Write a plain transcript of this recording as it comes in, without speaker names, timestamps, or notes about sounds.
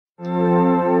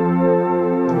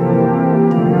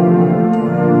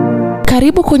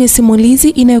Karibu kwenye simulizi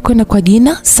inayokwenda kwa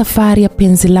jina Safari ya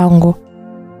Penzi Langu.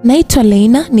 Naitwa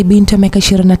Leina, ni binti wa miaka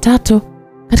 23.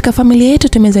 Katika familia yetu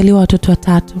tumezaliwa watoto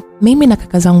watatu, mimi na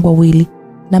kaka zangu wawili.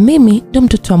 Na mimi ndo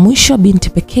mtoto wa mwisho, binti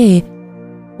pekee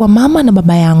wa mama na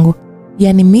baba yangu,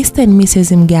 yani Mr. and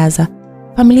Mrs. Mgaza.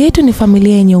 Familia yetu ni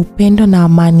familia yenye upendo na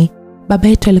amani. Baba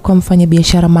yetu alikuwa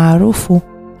mfanyabiashara maarufu,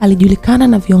 alijulikana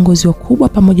na viongozi wakubwa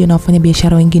pamoja na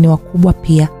wafanyabiashara wengine wakubwa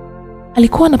pia.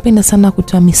 Alikuwa anapenda sana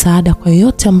kutoa misaada kwa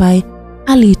yoyote ambaye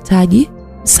alihitaji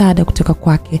msaada kutoka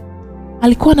kwake.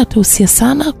 Alikuwa anatuhusia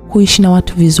sana kuishi na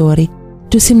watu vizuri,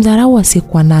 tusimdharau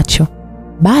asiyekuwa nacho,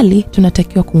 bali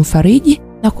tunatakiwa kumfariji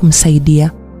na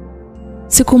kumsaidia.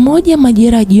 Siku moja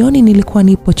majira ya jioni nilikuwa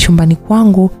nipo chumbani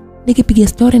kwangu nikipiga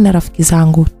story na rafiki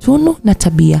zangu Tunu na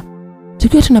Tabia.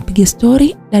 Tukiwa tunapiga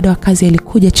story, dada wa kazi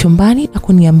alikuja chumbani na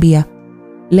kuniambia,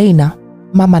 "Leina,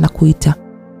 mama anakuita."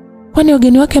 "Kwani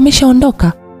wageni wake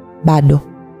ameshaondoka?" "Bado."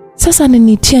 "Sasa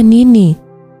ananiitia nini?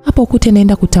 Hapo ukute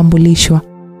naenda kutambulishwa."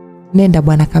 "Nenda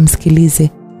bwana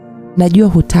kamsikilize. Najua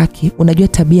hutaki, unajua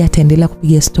Tabia ataendelea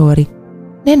kupiga story.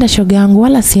 Nenda shoga yangu,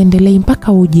 wala siendelei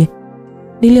mpaka uje."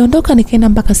 Niliondoka nikaenda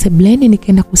mpaka sebleni,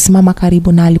 nikaenda kusimama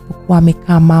karibu na alipokuwa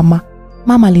amekaa mama.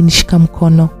 Mama alinishika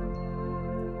mkono.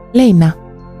 "Leina,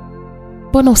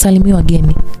 mbona usalimia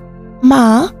wageni?"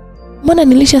 Mbona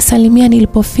nilishasalimia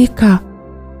nilipofika."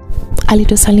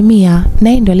 Alitosalimia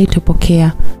na ndo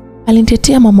alitopokea.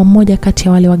 Alinitetea mama mmoja kati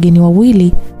ya wale wageni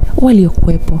wawili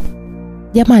waliokuepo.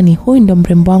 "Jamani, huyu ndo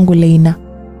mrembo wangu Leina."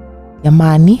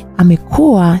 "Jamani,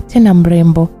 amekuwa tena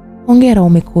mrembo. Hongera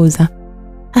umekuza."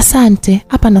 "Asante,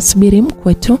 hapa nasubiri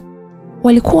mkwe tu."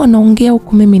 Walikuwa wanaongea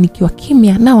huku mimi nikiwa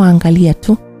kimya na waangalia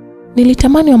tu.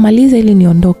 Nilitamani wamalize ili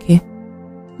niondoke,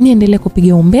 niendelee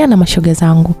kupiga umbea na mashoga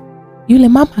zangu. Yule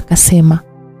mama akasema,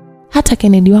 "Hata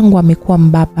Kennedy wangu amekuwa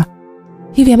mbaba.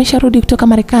 Hivi amesharudi kutoka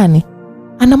Marekani?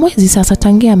 Ana mwezi sasa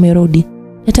tangia amerudi.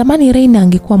 Natamani Leina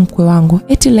angekuwa mkwe wangu.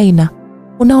 Eti Leina,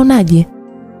 unaonaje?"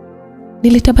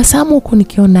 Nilitabasamu huku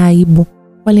nikiona aibu.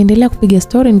 Waliendelea kupiga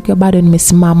story nikiwa bado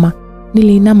nimesimama.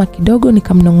 Niliinama kidogo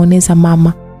nikamnongoneza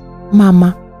mama,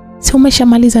 "Mama, si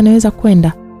umeshamaliza naweza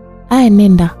kwenda?" "Aya,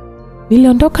 nenda."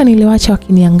 Niliondoka, niliwaacha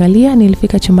wakiniangalia.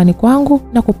 Nilifika chumbani kwangu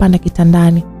na kupanda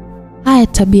kitandani. "Aya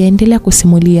Tabia, endelea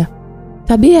kusimulia."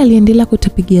 Tabia aliendelea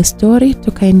kutupigia story,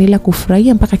 tukaendelea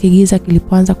kufurahia mpaka kigiza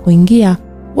kilipoanza kuingia.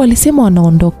 Walisema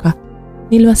wanaondoka.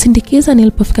 Niliwasindikiza.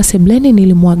 Nilipofika sebleni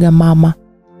nilimwaga mama,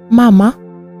 "Mama,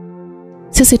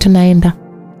 sisi tunaenda."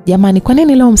 "Jamani, kwa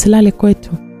nini leo msilale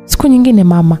kwetu? Siku nyingine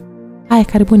mama." "Haya,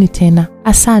 karibuni tena."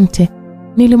 "Asante."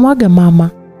 Nilimwaga mama.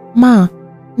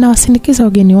 "Na wasindikiza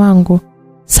wageni wangu."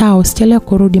 "Sawa, usichelewe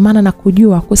kurudi maana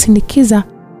nakujua kusindikiza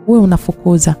wewe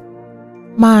unafukuza."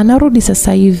 "Narudi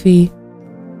sasa hivi."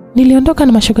 Niliondoka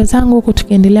na mashoga zangu huku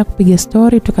tukiendelea kupiga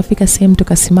story. Tukafika sehemu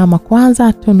tukasimama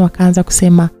kwanza. Tunu akaanza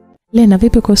kusema, "Lena,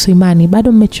 vipi kuhusu Imani?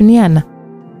 Bado mmechuniana?"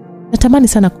 "Natamani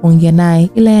sana kuongea naye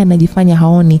ila yeye anajifanya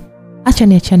haoni. Acha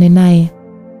niachane naye.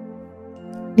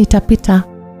 Nitapita,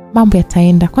 mambo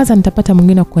yataenda. Kwanza nitapata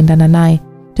mwingine wa kuendana naye.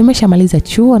 Tumeshamaliza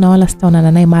chuo na wala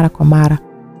sitaonana naye mara kwa mara.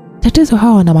 Tatizo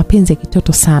hawa wana mapenzi ya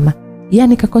kitoto sana.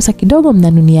 Yaani kakosa kidogo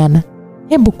mnanuniana.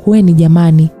 Hebu kueni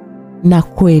jamani." Na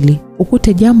kweli,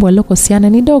 ukute jambo walokosiana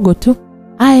ni dogo tu.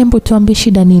 "Aya, hebu tuambie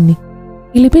shida nini?"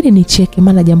 Ilibidi nicheke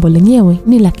maana jambo lenyewe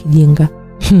ni la kijinga.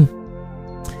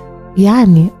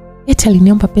 Yaani, eti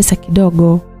aliniomba pesa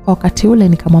kidogo. Kwa wakati ule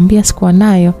nikamwambia sikuwa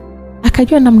nayo.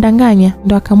 Akajua namdanganya,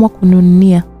 ndo akaamua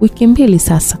kunununia. Wiki 2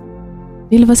 sasa.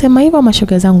 Nilivyosema hivyo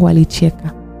mashoga zangu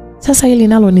walicheka. "Sasa hili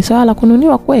nalo ni swala la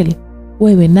kununiwa kweli?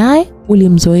 Wewe naye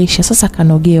ulimzoesha, sasa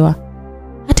kanogewa.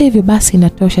 Hata hivyo basi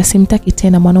inatosha, simtaki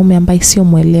tena mwanaume ambaye sio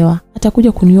muelewa.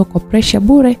 Atakuja kunioa kwa pressure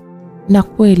bure." Na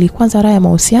kweli, kwanza raha ya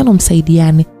mahusiano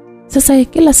msaidiane. Sasa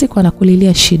kila siku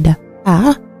anakulilia shida.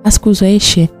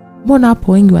 Asikuzoeshe. Mbona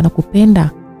hapo wengi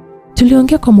wanakupenda?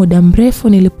 Tuliongea kwa muda mrefu.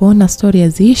 Nilipoona story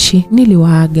haziishi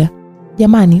niliwaaga.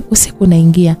 "Jamani, usiku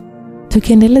unaingia.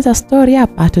 Tukiendeleza story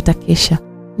hapa tutakesha."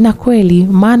 Na kweli,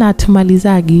 maana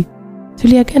hatumalizagi.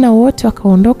 Tuliagana wote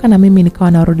wakaondoka na mimi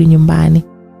nikawa narudi nyumbani.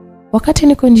 Wakati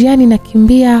niko njiani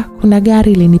nakimbia, kuna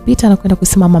gari linipita na kwenda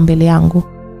kusimama mbele yangu.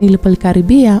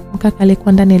 Nilipolikaribia, mkaka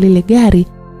aliyekuwa ndani ya lile gari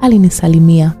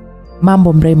alinisalimia,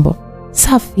 "Mambo mrembo."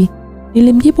 "Safi."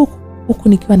 Nilimjibu huku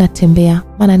nikiwa natembea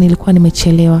maana nilikuwa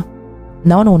nimechelewa.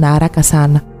 "Naona una haraka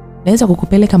sana. Naweza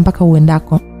kukupeleka mpaka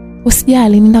uendako."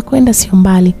 "Usijali, ninakwenda sio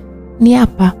mbali. Ni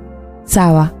hapa."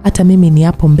 "Sawa, hata mimi ni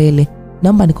hapo mbele.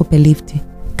 Naomba nikupe lifti."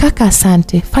 "Kaka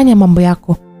asante, fanya mambo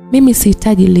yako. Mimi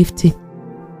sihitaji lifti."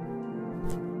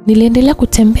 Niliendelea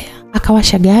kutembea,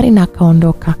 akawasha gari na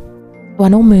akaondoka.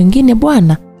 Wanaume wengine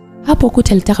bwana, hapo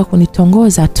kuta alitaka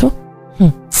kunitongoza tu.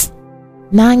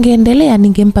 na angeendelea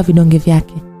ningempa vidonge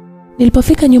vyake.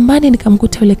 Nilipofika nyumbani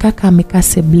nikamkuta yule kaka amekaa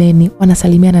sebleni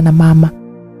wanasalimiana na mama.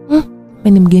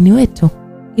 Ni mgeni wetu,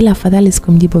 ila afadhali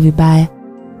sikumjibu vibaya.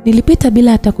 Nilipita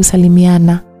bila hata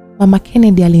kusalimiana. Mama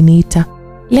Kennedy aliniita,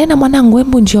 "Lena mwanangu,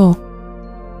 hebu njoo."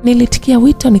 Nilitikia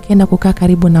wito nikaenda kukaa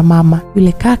karibu na mama.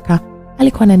 Yule kaka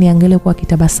alikuwa ananiangalia kwa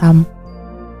kitabasamu.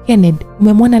 "Kennedy,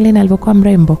 umemwona Lena alivyokuwa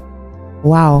mrembo?"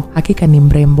 "Wow, hakika ni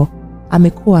mrembo.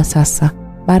 Amekuwa sasa.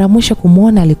 Mara mwisho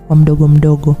kumuona alikuwa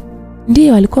mdogo."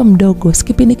 "Ndiyo, alikuwa mdogo.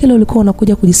 Kipindi kile ulikuwa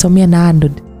unakuja kujisomea na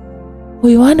Arnold."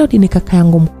 "Huyo Arnold ni kaka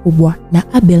yangu mkubwa na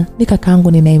Abel ni kaka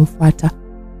yangu ninayemfuata."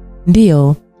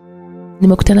 "Ndiyo.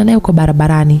 Nimekutana naye huko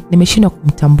barabarani, nimeshindwa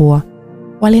kumtambua."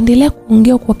 Waliendelea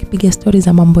kuongea kwa kupiga stori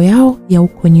za mambo yao ya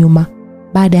huko nyuma.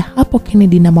 Baada ya hapo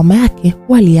Kennedy na mama yake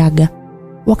waliaga.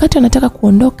 Wakati wanataka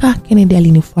kuondoka, Kennedy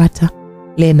alinifuata.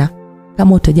 "Lena,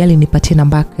 kama utajali nipatie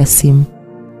namba yako ya simu."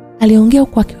 Aliongea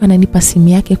huko akiwa ananipa simu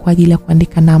yake kwa ajili ya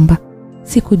kuandika namba.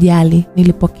 Sikujali,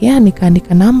 nilipokea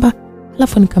nikaandika namba,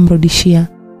 alafu nikamrudishia.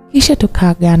 Kisha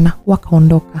tukaagana,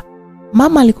 wakaondoka.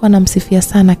 Mama alikuwa anamsifia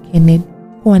sana Kennedy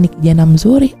kuwa ni kijana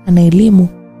mzuri, ana elimu,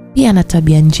 pia ana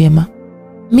tabia njema.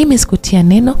 Mimi sikutia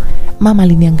neno. Mama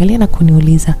aliniangalia na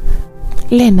kuniuliza,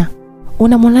 "Lena,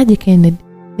 unamwonaje Kennedy?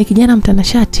 Ni kijana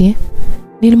mtanashati?"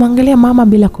 Nilimwangalia mama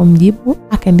bila kumjibu.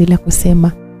 Akaendelea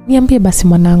kusema, "Niambie basi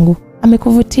mwanangu,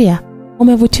 amekuvutia?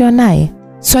 Umevutiwa naye?"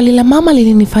 Swali la mama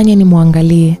lilinifanya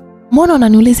nimwangalie. "Mbona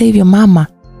unaniuliza hivyo mama?"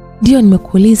 "Ndio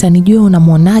nimekuuliza nijue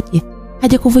unamwonaje.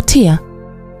 Hajakuvutia?"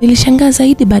 Nilishangaa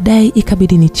zaidi, baadaye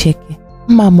ikabidi nicheke.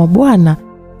 "Mama bwana,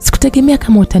 sikutegemea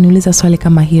kama utaniuliza swali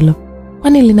kama hilo.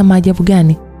 Kwani lina maajabu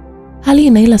gani?"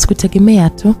 "Halina, ila sikutegemea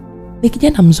tu. Ni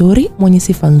kijana mzuri, mwenye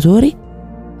sifa nzuri."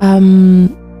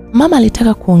 Mama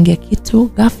alitaka kuongea kitu,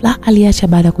 ghafla aliacha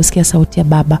baada ya kusikia sauti ya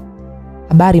baba.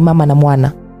 "Habari mama na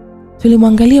mwana."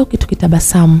 Tulimwangalia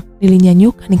ukitabasamu.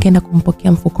 Nilinyanyuka nikaenda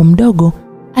kumpokea mfuko mdogo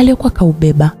aliokuwa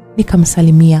kaubeba,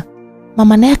 nikamsalimia.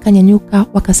 Mama naye akanyanyuka,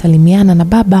 wakasalimiana na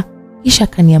baba, kisha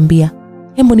akaniambia,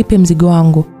 "Hebu nipe mzigo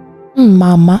wangu."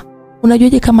 Mama,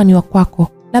 unajuaje kama ni wa kwako?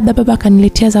 Labda baba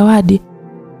akaniletea zawadi."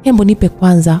 "Hebu nipe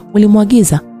kwanza,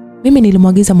 ulimwagiza?" "Mimi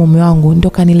nilimwagiza mume wangu ndio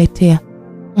kaniletea."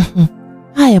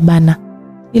 "Haya bana."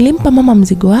 Nilimpa mama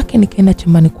mzigo wake, nikaenda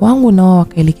chumbani kwangu na wao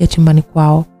wakaelekea chumbani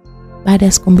kwao. Baada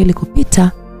ya siku 2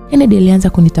 kupita, Kennedy alianza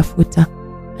kunitafuta.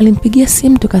 Alinipigia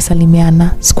simu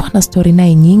tukasalimiana. Sikuwa na story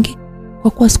naye nyingi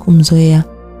kwa kuwa sikumzoea.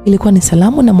 Ilikuwa ni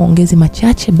salamu na maongezi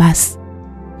machache basi.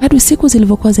 Kadri siku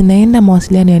zilivyokuwa zinaenda,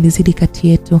 mawasiliano yalizidi kati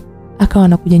yetu. Akawa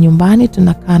anakuja nyumbani,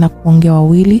 tunakaa na kuongea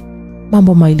wawili,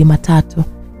 mambo mawili matatu.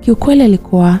 Kiukweli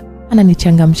alikuwa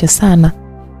ananichangamsha sana.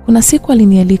 Kuna siku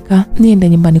alinialika niende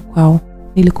nyumbani kwao.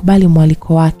 Nilikubali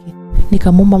mwaliko wake.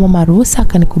 Nikamwomba mama ruhusa,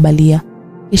 akanikubalia.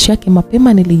 Kesho yake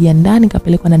mapema nilijiandaa,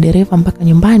 nikapelekwa na dereva mpaka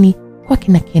nyumbani kwa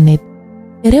kina Kennedy.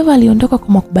 Dereva aliondoka kwa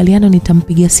makubaliano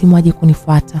nitampigia simu aje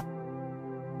kunifuata.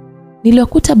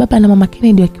 Niliwakuta baba na mama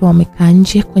Kennedy wakiwa wamekaa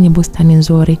nje kwenye bustani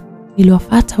nzuri.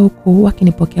 Niliwafuata huku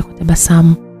wakinipokea kwa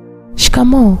tabasamu.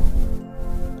 "Shikamoo."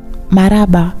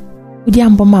 "Maraba."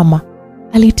 "Hujambo mama?"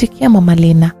 aliitikia mama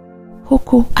Lena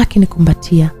huku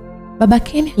akinikumbatia. Baba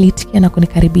Ken aliitikia na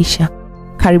kunikaribisha.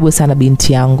 "Karibu sana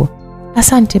binti yangu."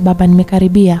 "Asante baba,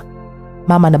 nimekaribia."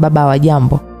 "Mama na baba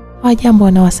hawajambo?" "Hawajambo,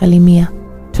 wanawasalimia."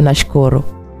 "Tunashukuru."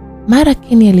 Mara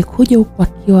Ken alikuja huku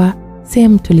akiwa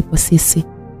sehemu tulipo sisi.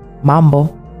 "Mambo?"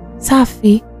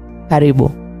 "Safi."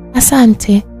 "Karibu."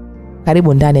 "Asante."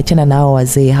 "Karibu ndani, achana na hao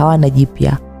wazee, hawana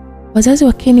jipya." Wazazi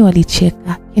wa Ken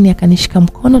walicheka. Ken akanishika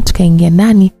mkono, tukaingia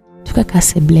ndani, tukakaa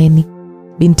sebleni.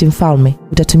 "Binti mfalme,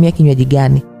 utatumia kinywaji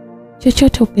gani?"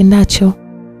 "Chochote upendacho."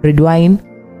 "Red wine?"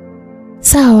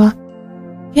 "Sawa."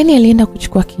 Ken alienda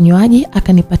kuchukua kinywaji,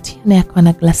 akanipatia na akawa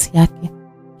na glasi yake.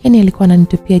 Ken alikuwa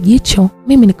ananitupia jicho,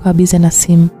 mimi nikawa bize na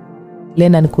simu.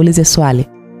 "Lena, nikuulize swali."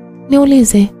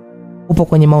 "Niulize." "Upo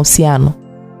kwenye mahusiano?"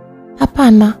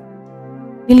 "Hapana."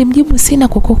 Nilimjibu sina,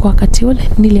 kwa wakati ule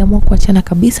niliamua kuachana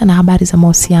kabisa na habari za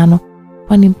mahusiano,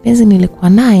 kwani mpenzi nilikuwa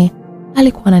naye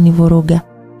alikuwa ananivuruga.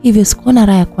 Hivyo sikuona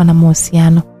raha kuwa na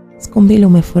mahusiano. Siku 2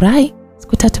 umefurahi,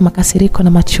 siku 3 makasiriko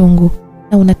na machungu,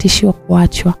 na unatishiwa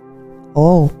kuachwa.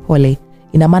 "Oh, pole.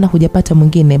 Ina maana hujapata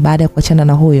mwingine baada ya kuachana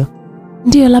na huyo?"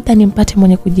 "Ndio, labda nimpate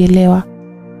mwenye kujielewa."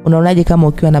 "Unaonaje kama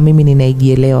ukiwa na mimi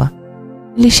ninaijielewa?"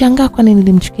 Nilishangaa kwani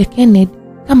nilimchukia Kennedy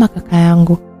kama kaka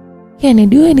yangu.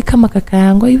 "Kennedy, wewe ni kama kaka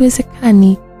yangu,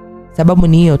 haiwezekani." "Sababu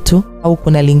ni hiyo tu au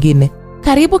kuna lingine?"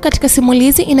 Karibu katika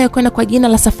simulizi inayokwenda kwa jina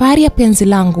la Safari ya Penzi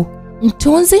Langu.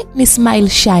 Mtunzi ni Smile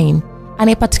Shine,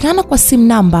 anayepatikana kwa simu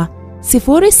namba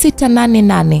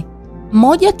 0688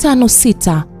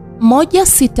 156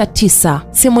 169.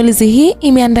 Simulizi hii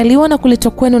imeandaliwa na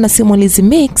kuletwa kwenu na Simulizi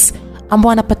Mix,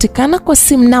 ambao anapatikana kwa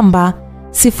simu namba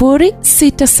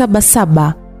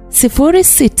 0677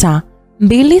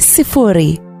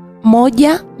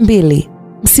 062012.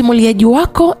 Msimuliaji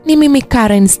wako ni mimi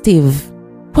Karen Steve.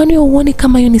 Kwani uone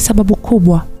kama hiyo ni sababu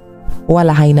kubwa?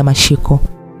 Wala haina mashiko.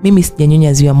 Mimi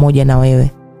sijanyonya ziwa moja na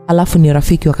wewe. Alafu ni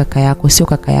rafiki wa kaka yako, sio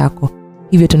kaka yako.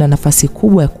 Hivyo tuna nafasi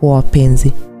kubwa ya kuwa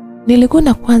wapenzi.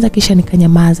 Niliguna kwanza kisha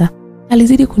nikanyamaza.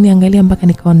 Alizidi kuniangalia mpaka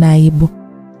nikaona aibu.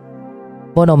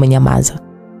 Mbona umenyamaza?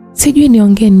 Sijui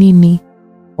niongee nini.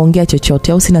 Ongea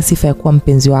chochote, au sina sifa ya kuwa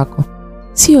mpenzi wako?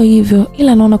 Sio hivyo,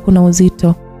 ila naona kuna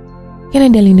uzito.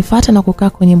 Kennedy alinifuata na kukaa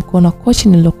kwenye mkono wa kochi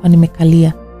nililokuwa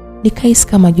nimekalia. Nikahisi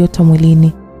kama joto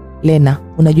mwilini. Lena,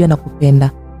 unajua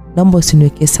nakupenda. Naomba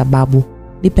usiniwekee sababu.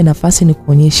 Nipe nafasi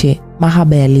nikuonyeshe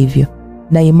mahaba yalivyo.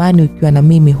 Na imani ukiwa na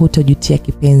mimi hutojutia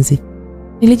kipenzi.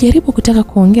 Nilijaribu kutaka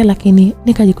kuongea lakini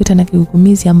nikajikuta na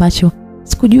kigugumizi ambacho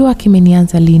sikujua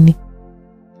kimenianza lini.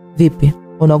 Vipi?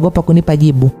 Unaogopa kunipa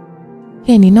jibu?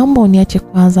 Kenny, naomba uniache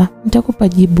kwanza, nitakupa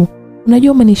jibu.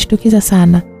 Unajua umenishtukiza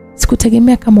sana.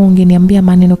 Sikutegemea kama ungeniambia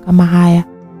maneno kama haya.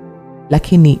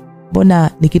 Lakini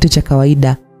mbona ni kitu cha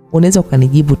kawaida? Unaweza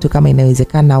ukanijibu tu kama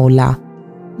inawezekana au la.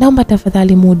 Naomba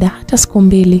tafadhali muda, hata siku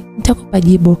 2, nitakupa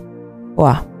jibu.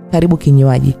 Karibu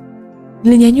kinywaji.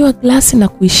 Nilinyanyua glasi na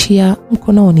kuishia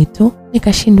mkononi tu,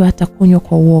 nikashindwa hata kunywa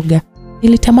kwa uoga.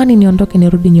 Nilitamani niondoke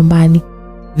nirudi nyumbani.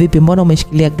 Vipi, mbona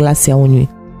umeshikilia glasi ya unywi?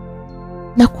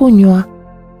 Na kunywa.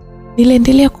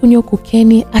 Niliendelea kunywa huku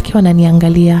Kenny akiwa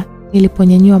ananiangalia.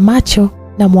 Niliponyanyua macho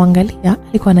na muangalia,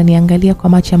 alikuwa ananiangalia kwa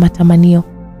macho ya matamanio,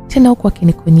 tena huku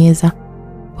akinikonyeza.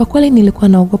 Kwa kweli nilikuwa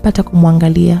naogopa hata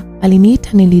kumwangalia. Aliniita,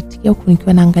 niliitikia huku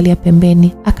nikiwa naangalia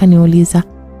pembeni. Akaniuliza,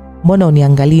 mbona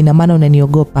uniangalii, na maana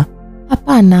unaniogopa?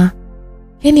 Hapana.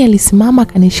 Kenny alisimama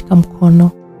akanishika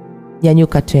mkono.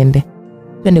 Nyanyuka twende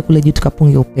kule juu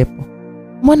tukapunge upepo.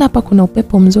 Mbona hapa kuna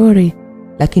upepo mzuri?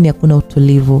 Lakini hakuna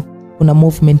utulivu. Kuna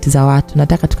movement za watu.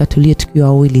 Nataka tukatulie tukiwa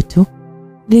wawili tu.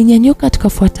 Nilinyanyuka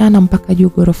tukafuatana mpaka juu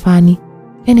gorofani.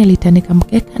 Kenny alitanika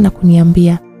mkeka na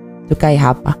kuniambia, tukae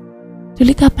hapa.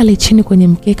 Tulikaa pale chini kwenye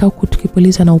mkeka huku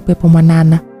tukipulizwa na upepo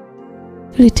mwanana.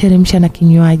 Tuliteremsha na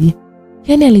kinywaji.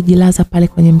 Kenny alijilaza pale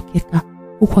kwenye mkeka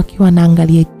huku akiwa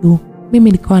anaangalia juu.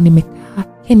 Mimi nikawa nimekaa.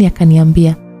 Kenny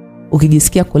akaniambia,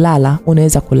 ukijisikia kulala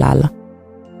unaweza kulala.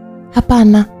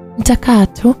 Hapana, nitakaa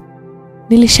tu.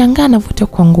 Nilishangaa navuta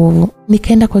kwa nguvu.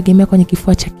 Nikaenda kuegemea kwenye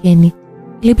kifua cha Kenny.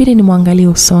 Ilibidi nimwangalie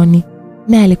usoni,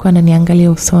 naye alikuwa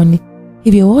ananiangalia usoni.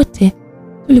 Hivyo wote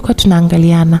tulikuwa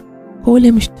tunaangaliana. Kwa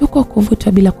ule mshtuko wa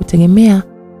kuvutwa bila kutegemea,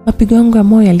 mapigo yangu ya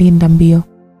moyo yalienda mbio.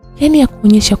 Kenny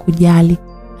hakuonyesha kujali.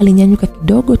 Alinyanyuka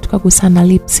kidogo tukagusana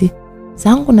lipsi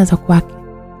zangu na za kwake.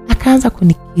 Akaanza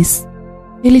kunikiss.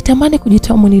 Nilitamani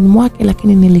kujitoa mwilini mwake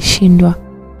lakini nilishindwa.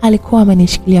 Alikuwa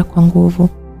amenishikilia kwa nguvu.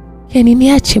 Kenny,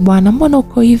 niache bwana, mbona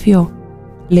uko hivyo?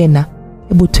 Lena,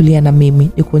 hebu tulia na mimi,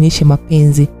 nikuonyeshe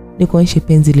mapenzi, nikuonyeshe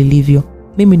penzi lilivyo.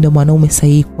 Mimi ndo mwanaume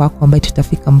sahihi kwako ambaye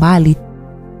tutafika mbali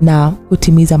na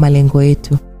kutimiza malengo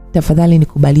yetu. Tafadhali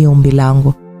nikubalie ombi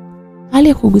langu. Hali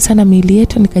ya kugusana miili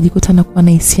yetu nikajikuta na kuwa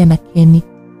na hisia na Kenny.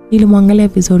 Nilimwangalia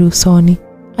vizuri usoni.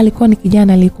 Alikuwa ni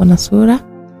kijana aliyekuwa na sura,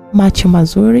 macho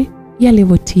mazuri,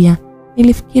 yalivutia.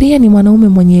 Nilifikiria ni mwanaume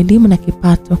mwenye elimu na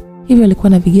kipato. Hivyo alikuwa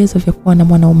na vigezo vya kuwa na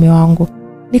mwanaume wangu.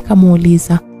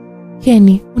 Nikamuuliza,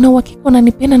 Kenny, una uhakika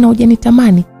unanipenda na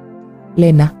hujanitamani?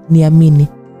 Lena, niamini,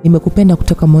 nimekupenda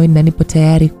kutoka moyoni na nipo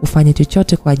tayari kufanya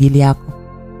chochote kwa ajili yako.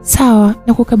 Sawa,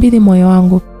 na kukabidhi moyo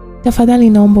wangu. Tafadhali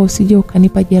naomba usije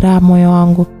ukanipa jeraha moyo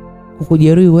wangu.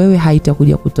 Kukujeruhi wewe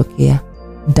haitakuja kutokea.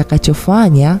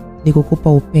 Nitakachofanya ni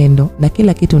kukupa upendo na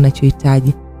kila kitu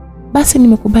unachohitaji. Basi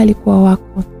nimekubali kuwa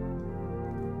wako.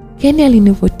 Kenny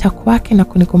alinivuta kwake na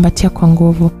kunikumbatia kwa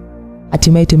nguvu.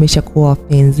 Hatimaye tumeshakuwa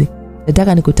wapenzi.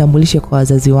 Nataka nikutambulishe kwa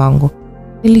wazazi wangu.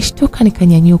 Nilishtuka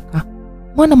nikanyanyuka.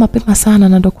 Mbona mapema sana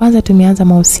na ndo kwanza tumeanza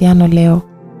mahusiano leo?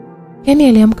 Kenny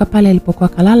aliamka pale alipokuwa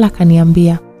kalala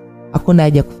akaniambia, hakuna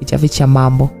haja kuficha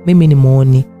mambo. Mimi ni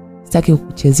muone. Sitaki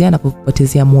kukuchezea na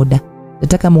kukupotezea muda.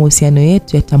 Nataka mahusiano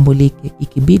yetu yatambulike.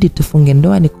 Ikibidi tufunge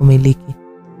ndoa nikumiliki.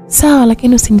 Sawa,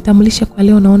 lakini usinitambulishe kwa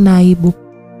leo, naona aibu.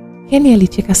 Kenny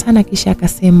alicheka sana kisha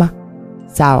akasema,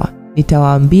 sawa,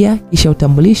 nitawaambia kisha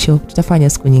utambulisho tutafanya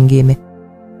siku nyingine.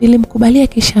 Nilimkubalia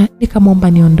kisha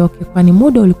nikamwomba niondoke kwani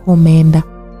muda ulikuwa umeenda.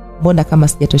 Mbona kama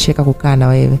sijatosheka kukaa na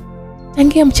wewe?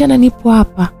 Tangia mchana nipo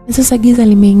hapa, na sasa giza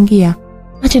limeingia.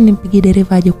 Acha nimpigie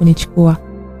dereva aje kunichukua.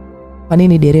 Kwa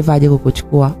nini dereva aje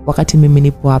kukuchukua wakati mimi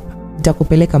nipo hapa?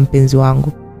 Nitakupeleka mpenzi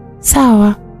wangu.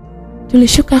 Sawa.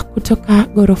 Tulishuka kutoka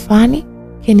gorofani.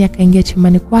 Kenny akaingia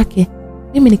chumbani kwake.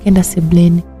 Mimi nikaenda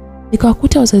sebuleni.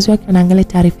 Nikawakuta wazazi wake wanaangalia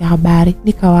taarifa ya habari.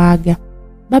 Nikawaaga,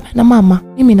 baba na mama,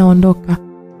 mimi naondoka.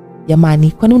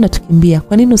 Jamani, kwa nini unatukimbia?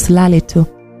 Kwa nini usilale tu?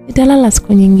 Nitalala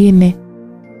siku nyingine.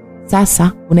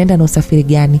 Sasa unaenda na usafiri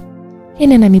gani?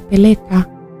 Kenny ananipeleka.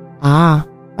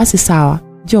 Basi sawa,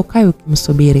 njoo kae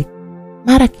ukimsubiri.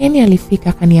 Mara Kenny alifika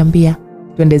akaniambia,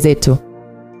 twende zetu.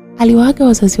 Aliwaaga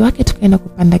wazazi wake tukaenda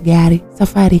kupanda gari.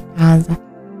 Safari ikaanza.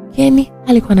 Kenny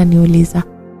alikuwa ananiuliza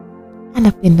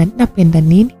napenda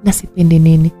nini na sipendi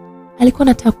nini. Alikuwa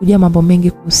anataka kujua mambo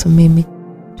mengi kuhusu mimi.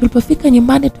 Tulipofika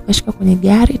nyumbani tukashuka kwenye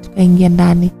gari tukaingia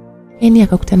ndani. Kenny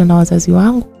akakutana na wazazi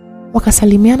wangu,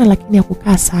 wakasalimiana lakini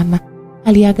hakukaa sana.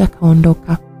 Aliaga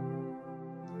akaondoka.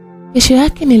 Kesho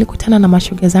yake nilikutana na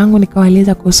mashoga zangu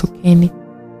nikawaeleza kuhusu Kenny.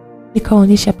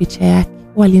 Nikaonyesha picha yake.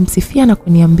 Walimsifia na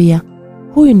kuniambia,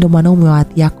 huyu ndo mwanaume wa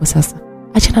hadhi yako sasa.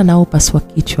 Achana na upasua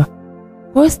kichwa.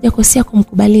 Kwa hiyo sijakosea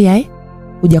kumkubalia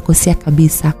Hujakosea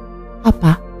kabisa.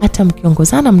 Hapa hata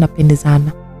mkiongozana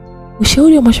mnapendezana.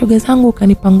 Ushauri wa mashoga zangu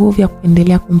ukanipa nguvu ya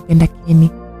kuendelea kumpenda Kenny.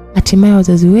 Hatimaye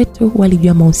wazazi wetu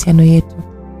walijua mahusiano yetu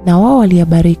na wao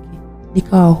waliyabariki.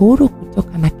 Nikawa huru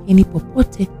kutoka na Kenny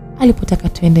popote alipotaka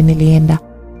tuende nilienda.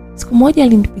 Siku moja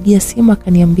alinipigia simu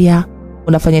akaniambia,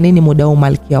 unafanya nini muda huu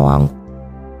malkia wangu?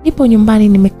 Nipo nyumbani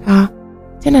nimekaa.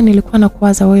 Tena nilikuwa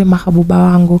nakuwaza wewe mahabuba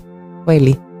wangu.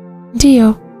 Kweli?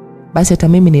 Ndiyo. Basi hata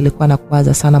mimi nilikuwa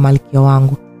nakuwaza sana malkia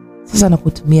wangu. Sasa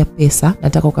nakutumia pesa,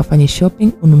 nataka ukafanye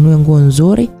shopping, ununue nguo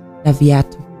nzuri na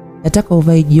viatu. Nataka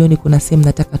uvae jioni, kuna sehemu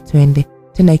nataka twende.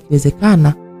 Tena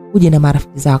ikiwezekana uje na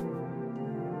marafiki zako.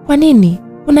 Kwa nini?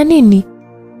 Kuna nini?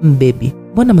 Baby,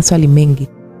 mbona maswali mengi?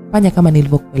 Fanya kama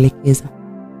nilivyokuelekeza.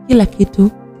 Kila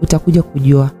kitu utakuja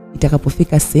kujua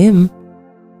itakapofika sehemu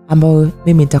ambayo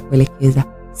mimi nitakuelekeza.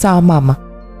 Sawa mama?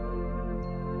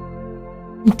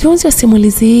 Mtunzi wa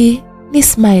simulizi hii ni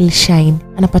Smile Shine.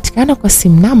 Anapatikana kwa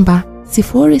simu namba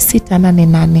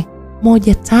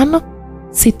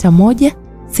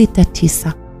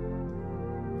 0688156169.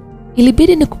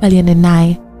 Ilibidi nikubaliane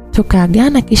naye.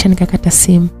 Tukaagana kisha nikakata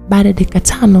simu. Baada ya dakika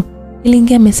 5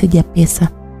 iliingia message ya pesa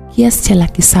kiasi cha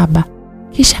 700,000.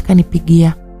 Kisha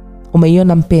akanipigia.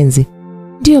 Umeiona mpenzi?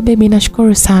 Ndio baby,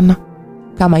 nashukuru sana.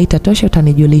 Kama itatosha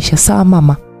utanijulisha. Sawa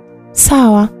mama?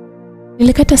 Sawa.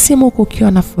 Nilikata simu huku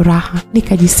ukiwa na furaha.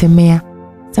 Nikajisemea,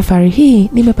 safari hii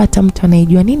nimepata mtu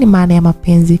anayejua nini maana ya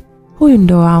mapenzi. Huyu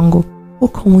ndo wangu.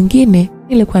 Huko mwingine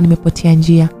nilikuwa nimepotea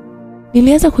njia.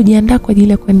 Nilianza kujiandaa kwa ajili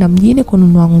ya kwenda mjini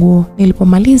kununua nguo.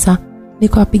 Nilipomaliza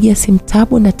nikawapigia simu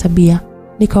Tabu na Tabia.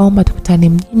 Nikaomba tukutane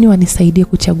mjini wanisaidie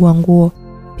kuchagua nguo.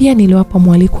 Pia niliwapa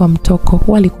mwaliko wa mtoko,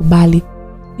 walikubali.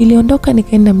 Niliondoka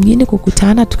nikaenda mjini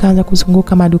kukutana, tukaanza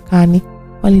kuzunguka madukani.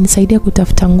 Walinisaidia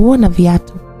kutafuta nguo na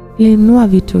viatu. Nilinunua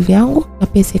vitu vyangu na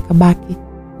pesa ikabaki.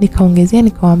 Nikaongezea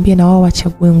nikawaambia na wao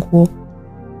wachague nguo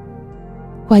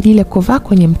kwa ajili ya kuvaa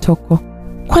kwenye mtoko.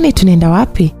 Kwani tunaenda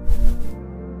wapi?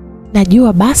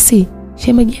 Najua basi.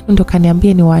 Shemeji ndo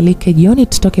kaniambia niwaalike jioni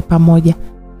tutoke pamoja.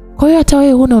 Kwa hiyo hata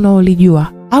wewe huna unaolijua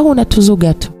au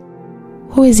unatuzuga tu?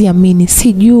 Huwezi amini,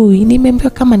 sijui, nimeambiwa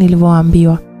kama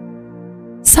nilivyoambiwa.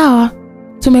 Sawa,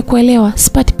 tumekuelewa.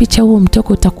 Sipati picha huo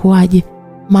mtoko utakuwaje,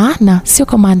 maana sio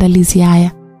kwa maandalizi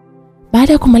haya.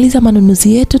 Baada ya kumaliza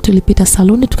manunuzi yetu tulipita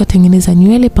saluni tukatengeneza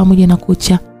nywele pamoja na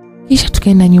kucha. Kisha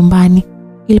tukaenda nyumbani.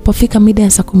 Ilipofika mida ya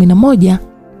saa 11,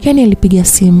 Kenny alipiga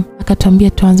simu akatuambia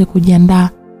tuanze kujiandaa.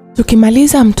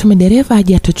 Tukimaliza mtume dereva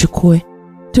aje atuchukue.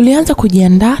 Tulianza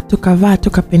kujiandaa, tukavaa,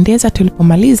 tukapendeza.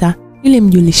 Tulipomaliza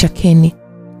nilimjulisha Kenny.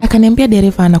 Akaniambia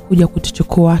dereva anakuja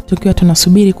kutuchukua. Tukiwa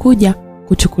tunasubiri kuja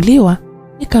kuchukuliwa,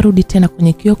 nikarudi tena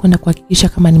kwenye kioo kwenda kuhakikisha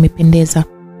kama nimependeza.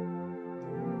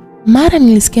 Mara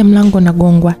nilisikia mlango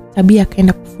unagongwa. Tabia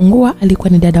akaenda kufungua, alikuwa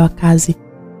ni dada wa kazi.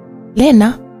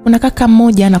 Lena, kuna kaka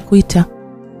mmoja anakuita.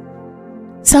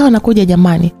 Sawa, nakuja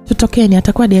jamani, tutokeni,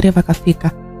 atakuwa dereva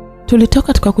kafika.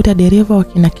 Tulitoka tukakuta dereva wa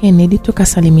kina Kennedy,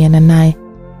 tukasalimiana naye.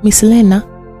 Miss Lena,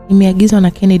 nimeagizwa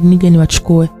na Kennedy nije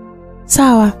niwachukue.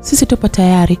 Sawa, sisi tupo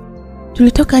tayari.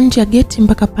 Tulitoka nje ya geti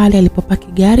mpaka pale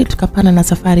alipopaki gari, tukapanda na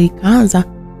safari ikaanza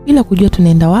bila kujua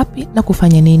tunaenda wapi na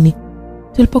kufanya nini.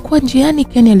 Tulipokuwa njiani,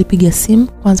 Kenny alipiga simu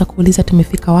kwanza kuuliza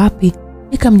tumefika wapi.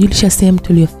 Nikamjulisha sehemu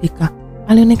tuliyofika.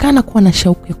 Alionekana kuwa na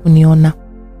shauku ya kuniona.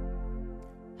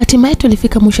 Hatimaye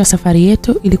tulifika mwisho wa safari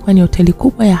yetu. Ilikuwa ni hoteli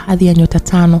kubwa ya hadhi ya nyota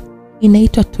 5.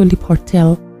 Inaitwa Tulip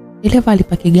Hotel. Dereva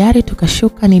alipaki gari,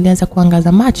 tukashuka. Nilianza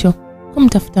kuangaza macho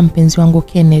kumtafuta mpenzi wangu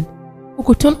Kennedy.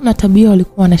 Huku Tunu na Tabia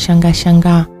walikuwa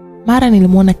wanashangaa. Mara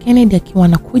nilimuona Kennedy akiwa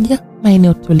anakuja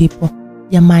maeneo tulipo.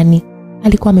 Jamani,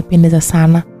 alikuwa amependeza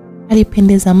sana.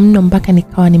 Alipendeza mno mpaka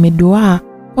nikawa nimeduaa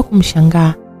kwa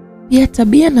kumshangaa. Pia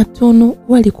Tabia na Tunu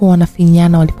walikuwa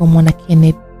wanafinyana walipomwona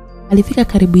Kennedy. Alifika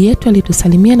karibu yetu,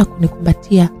 alitusalimia na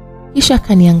kunikumbatia, kisha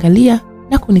akaniangalia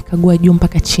na kunikagua juu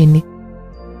mpaka chini.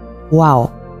 Wow,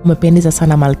 umependeza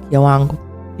sana malkia wangu.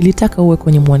 Nilitaka uwe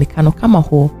kwenye muonekano kama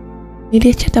huo.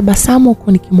 Niliacha tabasamu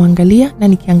huku nikimwangalia na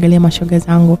nikiangalia mashoga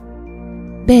zangu.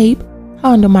 Babe,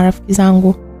 hao ndo marafiki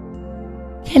zangu.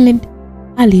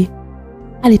 Kennedy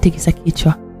alitikisa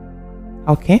kichwa.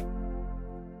 Okay.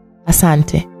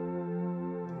 Asante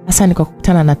kwa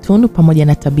kukutana na Tundu pamoja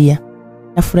na Tabia.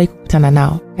 Nafurahi kukutana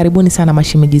nao. Karibuni sana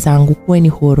mashemeji zangu, kuweni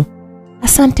huru.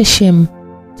 Asante Shem.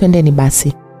 Twendeni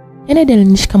basi. Kennedy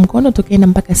alinishika mkono tukaenda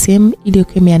mpaka sehemu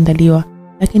iliyokuwa imeandaliwa,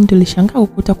 lakini tulishangaa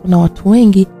kukuta kuna watu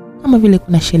wengi kama vile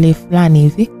kuna sherehe fulani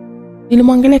hivi.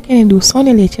 Nilimwangalia Kennedy usoni,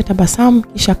 aliacha tabasamu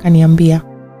kisha akaniambia,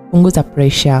 punguza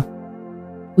pressure.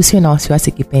 Usiwe na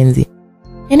wasiwasi kipenzi.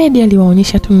 Kennedy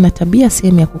aliwaonyesha Tundu na Tabia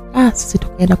sehemu ya kukaa, sisi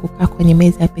tukaenda kukaa kwenye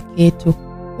meza ya pekee yetu.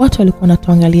 Watu walikuwa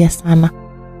wanatuangalia sana.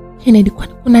 Kennedy,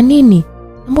 kwani kuna nini?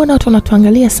 Mbona watu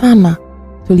wanatuangalia sana?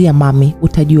 Tulia mami,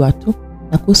 utajua tu.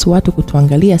 Na kuhusu watu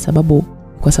kutuangalia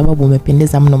kwa sababu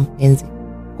umependeza mno mpenzi.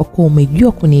 Kwa kuwa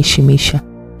umejua kuniheshimisha.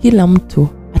 Kila mtu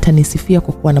atanisifia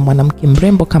kwa kuwa na mwanamke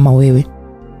mrembo kama wewe.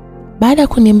 Baada ya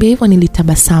kuniambia hivyo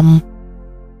nilitabasamu.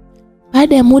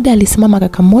 Baada ya muda alisimama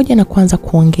kaka mmoja na kuanza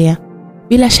kuongea.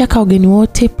 Bila shaka wageni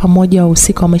wote pamoja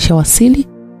wahusika wameshawasili.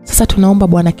 Sasa tunaomba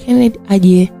bwana Kennedy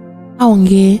aje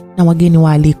aongee na wageni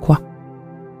waalikwa.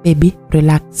 Baby,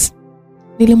 relax.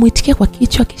 Nilimuitikia kwa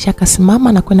kichwa kisha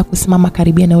akasimama na kwenda kusimama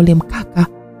karibia na yule mkaka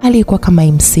aliyekuwa kama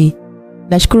MC.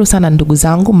 Nashukuru sana ndugu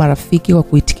zangu marafiki kwa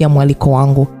kuitikia mwaliko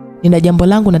wangu. Nina jambo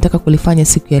langu nataka kulifanya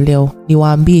siku ya leo.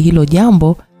 Niwaambie hilo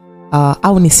jambo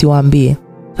au nisiwaambie?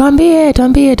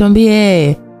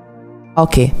 Tuambie.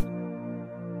 Okay.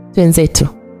 Twenzetu.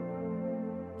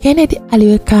 Kennedy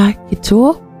aliweka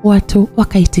kituo, watu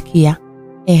wakaitikia.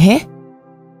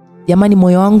 Jamani,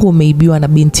 moyo wangu umeibiwa na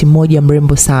binti moja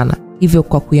mrembo sana. Hivyo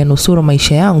kwa kuyanusuru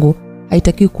maisha yangu,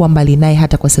 haitakiwi kuwa mbali naye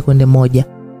hata kwa sekunde moja.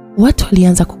 Watu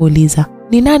walianza kuuliza,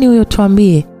 ni nani huyo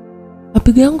tuambie?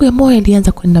 Mapigo yangu ya moyo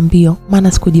yalianza kwenda mbio,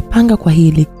 maana sikujipanga kwa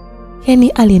hili. Kenny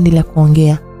aliendelea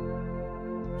kuongea.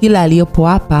 Kila aliyopo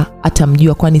hapa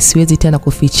atamjua, kwani siwezi tena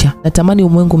kuficha. Natamani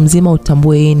ulimwengu mzima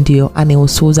utambue yeye ndio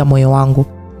anayehusuza moyo wangu.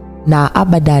 Na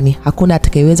abadani hakuna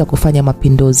atakayeweza kufanya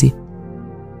mapinduzi.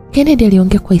 Kennedy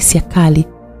aliongea kwa hisia kali.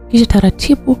 Kisha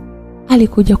taratibu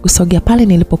alikuja kusogea pale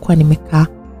nilipokuwa nimekaa.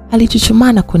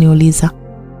 Alichuchumaa na kuniuliza,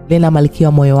 Lena malkia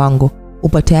wa moyo wangu,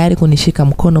 upo tayari kunishika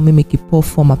mkono mimi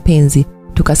kipofu wa mapenzi,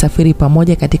 tukasafiri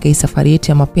pamoja katika hii safari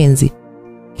yetu ya mapenzi?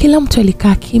 Kila mtu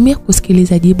alikaa kimya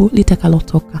kusikiliza jibu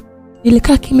litakalotoka.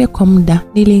 Nilikaa kimya kwa muda,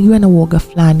 niliingiwa na uoga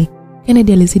fulani.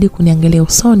 Kennedy alizidi kuniangalia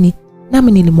usoni,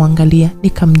 nami nilimwangalia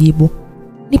nikamjibu,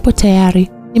 nipo tayari,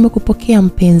 nimekupokea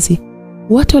mpenzi.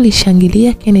 Watu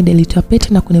walishangilia. Kennedy alitoa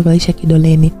pete na kunivalisha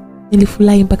kidoleni.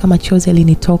 Nilifurahi mpaka machozi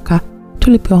yalinitoka.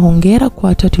 Tulipewa hongera kwa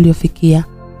watu tuliofikia.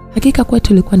 Hakika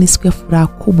kwetu ilikuwa ni siku ya furaha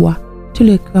kubwa.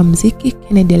 Tuliwekewa muziki.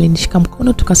 Kennedy alinishika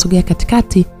mkono, tukasogea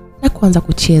katikati na kuanza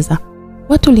kucheza.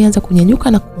 Watu walianza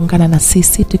kunyanyuka na kuungana na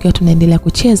sisi tukiwa tunaendelea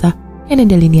kucheza.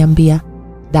 Kennedy aliniambia,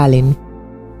 darling,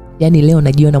 yani leo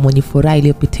najiona mwenye furaha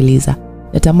iliyopitiliza.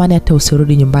 Natamani hata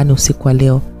usirudi nyumbani usiku wa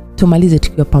leo, tumalize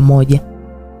tukiwa pamoja.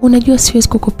 Unajua siwezi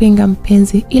kukupinga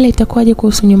mpenzi, ila itakuwaje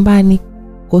kuhusu nyumbani?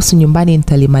 Kuhusu nyumbani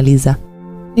nitalimaliza.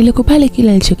 Nilikubali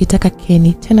kile alichokitaka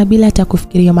Kenny, tena bila hata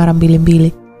kufikiria mara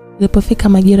mbili. Ilipofika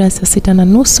majira ya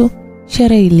 6:30,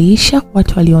 sherehe iliisha,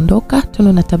 watu waliondoka.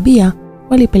 Tundu na Tabia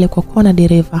walipelekwa kuona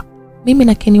dereva. Mimi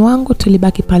na Kenny wangu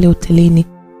tulibaki pale hotelini.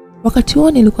 Wakati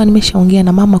huo nilikuwa nimeshaongea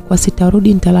na mama kwa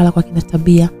sitarudi, nitalala kwa kina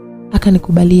Tabia.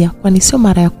 Akanikubalia, kwani sio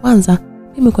mara ya kwanza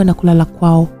mimi kwenda kulala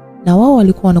kwao, na wao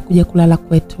walikuwa wanakuja kulala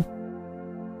kwetu.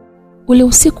 Ule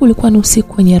usiku ulikuwa ni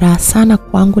usiku wenye raha sana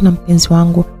kwangu na mpenzi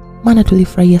wangu, maana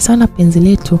tulifurahia sana penzi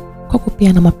letu kwa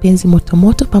kupeana mapenzi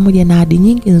moto pamoja na ahadi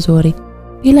nyingi nzuri.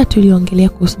 Ila tuliongelea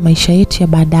kuhusu maisha yetu ya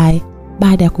baadaye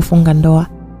baada ya kufunga ndoa.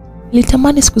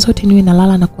 Nilitamani siku zote niwe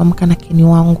nalala na kuamka na Kenny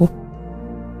wangu.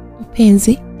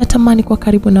 Mpenzi, natamani kuwa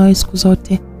karibu na wewe siku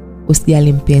zote.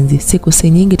 Usijali mpenzi, siku si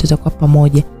nyingi tutakuwa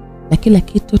pamoja na kila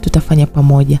kitu tutafanya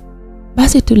pamoja.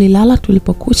 Basi tulilala.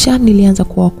 Tulipokucha nilianza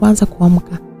kuwa kwanza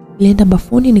kuamka. Nilienda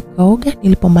bafuni nikaoga.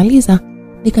 Nilipomaliza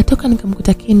nikatoka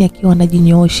nikamkuta Kenny akiwa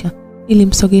anajinyoosha.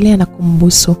 Nilimsogelea na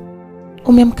kumbusu.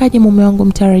 Umeamkaje mume wangu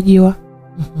mtarajiwa?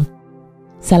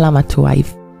 Salama tu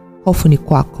wife. Hofu ni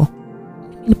kwako.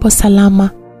 Nilipo salama.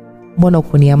 Mbona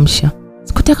ukuniamsha?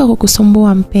 Sikutaka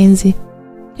kukusumbua mpenzi.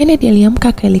 Kennedy aliamka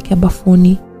akaelekea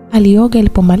bafuni. Alioga.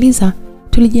 Alipomaliza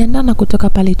tulijiandaa na kutoka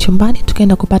pale chumbani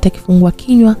tukaenda kupata kifungua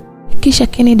kinywa. Kisha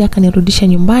Kennedy akanirudisha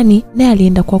nyumbani, naye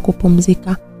alienda kwa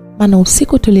kupumzika, maana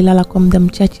usiku tulilala kwa muda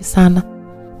mchache sana.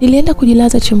 Nilienda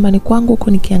kujilaza chumbani kwangu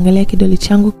huku nikiangalia kidole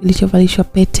changu kilichovalishwa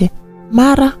pete.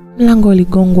 Mara mlango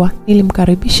uligongwa.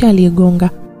 Nilimkaribisha aliyegonga.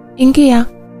 "Ingia."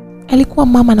 Alikuwa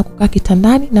mama na kukaa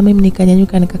kitandani na mimi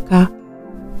nikanyanyuka nikakaa.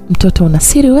 "Mtoto una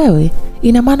siri wewe?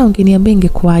 Ina maana ungeniambia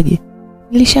ingekuaje?"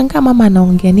 Nilishangaa mama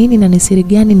anaongea nini na ni siri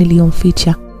gani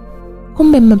niliyomficha.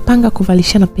 "Kumbe mmepanga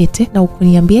kuvalishana pete na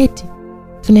ukuniambia eti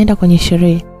tunaenda kwenye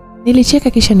sherehe." Nilicheka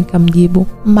kisha nikamjibu,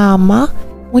 "Mama,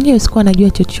 mwenyewe sikuwa najua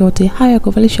chochote. Haya ya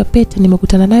kuvalishwa pete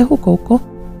nimekutana nayo huko huko."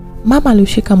 Mama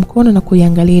aliushika mkono na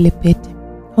kuiangalia ile pete.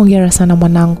 "Hongera sana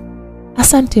mwanangu."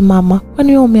 "Asante mama,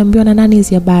 kwani wewe umeambiwa na nani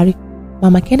hizi habari?"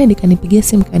 Mama Kennedy kanipigia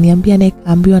simu kaniambia naye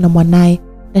kaambiwa na mwanae.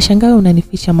 "Nashangaa wewe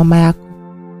unanificha mama yako."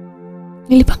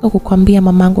 "Nilipanga kukuambia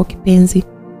mamangu kipenzi."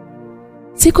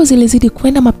 Siku zilizidi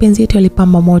kwenda, mapenzi yetu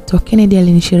yalipamba moto. Kennedy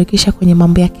alinishirikisha kwenye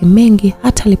mambo yake mengi,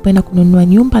 hata alipoenda kununua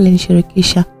nyumba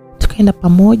alinishirikisha. Tukaenda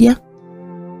pamoja.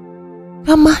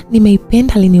 Kama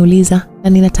nimeipenda aliniuliza na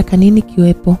ninataka nini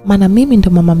kiwepo, maana mimi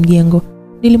ndo mama mjengo.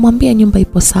 Nilimwambia nyumba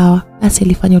ipo sawa, basi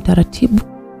alifanya utaratibu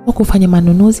wa kufanya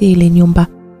manunuzi ya ile nyumba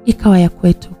ikawa ya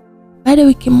kwetu. Baada ya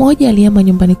wiki moja alihama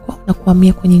nyumbani kwao na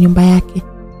kuhamia kwenye nyumba yake,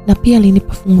 na pia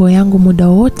alinipa funguo yangu muda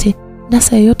wote na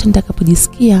saa yote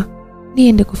nitakapojisikia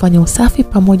niende kufanya usafi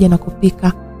pamoja na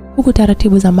kupika, huku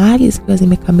taratibu za mahali zikiwa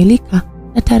zimekamilika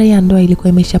na tarehe ya ndoa ilikuwa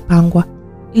imeshapangwa.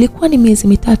 Ilikuwa ni miezi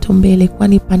 3 mbele,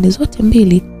 kwani pande zote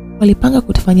mbili walipanga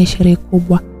kutufanyia sherehe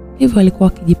kubwa, hivyo walikuwa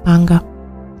wakijipanga.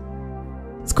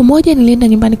 Siku moja nilienda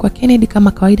nyumbani kwa Kennedy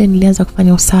kama kawaida. Nilianza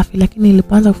kufanya usafi, lakini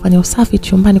nilipoanza kufanya usafi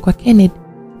chumbani kwa Kennedy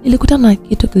nilikutana na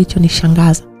kitu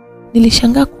kilichonishangaza.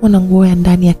 Nilishangaa kuona nguo ya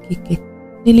ndani ya kike.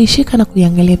 Nilishika na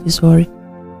kuiangalia vizuri.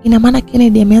 Ina maana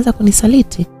Kennedy ameanza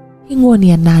kunisaliti? Hii nguo ni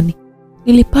ya nani?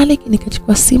 Nilipanic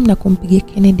nikachukua simu na kumpigia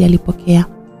Kennedy. Alipokea.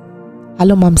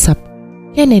 "Halo mamsap."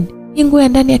 "Kennedy, hii nguo ya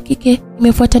ndani ya kike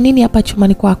imefuata nini hapa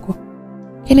chumbani kwako?"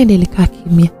 Kennedy alikaa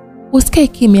kimya. "Usikae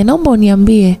kimya, naomba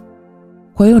uniambie."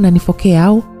 "Kwa hiyo unanifokea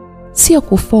au?" "Sio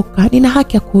kufoka, nina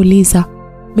haki ya kuuliza."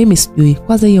 "Mimi sijui.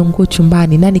 Kwanza hiyo nguo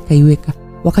chumbani nani kaiweka?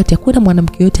 Wakati hakuna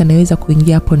mwanamke yote anaweza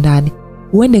kuingia hapo ndani.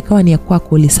 Uende ikawa ni ya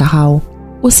kwako ulisahau."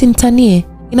 "Usinitanie.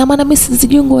 Ina maana mimi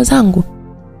sijui nguo zangu?"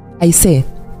 "Aisee,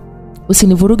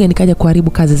 usinivuruge nikaja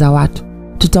kuharibu kazi za watu.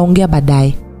 Tutaongea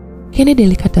baadaye." Kennedy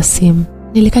alikata simu.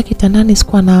 Nilikaa kitandani,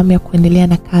 sikuwa na hamu ya kuendelea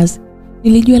na kazi.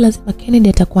 Nilijua lazima Kennedy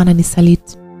atakuwa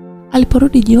ananisaliti.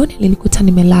 Aliporudi jioni alinikuta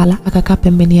nimelala, akakaa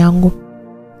pembeni yangu.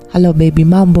 "Hello baby,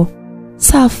 mambo?"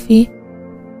 "Safi."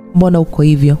 "Mbona uko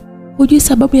hivyo? Hujui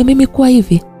sababu ya mimi kuwa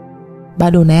hivi?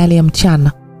 Bado una yale ya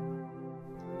mchana?"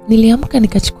 Niliamka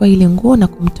nikachukua ile nguo na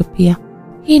kumtupia.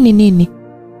 "Hii ni nini?"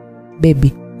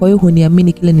 "Baby, kwa hiyo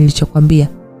huniamini kile nilichokwambia?"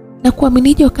 "Na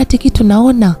kuaminije wakati kitu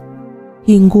naona?"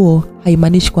 "Hii nguo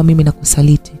haimaanishi kwa mimi na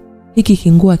kusaliti. Hiki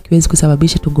kinguo hakiwezi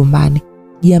kusababisha tugombane.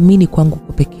 Jiamini kwangu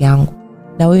kwa peke yangu.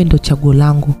 Na wewe ndo chaguo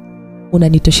langu.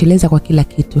 Unanitosheleza kwa kila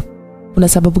kitu. Kuna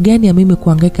sababu gani ya mimi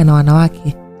kuhangaika na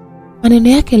wanawake?" Maneno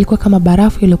yake yalikuwa kama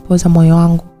barafu iliyopoza moyo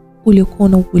wangu uliokuwa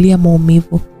unaugulia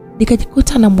maumivu.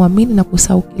 Nikajikuta na muamini na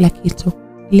kusahau kila kitu.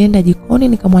 Nilienda jikoni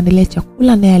nikamwandalia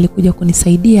chakula, naye alikuja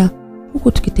kunisaidia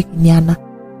huku tukitekenyana.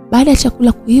 Baada ya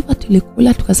chakula kuiva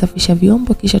tulikula, tukasafisha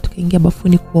vyombo, kisha tukaingia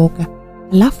bafuni kuoga.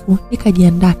 Alafu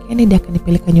nikajiandaa. Kennedy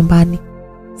akanipeleka nyumbani.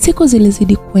 Siku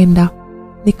zilizidi kwenda.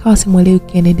 Nikawa simuelewi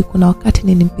Kennedy. Kuna wakati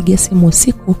nilimpigia simu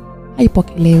usiku,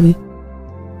 haipokelewi.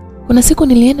 Kuna siku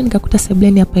nilienda nikakuta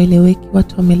sebuleni hapa eleweki,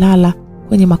 watu wamelala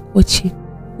kwenye makochi,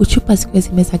 uchupa zikiwa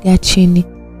zimezagaa chini.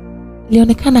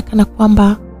 Ilionekana kana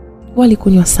kwamba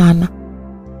walikunywa sana.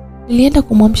 Nilienda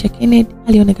kumwamsha Kennedy,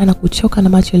 alionekana kuchoka na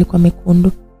macho yalikuwa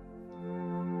mekundu.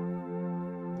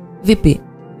 "Vipi?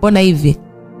 Mbona hivi?"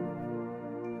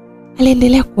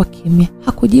 Aliendelea kuwa kimya.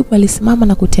 Hakujibu, alisimama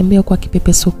na kutembea kwa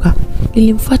kipepesuka.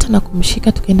 Nilimfuata na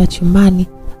kumshika, tukaenda chumbani.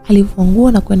 Alivua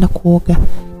nguo na kwenda kuoga.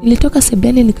 Nilitoka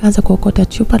sebuleni nikaanza kuokota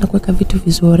chupa na kuweka vitu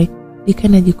vizuri.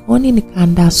 Nikaenda jikoni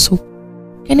nikaandaa supu.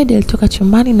 Kennedy alitoka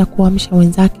chumbani na kuamsha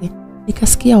wenzake.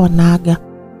 Nikasikia wanaaga.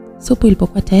 Supu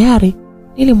ilipokuwa tayari,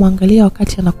 nilimwangalia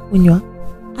wakati anakunywa.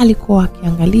 Alikuwa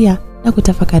akiangalia na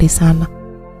kutafakari sana.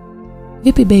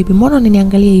 "Vipi baby, mbona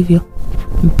unaniangalia hivyo?"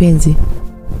 "Mpenzi,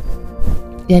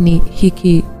 yani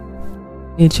hiki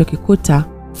nilichokikuta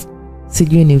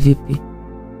sijui ni vipi.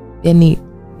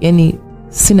 Yani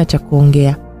sina cha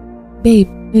kuongea." "Babe,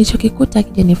 nilichokikuta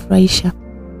hakijanifurahisha.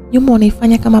 Nyuma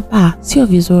unaifanya kama paa, sio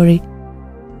vizuri."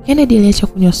 Kennedy aliacha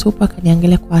kunywa supu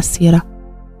akaniangalia kwa hasira.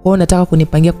 "Kwa unataka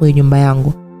kunipangia kwenye nyumba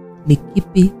yangu? Ni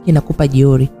kipi kinakupa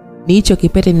jeuri? Ni hicho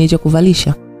kipete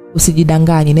nilichokuvalisha?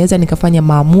 Usijidanganye, naweza nikafanya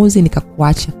maamuzi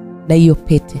nikakuacha na hiyo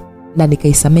pete na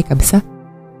nikaisamea kabisa.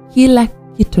 Kila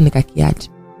kitu nikakiacha.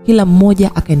 Kila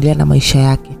mmoja akaendelea na maisha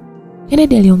yake.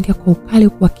 Kennedy aliongea kwa ukali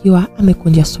huku akiwa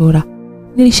amekunja sura.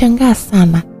 Nilishangaa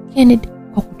sana Kennedy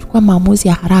kwa kuchukua maamuzi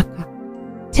ya haraka,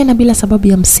 tena bila sababu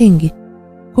ya msingi.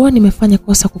 Kwa hiyo nimefanya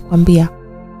kosa kukwambia.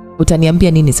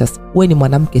 Utaniambia nini sasa? Wewe ni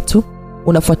mwanamke tu,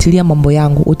 unafuatilia mambo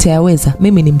yangu, utayaweza.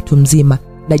 Mimi ni mtu mzima,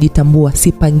 najitambua,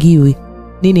 sipangiwi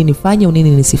nini nifanye au nini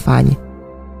nisifanye.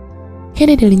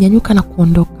 Kennedy alinyanyuka na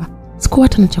kuondoka. Sikuwa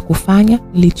hata na cha kufanya,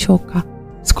 nilichoka.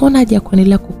 Sikuona haja ya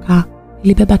kuendelea kukaa.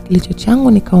 Nilibeba kilicho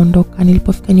changu nikaondoka.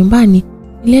 Nilipofika nyumbani,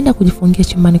 nilienda kujifungia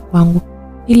chumbani kwangu.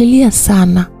 Nililia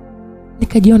sana.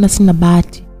 Nikajiona sina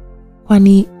bahati,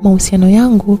 kwani mahusiano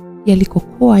yangu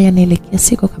yalikokuwa yanaelekea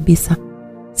siko kabisa.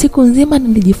 Siku nzima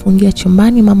nilijifungia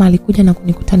chumbani. Mama alikuja na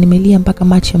kunikuta nimelia mpaka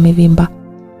macho yamevimba.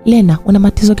 Lena, una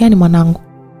matatizo gani mwanangu?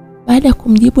 Baada ya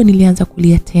kumjibu nilianza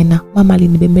kulia tena. Mama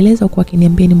alinibembeleza huku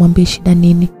akiniambia nimwambie shida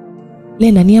nini.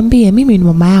 Lena, niambie, mimi ni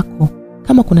mama yako.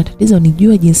 Kama kuna tatizo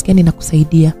nijue jinsi gani na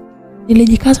kusaidia.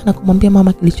 Nilijikaza na kumwambia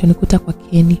mama kilichonikuta kwa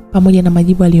Kenny pamoja na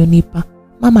majibu alionipa.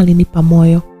 Mama alinipa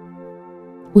moyo.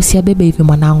 Usiabebe hivyo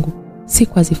mwanangu,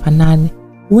 siku hazifanani.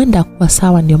 Huenda kuwa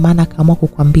sawa ndio maana akaamua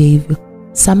kukwambia hivyo.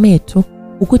 Samehe tu,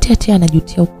 ukute ati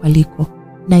anajutia huko aliko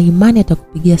na imani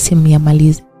atakupigia simu ya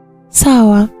malizi.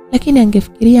 Sawa, lakini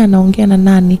angefikiria anaongea na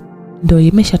nani? Ndio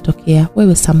imeshatokea,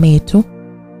 wewe samehe tu.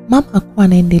 Mama hakuwa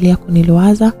anaendelea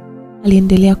kunilowaza,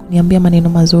 aliendelea kuniambia maneno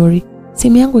mazuri.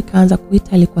 Simu yangu ikaanza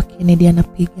kuita, alikuwa Kennedy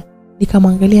anapiga.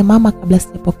 Nikamwangalia mama kabla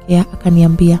sijapokea,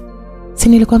 akaniambia, "Si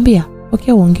nilikwambia,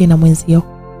 pokea uongee na mwenzio."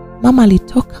 Mama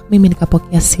alitoka, mimi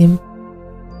nikapokea simu.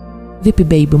 Vipi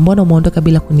baby, mbona umeondoka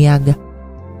bila kuniaga?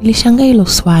 Nilishangaa hilo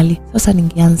swali. Sasa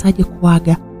ningeanzaje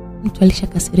kuaga? Mtu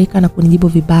alishakasirika na kunijibu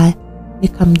vibaya.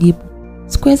 Nikamjibu.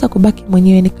 Sikuweza kubaki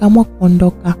mwenyewe, nikaamua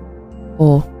kuondoka.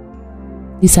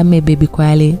 Nisamee baby kwa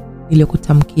yale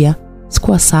niliyokutamkia.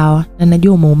 Sikuwa sawa na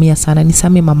najua umeumia sana.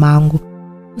 Nisamee mamangu.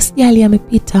 Usijali,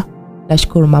 amepita.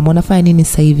 Nashukuru mama. Unafanya nini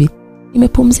sasa hivi?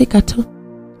 Nimepumzika tu.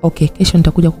 Okay, kesho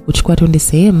nitakuja kukuchukua twende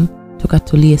sehemu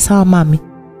tukatulie. Sawa mami?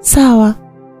 Sawa.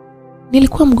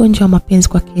 Nilikuwa mgonjwa wa mapenzi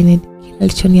kwa Kennedy. Kila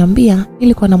alichoniambia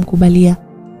nilikuwa namkubalia.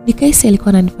 Nikahisi alikuwa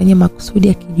ananifanyia makusudi,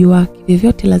 akijua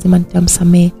kivyovyote lazima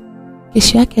nitamsamehe.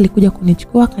 Kesho yake alikuja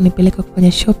kunichukua akanipeleka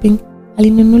kufanya shopping.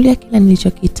 Alininunulia kila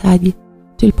nilichokihitaji.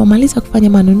 Tulipomaliza kufanya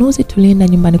manunuzi tulienda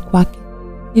nyumbani kwake.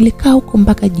 Nilikaa huko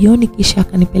mpaka jioni kisha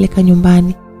akanipeleka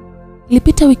nyumbani.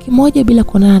 Ilipita wiki moja bila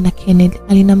kuonana na Kennedy.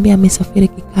 Aliniambia amesafiri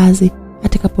kikazi,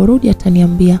 atakaporudi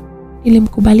ataniambia.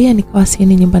 Nilimkubalia, nikawa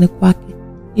sieni nyumbani kwake.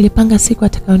 Nilipanga siku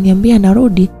atakayoniambia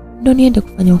narudi ndio niende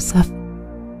kufanya usafi.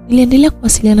 Niliendelea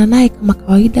kuwasiliana naye kama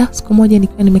kawaida. Siku moja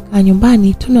nikiwa nimekaa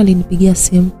nyumbani, Tunu alinipigia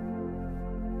simu.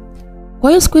 Kwa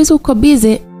hiyo siku hizo uko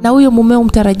busy na huyo mumeo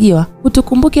mtarajiwa?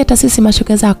 Utukumbuke hata sisi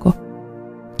mashoga zako?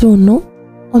 Tunu,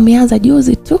 umeanza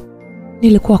juzi tu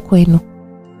nilikuwa kwenu.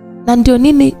 Na ndio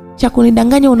nini cha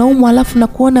kunidanganya unaumwa alafu na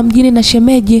kuona mjini na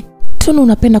shemeji? Tunu,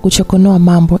 unapenda kuchokonoa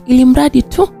mambo ili mradi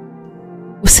tu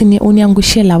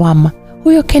uniangushie lawama.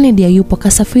 Huyo Kennedy hayupo,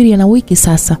 kasafiri na wiki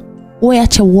sasa. Wewe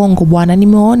acha uongo bwana,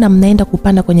 nimeona mnaenda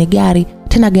kupanda kwenye gari,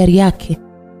 tena gari yake.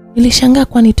 Nilishangaa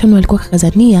kwani Tunu alikuwa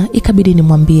kakazania, ikabidi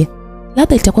nimwambie.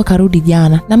 Labda itakuwa karudi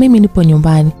jana na mimi nipo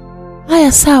nyumbani.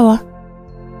 Haya sawa.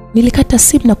 Nilikata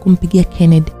simu na kumpigia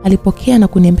Kennedy. Alipokea na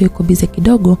kuniambia yuko busy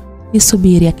kidogo,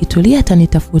 nisubiri akitulia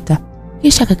atanitafuta.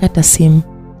 Kisha akakata simu.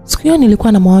 Siku hiyo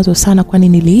nilikuwa na mawazo sana kwani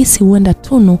nilihisi huenda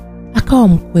Tunu akawa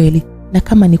mkweli, na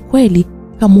kama ni kweli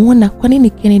kamuona kwa nini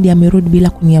Kennedy amerudi bila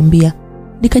kuniambia.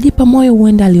 Nikajipa moyo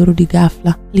huenda alirudi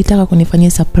ghafla, alitaka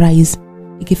kunifanyia surprise.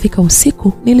 Ikifika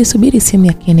usiku nilisubiri simu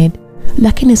ya Kennedy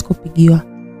lakini sikupigiwa.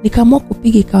 Nikaamua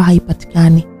kupiga ikawa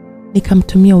haipatikani.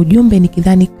 Nikamtumia ujumbe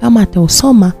nikidhani kama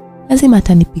atausoma lazima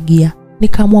atanipigia.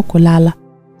 Nikaamua kulala.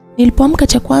 Nilipoamka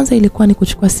cha kwanza ilikuwa ni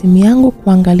kuchukua simu yangu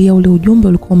kuangalia ule ujumbe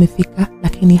ulikuwa umefika,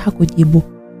 lakini hakujibu.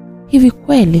 Hivi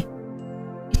kweli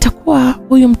itakuwa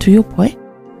huyu mtu yupo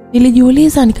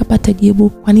Nilijiuliza. Nikapata jibu,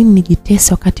 kwa nini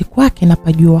nijitese wakati kwake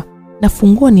napajua na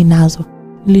funguo ninazo.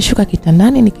 Nilishuka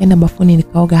kitandani nikaenda bafuni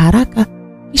nikaoga haraka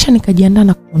kisha nikajiandaa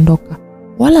na kuondoka.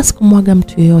 Wala sikumwaga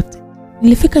mtu yoyote.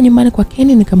 Nilifika nyumbani kwa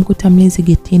Kenny nikamkuta mlinzi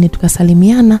getini,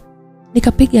 tukasalimiana.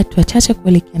 Nikapiga hatua chache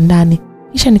kuelekea ndani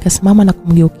kisha nikasimama na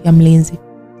kumgeukia mlinzi.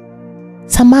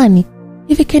 Samani,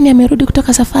 hivi Kenny amerudi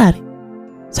kutoka safari?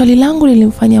 Swali langu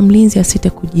lilimfanya mlinzi asite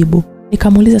kujibu.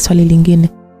 Nikamuuliza swali lingine.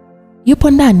 Yupo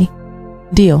ndani?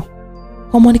 Ndio.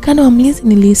 Kwa muonekano wa mlinzi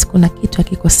nilihisi kuna kitu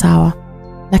hakiko sawa.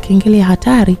 Na kengele ya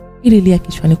hatari ililia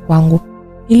kichwani kwangu.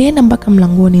 Nilienda mpaka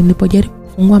mlangoni. Nilipojaribu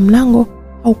kufungua mlango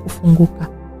au kufunguka,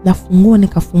 na funguo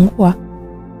nikafungua,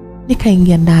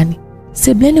 nikaingia ndani.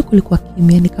 Sebuleni kulikuwa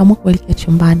kimya. Nikaamua kuelekea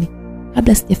chumbani.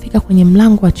 Kabla sijafika kwenye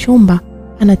mlango wa chumba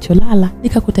anacholala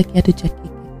nikakuta kiatu cha kike.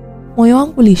 Moyo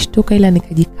wangu ulishtuka, ila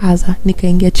nikajikaza,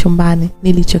 nikaingia chumbani.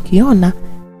 Nilichokiona,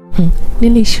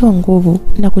 nilishiwa nguvu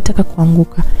na kutaka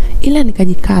kuanguka, ila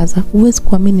nikajikaza. Huwezi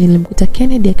kuamini, nilimkuta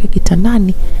Kennedy akiwa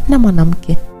kitandani na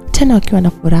mwanamke, tena wakiwa na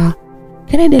furaha.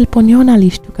 Kennedy aliponiona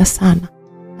alishtuka sana,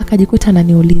 akajikuta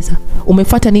ananiuliza,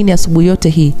 umefuata nini asubuhi yote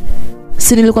hii?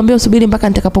 Si nilikwambia usubiri mpaka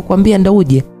nitakapokuambia ndo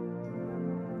uje?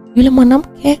 Yule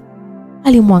mwanamke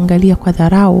alimwangalia kwa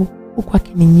dharau huku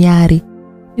akininyari.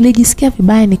 Nilijisikia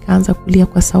vibaya, nikaanza kulia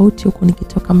kwa sauti huku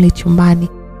nikitoka mle chumbani.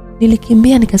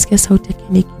 Nilikimbia, nikasikia sauti ya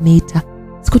Kennedy ikiniita.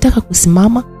 Sikutaka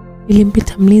kusimama,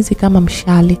 nilimpita mlinzi kama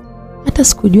mshale. Hata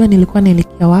sikujua nilikuwa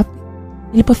naelekea wapi.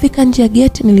 Nilipofika nje ya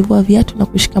geti, nilivua viatu na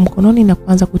kushika mkononi na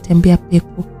kuanza kutembea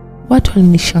peku. Watu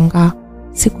walinishangaa.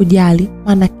 Sikujali,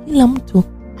 maana kila mtu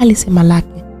alisema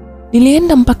lake.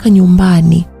 Nilienda mpaka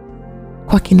nyumbani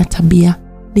kwa kina Tabia,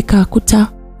 nikakuta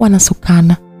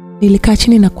wanasukana. Nilikaa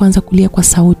chini na kuanza kulia kwa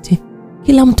sauti.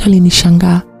 Kila mtu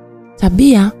alinishangaa.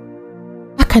 Tabia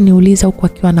akaniuliza huku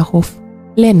akiwa na hofu,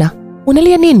 Lena,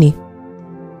 unalia nini?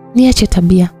 Niache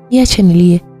Tabia, niache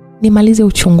nilie, nimalize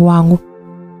uchungu wangu.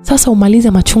 Sasa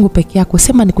umalize machungu peke yako,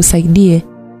 sema nikusaidie.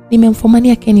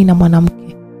 Nimemfumania Kenny na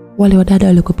mwanamke. Wale wadada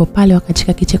walikuwa pale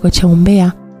wakacheka kicheko cha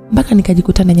umbea, mpaka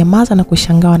nikajikuta na nyamaza na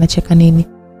kushangaa wanacheka nini.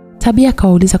 Tabia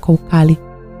akawauliza kwa ukali,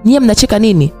 nyie mnacheka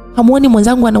nini? Hamuoni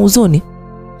mwenzangu ana huzuni?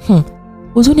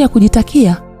 Huzuni ya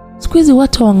kujitakia? Siku hizi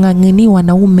watu wang'ang'ani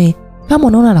wanaume. Kama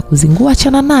unaona anakuzingua,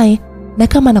 achana naye, na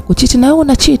kama anakuchiti na wewe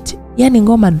una cheat, yani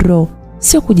ngoma draw,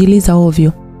 sio kujiliza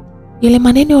ovyo. Yale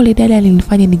maneno yule dada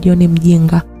alinifanya nijione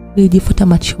mjinga. Nilijifuta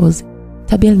machozi.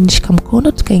 Tabia alinishika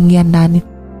mkono, tukaingia ndani.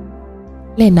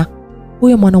 Lena,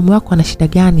 huyo mwanaume wako ana shida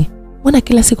gani? Mbona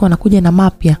kila siku anakuja na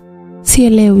mapya?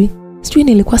 Sielewi. Sijui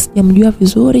nilikuwa sijamjua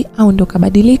vizuri au ndo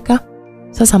kabadilika.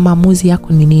 Sasa maamuzi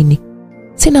yako ni nini?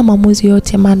 Sina maamuzi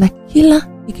yote, maana kila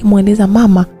nikimueleza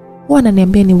mama huwa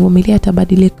ananiambia nivumilie,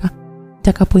 atabadilika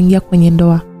nitakapoingia kwenye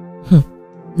ndoa.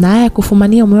 Na haya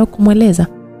kufumania moyo kumweleza?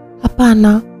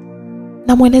 Hapana.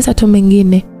 Namueleza tu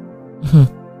mengine.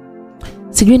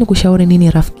 Sijui nikushauri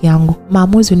nini rafiki yangu.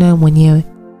 Maamuzi unayo mwenyewe.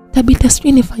 Tabita,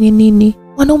 sijui nifanye nini.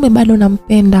 Mwanaume bado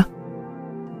nampenda.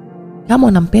 Kama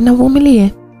unampenda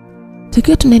vumilie.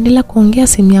 Tukiwa tunaendelea kuongea,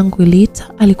 simu yangu iliita.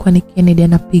 Alikuwa ni Kennedy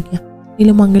anapiga.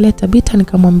 Nilimwangalia Tabita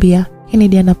nikamwambia,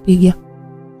 Kennedy anapiga,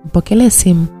 mpokelee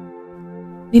simu.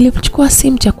 Nilipochukua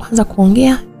simu cha kwanza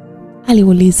kuongea,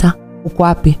 aliuliza, uko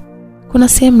wapi? Kuna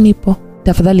sehemu nipo.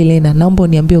 Tafadhali Lena, naomba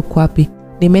uniambie uko wapi.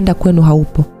 Nimeenda kwenu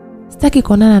haupo. Sitaki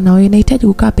kuonana na wewe, nahitaji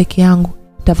kukaa peke yangu.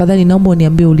 Tafadhali naomba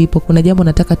uniambie ulipo. Kuna jambo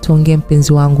nataka tuongee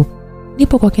mpenzi wangu.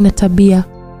 Nipo kwa kina Tabia.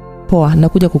 Poa,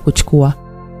 nakuja kukuchukua.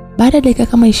 Baada ya dakika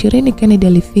kama 20 Kennedy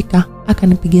alifika,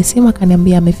 akanipigia simu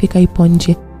akaniambia amefika, ipo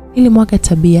nje. Nilimwaga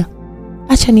Tabia,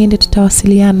 acha niende,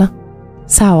 tutawasiliana.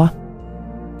 Sawa.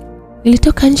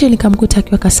 Nilitoka nje nikamkuta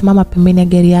akiwa kasimama pembeni ya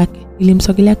gari yake.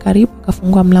 Nilimsogelea karibu,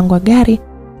 akafungua mlango wa gari,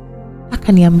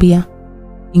 akaniambia,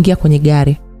 ingia kwenye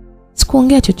gari.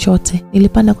 Sikuongea chochote.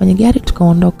 Nilipanda kwenye gari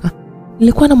tukaondoka.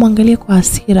 Nilikuwa namwangalia kwa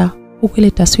hasira, huku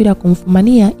ile taswira ya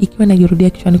kumfumania ikiwa inajirudia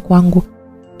kichwani kwangu.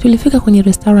 Tulifika kwenye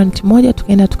restaurant moja,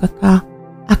 tukaenda tukakaa.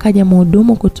 Akaja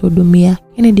mhudumu kutuhudumia.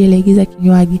 Kennedy aliagiza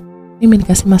kinywaji. Mimi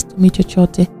nikasema situmii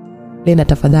chochote. Lena,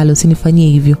 tafadhali usinifanyie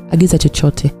hivyo. Agiza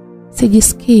chochote.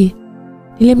 Sijisikii.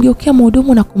 Nilimgeukia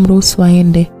mhudumu na kumruhusu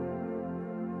aende.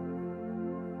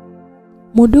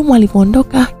 Mhudumu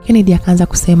alipoondoka, Kennedy akaanza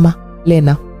kusema,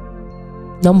 Lena,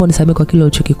 naomba unisamehe kwa kile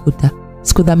ulichokikuta.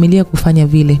 Sikudhamiria kufanya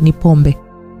vile, ni pombe.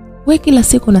 Wewe kila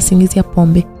siku unasingizia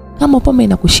pombe. Kama pombe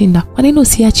inakushinda, kwa nini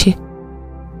usiache?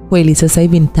 Kweli sasa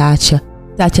hivi nitaacha.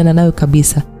 Taachana nayo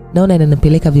kabisa. Naona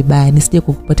inanipeleka vibaya, nisije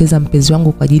kukupoteza mpenzi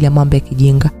wangu kwa ajili ya mambo ya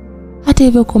kijinga. Hata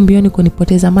hivyo uko mbioni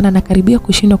kunipoteza, maana nakaribia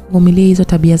kushindwa kuvumilia hizo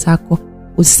tabia zako.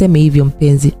 Usiseme hivyo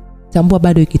mpenzi. Tambua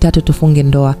bado wiki 3 tufunge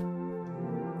ndoa.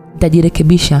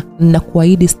 Nitajirekebisha,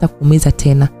 ninakuahidi sitakuumiza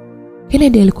tena.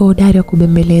 Kennedy alikuwa hodari wa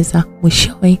kubembeleza.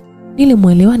 Mwishowe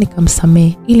nilimuelewa,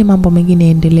 nikamsamehe ili mambo mengine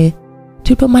yaendelee.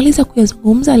 Tulipomaliza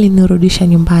kuyazungumza, alinirudisha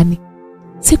nyumbani.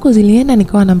 Siku zilienda,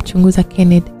 nikawa namchunguza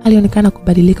Kennedy. Alionekana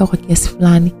kubadilika kwa kiasi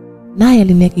fulani, naye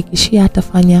alinihakikishia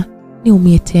hatafanya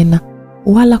niumie tena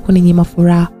wala kuninyima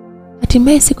furaha.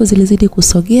 Hatimaye siku zilizidi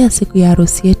kusogea. Siku ya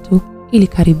harusi yetu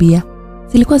ilikaribia.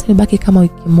 Zilikuwa zimebaki kama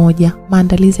wiki moja.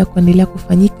 Maandalizi ya kuendelea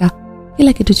kufanyika.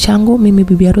 Kila kitu changu mimi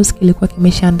bibi harusi kilikuwa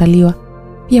kimeshaandaliwa.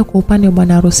 Pia kwa upande wa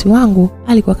bwana harusi wangu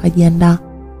alikuwa kajiandaa.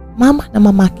 Mama na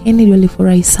mama Kennedy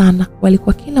walifurahi sana.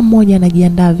 Walikuwa kila mmoja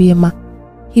anajiandaa vyema.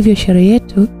 Hivyo sherehe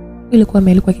yetu ilikuwa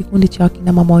imealikwa kikundi cha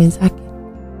wakina mama wenzake.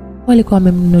 Walikuwa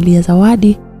wamemnunulia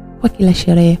zawadi kwa kila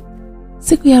sherehe.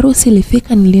 Siku ya harusi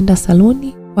ilifika, nilienda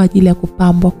saluni kwa ajili ya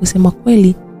kupambwa. Kusema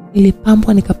kweli,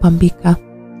 nilipambwa nikapambika.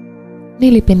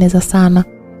 Nilipendeza sana.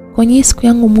 Kwenye siku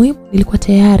yangu muhimu nilikuwa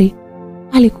tayari.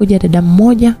 Alikuja dada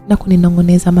mmoja na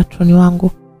kuninongoneza matroni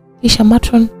wangu. Kisha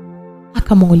matron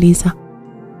akamuuliza,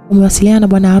 "Umewasiliana na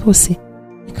bwana harusi?"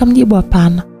 Nikamjibu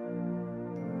hapana.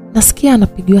 Nasikia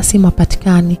anapigiwa simu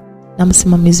hapatikani na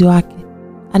msimamizi wake.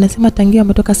 Anasema tangia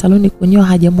ametoka saloni kunyoa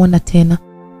hajamuona tena.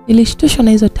 Nilishtushwa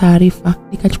na hizo taarifa,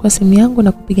 nikachukua simu yangu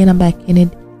na kupiga namba ya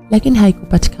Kennedy, lakini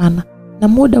haikupatikana. Na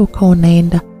muda ukawa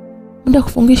unaenda. Muda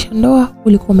kufungisha ndoa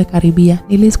ulikuwa umekaribia.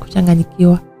 Nilihisi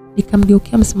kuchanganyikiwa.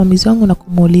 Nikamgeukia msimamizi wangu na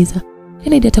kumuuliza,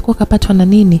 "Kennedy atakuwa kapatwa na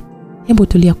nini? Hebu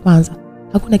tulia kwanza.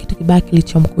 Hakuna kitu kibaya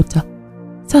kilichomkuta."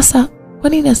 "Sasa kwa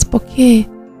nini asipokee?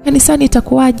 Kanisani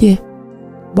itakuwaje?"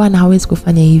 "Bwana hawezi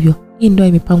kufanya hivyo. Hii ndoa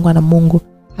imepangwa na Mungu.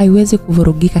 Haiwezi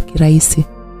kuvurugika kirahisi."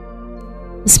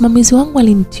 Msimamizi wangu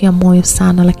alinitia moyo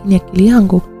sana, lakini akili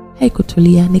yangu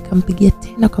haikutulia. Nikampigia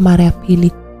tena kwa mara ya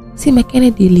pili. Simu ya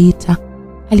Kennedy iliita.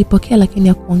 Alipokea lakini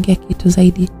hakuongea kitu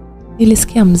zaidi.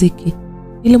 Nilisikia muziki.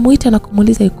 Nilimuita na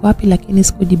kumuuliza yuko wapi, lakini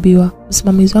sikujibiwa.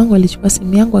 Msimamizi wangu alichukua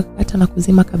simu yangu akakata na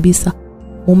kuzima kabisa.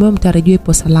 "Mumeo mtarajiwa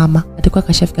ipo salama, atakuwa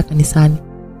kashafika kanisani.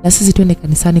 Na sisi twende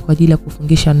kanisani kwa ajili ya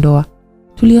kufungisha ndoa."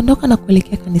 Tuliondoka na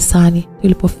kuelekea kanisani.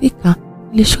 Tulipofika,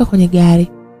 nilishuka kwenye gari.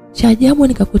 Cha ajabu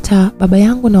nikakuta baba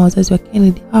yangu na wazazi wa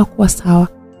Kennedy hawakuwa sawa,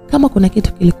 kama kuna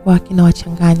kitu kilikuwa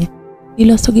kinawachanganya.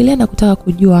 Niliwasogelea na kutaka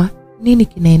kujua nini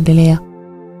kinaendelea.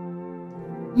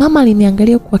 Mama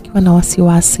aliniangalia kwa akiwa na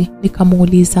wasiwasi.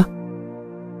 Nikamuuliza,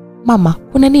 "Mama,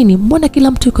 kuna nini? Mbona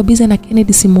kila mtu yuko busy na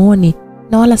Kennedy simuoni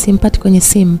na wala simpati kwenye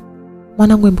simu?"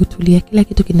 "Mwanangu, hebu tulia, kila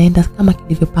kitu kinaenda kama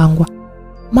kilivyopangwa."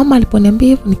 Mama aliponiambia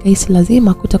hivyo nikahisi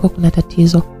lazima kutakuwa kuna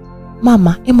tatizo.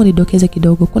 "Mama, hebu nidokeze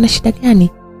kidogo, kuna shida gani?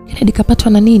 Kennedy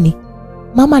kapatwa na nini?"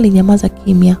 Mama alinyamaza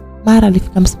kimya. Mara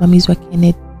alifika msimamizi wa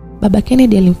Kennedy. Baba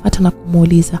Kennedy alimfuata na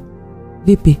kumuuliza,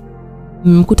 "Vipi?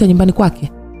 Mmkuta nyumbani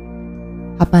kwake?"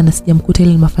 "Hapana, sijamkuta,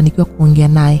 ile nimefanikiwa kuongea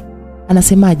naye."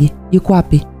 "Anasemaje? Yuko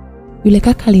wapi?" Yule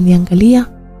kaka aliniangalia,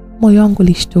 moyo wangu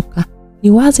ulishtuka.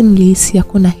 Ni wazi nilihisi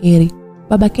hakuna heri.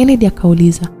 Baba Kennedy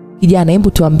akauliza, "Kijana,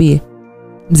 hebu tuambie."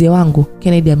 "Mzee wangu,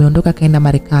 Kennedy ameondoka kaenda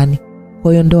Marekani.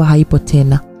 Kwa hiyo ndoa haipo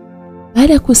tena."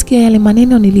 Baada ya kusikia yale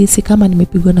maneno nilihisi kama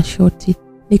nimepigwa na shoti.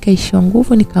 Nikaishiwa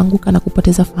nguvu, nikaanguka na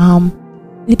kupoteza fahamu.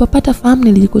 Nilipopata fahamu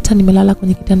nilijikuta nimelala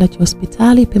kwenye kitanda cha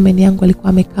hospitali. Pembeni yangu alikuwa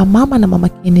amekaa mama na mama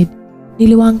Kennedy.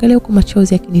 Niliwaangalia huku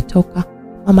machozi yakinitoka.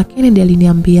 Mama Kennedy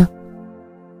aliniambia,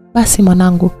 "Basi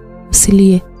mwanangu,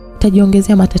 usilie,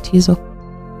 utajiongezea matatizo."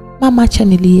 "Mama, acha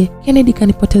nilie. Kennedy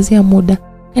kanipotezea muda,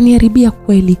 kaniharibia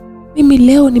kweli. Mimi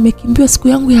leo nimekimbiwa siku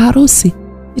yangu ya harusi.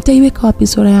 Nitaiweka wapi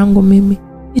sura yangu mimi?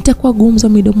 Nitakuwa gumzo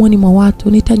midomoni mwa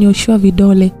watu, nitanyoshiwa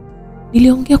vidole."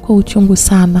 Niliongea kwa uchungu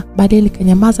sana. Baadaye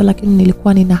nikanyamaza, lakini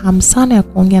nilikuwa nina hamu sana ya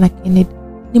kuongea na Kennedy.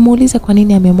 Nimuulize kwa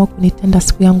nini ameamua kunitenda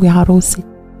siku yangu ya harusi.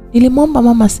 Nilimwomba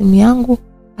mama simu yangu,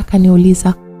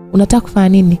 akaniuliza, "Unataka kufanya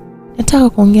nini?" "Nataka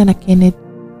kuongea na Kennedy."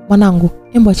 "Mwanangu,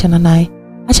 hebu achana naye.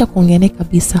 Acha kuongea naye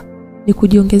kabisa. Ni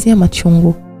kujiongezea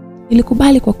machungu."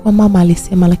 Nilikubali kwa kuwa mama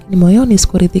alisema, lakini moyoni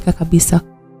sikuridhika kabisa.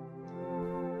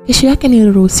 Kesho yake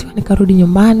niliruhusiwa nikarudi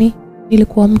nyumbani.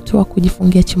 Nilikuwa mtu wa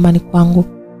kujifungia chumbani kwangu.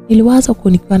 Niliwaza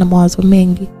kunikiwa na mawazo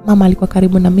mengi. Mama alikuwa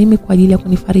karibu na mimi kwa ajili ya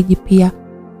kunifariji pia.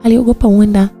 Aliogopa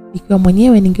huenda nikiwa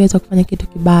mwenyewe ningeweza kufanya kitu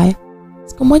kibaya.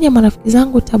 Siku moja marafiki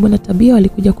zangu Tabu na Tabia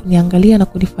walikuja kuniangalia na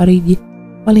kunifariji.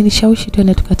 Walinishawishi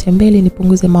twende tukatembele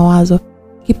nipunguze mawazo.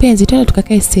 "Kipenzi, twende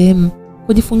tukakae sehemu.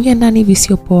 Kujifungia ndani hivi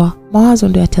sio poa. Mawazo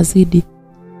ndio yatazidi."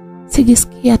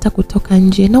 Sijisikia hata kutoka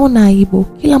nje. Naona aibu.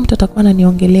 Kila mtu atakuwa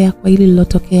ananiongelea kwa hili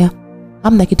lilotokea.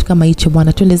 "Hamna kitu kama hicho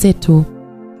bwana, twende zetu."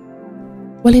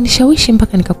 Walinishawishi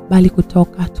mpaka nikakubali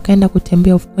kutoka. Tukaenda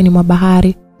kutembea ufukweni mwa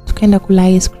bahari. Tukaenda kula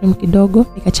ice cream kidogo,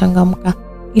 nikachangamka.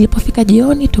 Ilipofika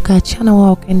jioni tukaachana,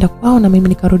 wao kaenda kwao na mimi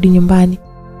nikarudi nyumbani.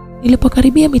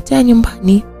 Nilipokaribia mitaa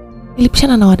nyumbani,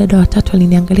 nilipishana na wadada watatu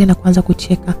waliniangalia na kuanza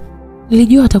kucheka.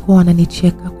 Nilijua watakuwa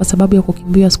wananicheka kwa sababu ya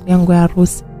kukimbia siku yangu ya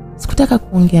harusi. Sikutaka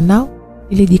kuongea nao.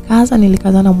 Nilijikaza,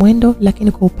 nilikazana mwendo,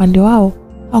 lakini kwa upande wao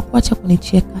hawakuacha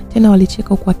kunicheka. Tena walicheka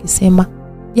huku wakisema,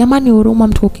 "Jamani, huruma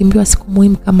mtu kukimbiwa siku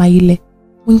muhimu kama ile."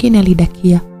 Mwingine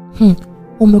alidakia,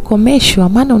 "Umekomeshwa,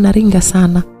 maana unaringa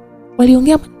sana."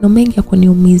 Waliongea maneno mengi ya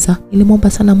kuniumiza. Nilimwomba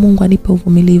sana Mungu anipe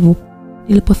uvumilivu.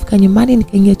 Nilipofika nyumbani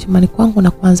nikaingia chumbani kwangu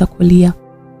na kuanza kulia.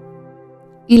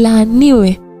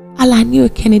 Alaaniwe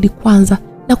Kennedy kwanza,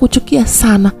 na kuchukia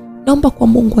sana. Naomba kwa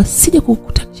Mungu asije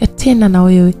kukutanisha tena na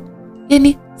wewe.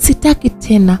 Yaani sitaki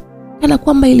tena. Kana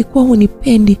kwamba ilikuwa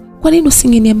hunipendi. Kwa nini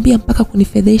usingeniambia mpaka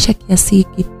kunifedhesha kiasi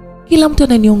hiki? Kila mtu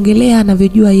ananiongelea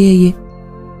anavyojua yeye.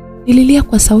 Nililia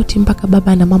kwa sauti mpaka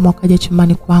baba na mama wakaja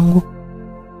chumbani kwangu.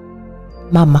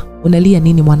 "Mama, unalia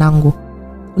nini mwanangu?"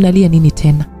 Unalia nini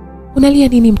tena? Unalia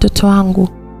nini mtoto wangu?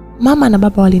 Mama na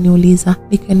baba waliniuliza.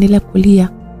 Nikaendelea kulia.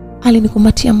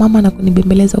 Alinikumbatia mama na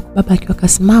kunibembeleza huku baba akiwa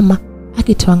kasimama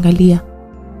akituangalia.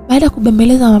 Baada ya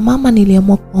kubembeleza mama,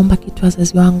 niliamua kuomba kitu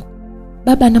wazazi wangu.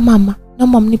 Baba na mama,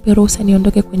 naomba mnipe ruhusa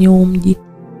niondoke kwenye huu mji.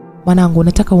 Mwanangu,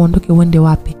 unataka uondoke uende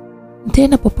wapi?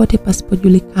 Nitaenda popote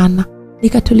pasipojulikana.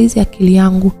 Nikatuliza akili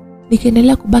yangu.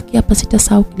 Nikaendelea kubaki hapa,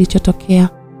 sitasahau kilichotokea.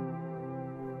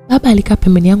 Baba alikaa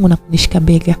pembeni yangu na kunishika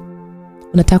bega.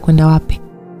 Unataka kwenda wapi?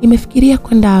 Nimefikiria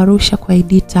kwenda Arusha kwa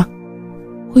Edita.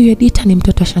 Huyu Edita ni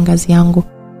mtoto wa shangazi yangu.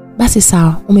 Basi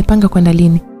sawa, umepanga kwenda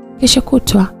lini? Kesho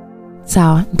kutwa.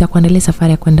 Sawa, nitakuandalia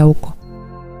safari ya kwenda huko.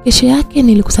 Kesho yake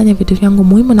nilikusanya vitu vyangu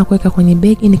muhimu na kuweka kwenye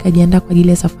begi, nikajiandaa kwa ajili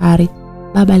ya safari.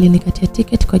 Baba alinikatia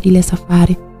tiketi kwa ajili ya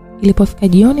safari. Ilipofika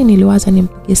jioni, niliwaza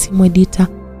nimpigie simu Edita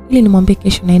ili nimwambie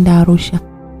kesho naenda Arusha.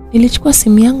 Nilichukua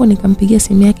simu yangu nikampigia,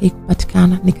 simu yake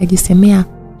ikupatikana. Nikajisemea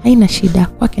haina shida,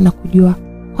 kwake na kujua.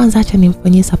 Kwanza acha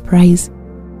nimfanyie surprise.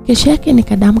 Kesho yake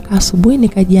nikadamka asubuhi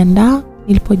nikajiandaa.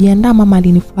 Nilipojiandaa mama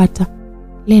alinifuata.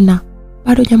 Lena,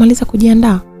 bado hujamaliza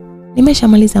kujiandaa?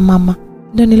 Nimeshamaliza mama.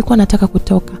 Ndio nilikuwa nataka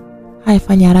kutoka. Haya,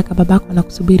 fanya haraka, babako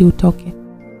anakusubiri utoke.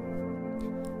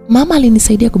 Mama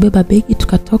alinisaidia kubeba begi,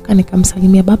 tukatoka.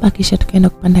 Nikamsalimia baba kisha tukaenda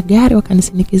kupanda gari,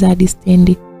 wakanisindikiza hadi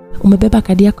stendi. Umebeba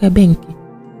kadi yako ya benki?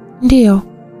 Ndio.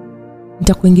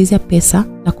 Nitakuingizia pesa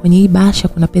na kwenye hii bahasha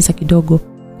kuna pesa kidogo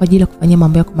kwa ajili ya kufanyia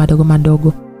mambo yako madogo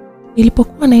madogo.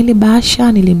 Nilipokuwa na ile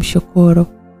bahasha nilimshukuru.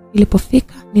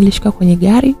 Nilipofika nilishuka kwenye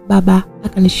gari, baba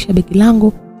akanishusha begi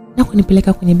langu na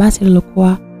kunipeleka kwenye basi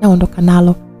lilokuwa naondoka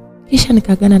nalo. Kisha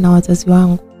nikaagana na wazazi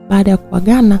wangu. Baada ya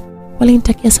kuagana,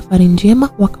 walinitakia safari njema,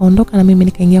 wakaondoka na mimi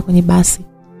nikaingia kwenye basi.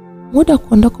 Muda wa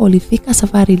kuondoka ulifika,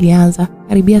 safari ilianza.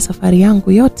 Karibia safari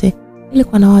yangu yote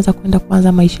nilikuwa nawaza kwenda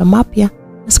kuanza maisha mapya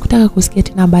na sikutaka kusikia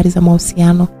tena habari za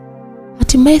mahusiano.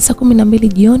 Hatimaye saa 12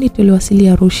 jioni tuliwasili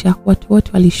Arusha. Watu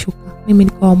wote walishuka. Mimi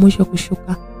nilikuwa wa mwisho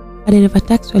kushuka. Madereva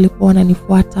taxi walikuwa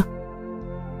wananifuata.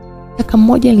 Kaka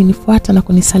mmoja alinifuata na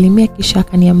kunisalimia kisha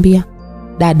akaniambia,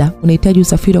 "Dada, unahitaji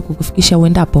usafiri wa kukufikisha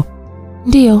uendapo?"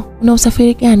 "Ndio, una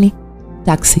usafiri gani?"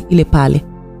 "Taxi ile pale."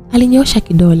 Alinyoosha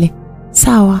kidole.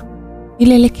 "Sawa."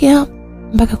 Nilielekea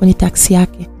mpaka kwenye taxi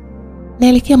yake.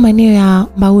 Naelekea maeneo ya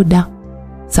Mbauda.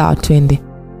 "Sawa, twende."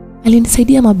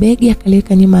 Alinisaidia mabegi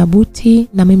akaliweka nyuma ya buti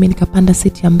na mimi nikapanda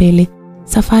siti ya mbele.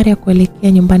 Safari ya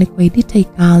kuelekea nyumbani kwa Edita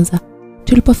ikaanza.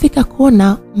 Tulipofika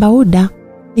kona Mbauda,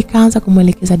 nikaanza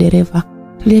kumwelekeza dereva.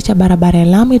 Tuliacha barabara ya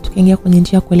lami tukaingia kwenye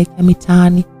njia kuelekea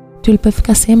mitaani.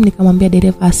 Tulipofika sehemu nikamwambia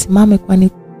dereva asimame kwani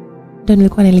ndio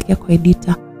nilikuwa naelekea kwa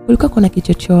Edita. Kulikuwa kuna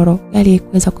kichochoro, gari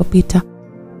haikuweza kupita.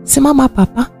 "Simama hapa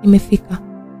hapa, nimefika."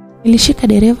 Nilishika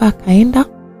dereva akaenda,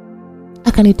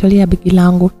 akanitolea begi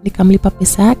langu, nikamlipa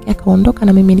pesa yake, akaondoka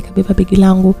na mimi nikabeba begi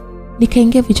langu.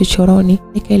 Nikaingia vichochoroni,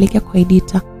 nikaelekea kwa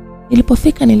Edita.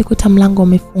 Nilipofika nilikuta mlango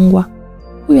umefungwa.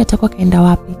 Huyu atakuwa kaenda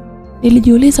wapi?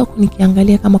 Nilijiuliza huku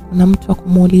nikiangalia kama kuna mtu wa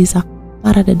kumuuliza.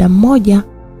 Mara dada mmoja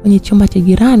kwenye chumba cha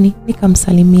jirani,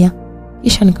 nikamsalimia.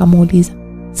 Kisha nikamuuliza,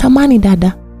 "Samani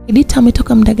dada, Edita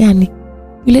ametoka muda gani?"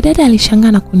 Yule dada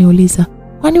alishangaa na kuniuliza,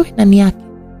 "Kwani wewe nani yake?"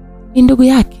 "Ni ndugu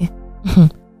yake."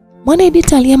 "Mwana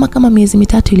Edita alihama kama miezi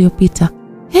 3 iliyopita."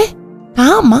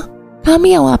 "Kahama?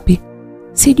 Kahamia wapi?"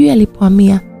 "Sijui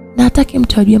alipohamia na hataki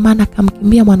mtu ajue, maana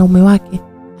akamkimbia mwanaume wake.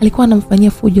 Alikuwa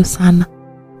anamfanyia fujo sana."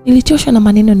 Nilichoshwa na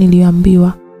maneno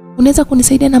niliyoambiwa. "Unaweza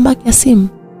kunisaidia namba yake ya simu?"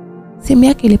 Simu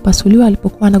yake ilipasuliwa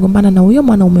alipokuwa anagombana na huyo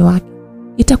mwanaume wake.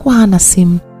 Itakuwa hana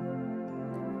simu.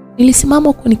 Nilisimama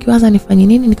huko nikiwaza nifanye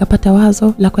nini, nikapata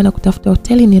wazo la kwenda kutafuta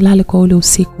hoteli nilale kwa ule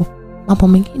usiku. Mambo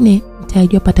mengine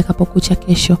nitajua patakapokucha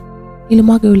kesho.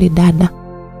 Nilimwaga yule dada.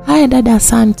 "Haya dada,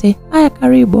 asante." "Haya,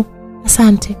 karibu."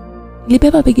 "Asante."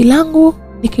 Nilibeba begi langu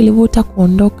nikilivuta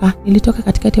kuondoka. Nilitoka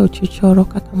katikati ya uchochoro.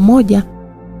 Kaka mmoja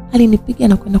alinipiga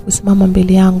na kwenda kusimama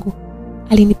mbele yangu.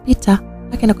 Alinipita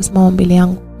akaenda kusimama mbele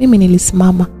yangu. Mimi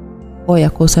nilisimama. "Oya,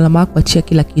 kwa usalama wako achia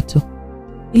kila kitu."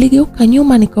 Niligeuka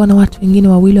nyuma nikaona watu wengine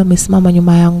wawili wamesimama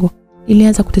nyuma yangu.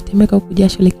 Nilianza kutetemeka huku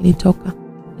jasho likinitoka.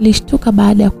 Nilishtuka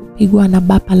baada ya kupigwa na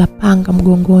bapa la panga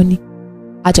mgongoni.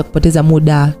 "Acha kupoteza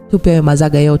muda, tupewe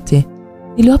mazaga yote."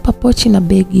 Niliwapa pochi na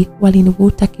begi,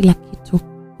 walinivuta kila kitu.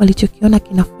 Walichokiona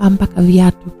kinafaa mpaka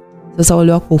viatu. "Sasa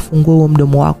wale wako ufungue huo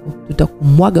mdomo wako,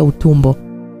 tutakumwaga utumbo."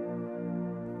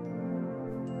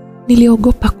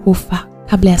 Niliogopa kufa.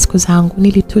 Kabla ya siku zangu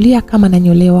nilitulia kama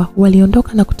nanyolewa.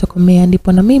 Waliondoka na kutokomea,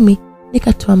 ndipo na mimi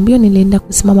nikatoa mbio. Nilienda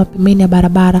kusimama pembeni ya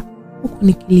barabara huku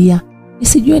nikilia.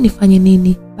 Nisijue nifanye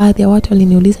nini. Baadhi ya watu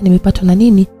waliniuliza nimepatwa na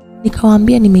nini.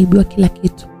 Nikawaambia nimeibiwa kila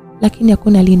kitu, lakini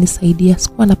hakuna aliyenisaidia.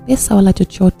 Sikuwa na pesa wala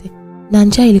chochote na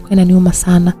njaa ilikuwa inaniuma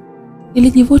sana.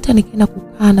 Nilijivuta nikaenda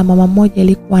kukaa na mama mmoja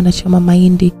aliyekuwa anachoma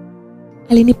mahindi.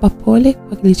 Alinipa pole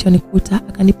kwa kilichonikuta,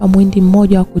 akanipa muhindi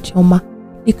mmoja wa kuchoma.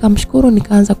 Nikamshukuru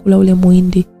nikaanza kula ule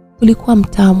muhindi. Ulikuwa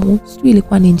mtamu, sijui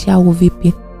ilikuwa ni njaa au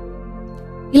vipi.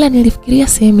 Ila nilifikiria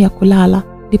sehemu ya kulala,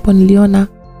 ndipo niliona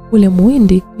ule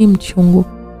muhindi ni mchungu.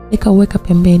 Nikauweka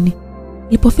pembeni.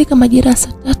 Ilipofika majira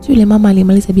saa 3 yule mama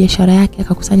alimaliza biashara yake,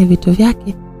 akakusanya vitu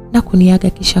vyake na kuniaga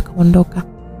kisha akaondoka.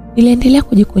 Niliendelea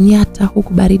kujikunyata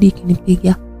huku baridi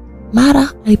ikinipiga. Mara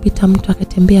alipita mtu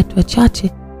akatembea hatua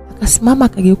chache, akasimama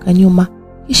akageuka nyuma,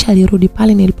 kisha alirudi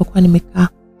pale nilipokuwa nimekaa.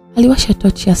 Aliwasha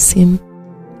tochi ya simu,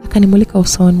 akanimulika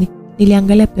usoni.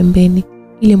 Niliangalia pembeni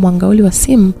ili mwanga ule wa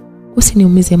simu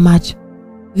usiniumize macho.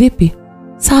 Vipi?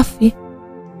 Safi.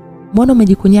 Mbona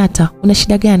umejikunyata? Una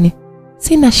shida gani?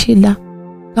 Sina shida.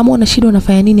 Kama una shida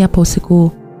unafanya nini hapa usiku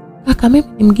huu? Kaka, mimi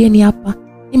ni mgeni hapa.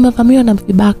 Nimevamiwa na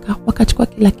vibaka, wakachukua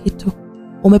kila kitu.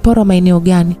 Umeporwa maeneo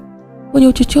gani? Kwenye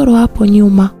uchochoro hapo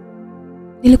nyuma.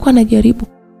 Nilikuwa najaribu.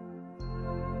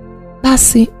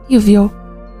 Basi hivyo.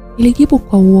 Nilijibu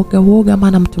kwa uoga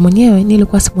maana mtu mwenyewe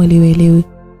nilikuwa simuelewi.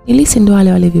 Nilisi ndo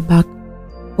wale vibaka.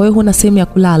 Kwa hiyo huna sehemu ya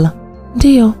kulala?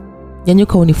 Ndiyo.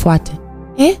 Nyanyuka unifuate.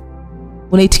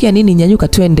 Unaitikia nini? Nyanyuka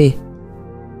twende.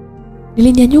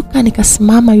 Nilinyanyuka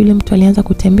nikasimama, yule mtu alianza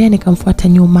kutembea, nikamfuata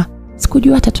nyuma.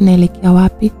 Sikujua hata tunaelekea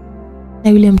wapi na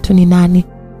yule mtu ni nani.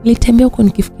 Nilitembea huko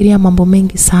nikifikiria mambo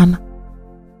mengi sana.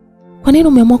 Kwa nini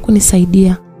umeamua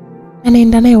kunisaidia?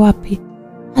 Anaenda naye wapi?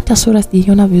 Hata sura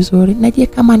sijiona vizuri. Naje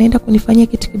kama anaenda kunifanyia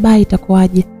kitu kibaya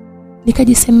itakuwaje?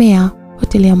 Nikajisemea,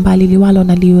 hoteli mbali liwalo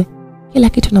na liwe. Kila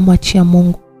kitu namwachia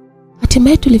Mungu.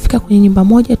 Hatimaye tulifika kwenye nyumba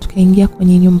moja, tukaingia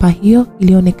kwenye nyumba hiyo.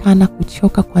 Ilionekana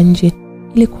kuchoka kwa nje.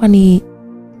 Ilikuwa ni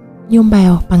nyumba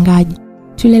ya wapangaji.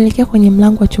 Tulielekea kwenye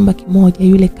mlango wa chumba kimoja.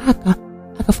 Yule kaka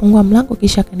akafungua mlango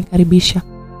kisha akanikaribisha.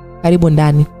 Karibu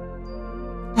ndani.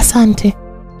 Asante.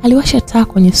 Aliwasha taa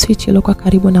kwenye switch iliyokuwa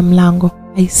karibu na mlango.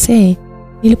 Aisee,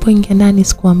 nilipoingia ndani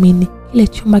sikuamini. Kile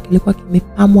chumba kilikuwa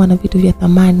kimepambwa na vitu vya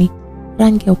thamani.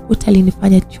 Rangi ya ukuta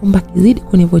ilinifanya chumba kizidi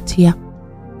kunivutia.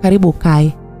 Karibu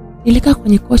ukae. Nilikaa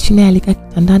kwenye kochi naye alikaa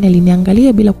kitandani,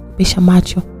 aliniangalia bila kukupesha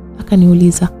macho.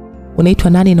 Akaniuliza,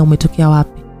 unaitwa nani na umetokea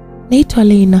wapi? Naitwa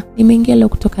Lena, nimeingia leo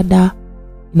kutoka Dar.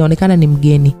 Inaonekana ni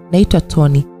mgeni. Naitwa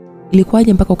Tony.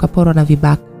 Ilikuwaje mpaka ukaporwa na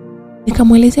vibaka?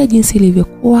 Nikamwelezea jinsi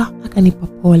ilivyokuwa, akanipa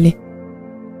pole.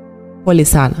 Pole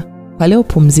sana. Kwa leo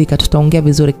pumzika, tutaongea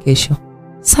vizuri kesho.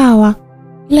 Sawa.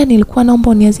 Ila nilikuwa naomba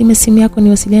uniazime simu yako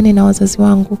niwasiliane na wazazi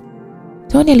wangu.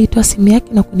 Tony alitoa simu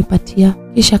yake na kunipatia,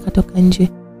 kisha akatoka nje.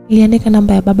 Niliandika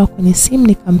namba ya baba kwenye simu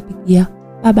nikampigia.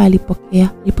 Baba alipokea.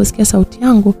 Aliposikia sauti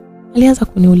yangu, alianza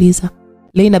kuniuliza,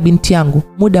 Lena binti yangu,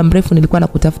 muda mrefu nilikuwa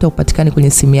nakutafuta upatikani kwenye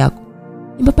simu yako.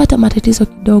 Nimepata matatizo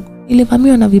kidogo.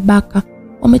 Nilivamiwa na vibaka.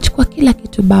 Wamechukua kila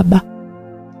kitu baba.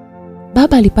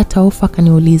 Baba alipata hofu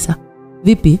akaniuliza,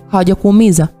 vipi?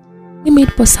 Hawajakuumiza? Mimi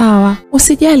nipo sawa.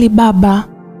 Usijali baba.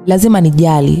 Lazima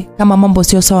nijali. Kama mambo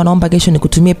sio sawa naomba kesho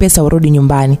nikutumie pesa urudi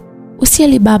nyumbani.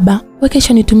 Usijali baba. Wewe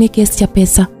kesho nitumie kiasi cha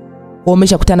pesa.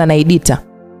 Umeshakutana na Edita?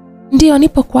 Ndiyo,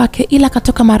 nipo kwake ila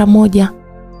katoka mara moja.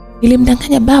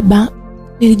 Nilimdanganya baba.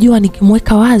 Nilijua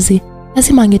nikimweka wazi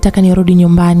lazima angetaka nirudi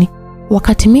nyumbani.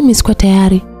 Wakati mimi sikuwa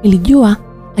tayari. Nilijua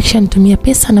akishanitumia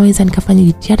pesa naweza nikafanya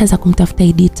jitihada za kumtafuta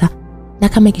Edita. Na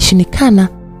kama ikishindikana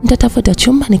nitatafuta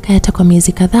chumba nikae hata kwa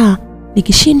miezi kadhaa.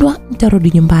 Nikishindwa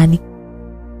nitarudi nyumbani.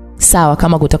 Sawa,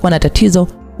 kama kutakuwa na tatizo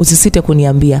usisite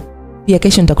kuniambia. Pia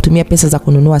kesho nitakutumia pesa za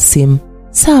kununua simu.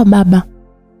 Sawa baba.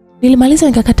 Nilimaliza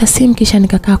nikakata simu kisha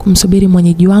nikakaa kumsubiri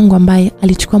mwenyeji wangu ambaye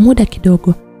alichukua muda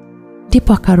kidogo.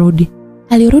 Ndipo akarudi.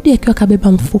 Alirudi akiwa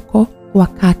kabeba mfuko wa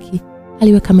kaki.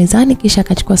 Aliweka mezani kisha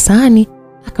akachukua sahani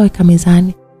akaweka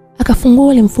mezani. Akafungua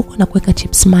ule mfuko na kuweka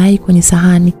chips mayai kwenye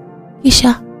sahani.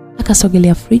 Kisha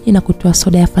akasogelea friji na kutoa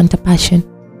soda ya Fanta Passion.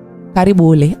 Karibu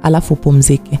ule alafu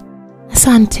upumzike.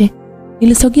 Asante.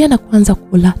 Nilisogea na kuanza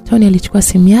kula. Tony alichukua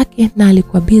simu yake na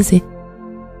alikuwa busy.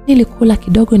 Nilikula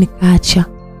kidogo nikaacha.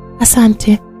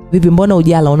 Asante. Vipi, mbona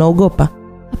ujala? Unaogopa?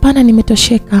 Hapana,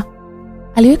 nimetosheka.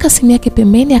 Aliweka simu yake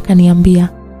pembeni akaniambia,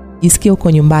 jisikie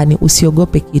uko nyumbani,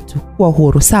 usiogope kitu. Kuwa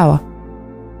huru, sawa?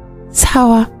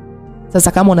 Sawa.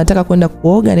 Sasa kama unataka kwenda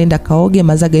kuoga nenda kaoge,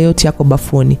 mazaga yote yako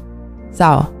bafuni.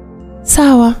 Sawa?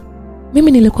 Sawa.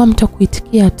 Mimi nilikuwa mtu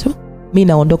kuitikia tu. Mimi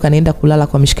naondoka naenda kulala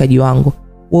kwa mshikaji wangu.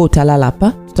 Wewe utalala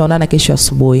hapa, tutaonana kesho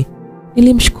asubuhi.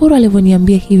 Nilimshukuru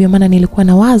alivyoniambia hivyo maana nilikuwa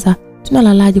nawaza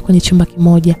tunalalaje kwenye chumba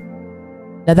kimoja.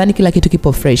 Nadhani kila kitu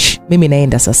kipo fresh. Mimi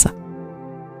naenda sasa.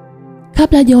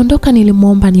 Kabla hajaondoka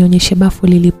nilimuomba nionyeshe bafu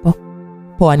lilipo.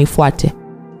 Poa, nifuate.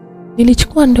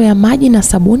 Nilichukua ndoo ya maji na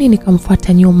sabuni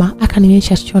nikamfuata nyuma,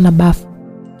 akanionyesha choo na bafu.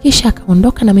 Kisha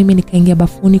akaondoka na mimi nikaingia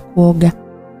bafuni kuoga.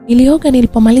 Nilioga,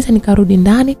 nilipomaliza nikarudi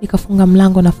ndani, nikafunga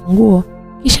mlango na funguo,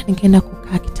 kisha nikaenda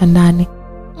kukaa kitandani.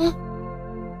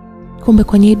 Kumbe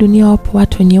kwenye hii dunia wapo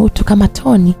watu wenye utu kama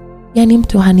Tony. Yaani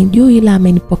mtu hanijui ila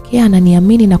amenipokea na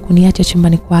niamini na kuniacha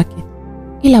chumbani kwake.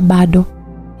 Ila bado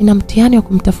nina mtihani wa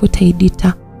kumtafuta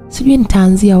Edita. Sijui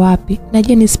nitaanzia wapi, na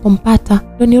je nisipompata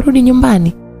ndo nirudi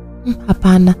nyumbani?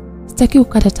 Hapana, sitaki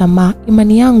kukata tamaa.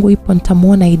 Imani yangu ipo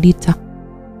nitamuona Edita.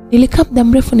 Nilikaa muda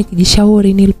mrefu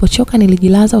nikijishauri. Nilipochoka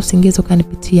nilijilaza, usingizi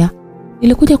ukanipitia.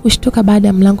 Nilikuja kushtuka baada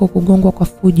ya mlango kugongwa kwa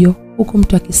fujo, huku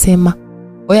mtu akisema,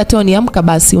 "Oya Tony, amka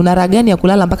basi, una raha gani ya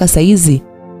kulala mpaka saa hizi?"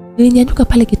 Nilinyanyuka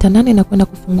pale kitandani na kwenda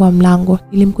kufungua mlango.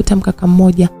 Nilimkuta mkaka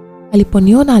mmoja.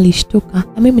 Aliponiona alishtuka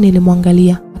na mimi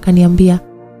nilimwangalia. Akaniambia,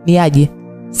 "Ni aje?"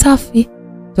 "Safi."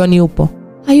 "Tony upo?"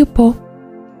 "Hayupo."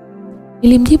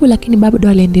 Nilimjibu, lakini bado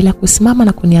aliendelea kusimama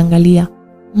na kuniangalia.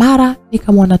 Mara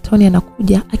nikamwona Tony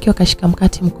anakuja akiwa kashika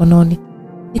mkate mkononi.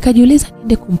 Nikajiuliza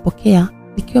niende kumpokea.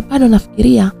 Nikiwa bado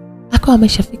nafikiria, akawa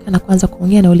ameshafika na kuanza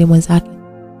kuongea na yule mwenzake.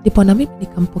 Ndipo na mimi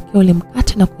nikampokea ule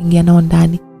mkate na kuingia nao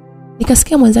ndani.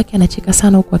 Nikasikia mwenzake anacheka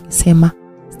sana huku akisema,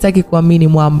 "Sitaki kuamini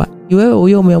mwamba. Ni wewe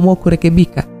huyo umeamua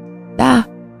kurekebika?" "Da."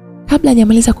 Kabla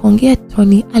hajamaliza kuongea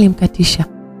Tony alimkatisha.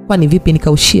 "Kwani vipi,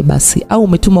 nikaushie basi au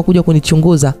umetumwa kuja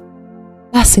kunichunguza?"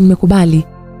 "Basi nimekubali."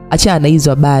 "Achana na hizo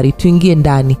habari, tuingie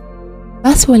ndani."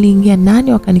 Basi waliingia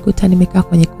ndani, wakanikuta nimekaa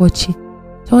kwenye kochi.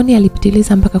 Tony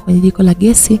alipitiliza mpaka kwenye jiko la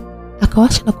gesi,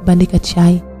 akawasha na kubandika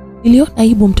chai. Niliona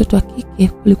aibu, mtoto wa kike,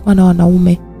 kulikuwa na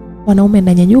wanaume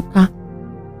ananyanyuka,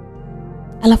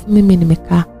 alafu mimi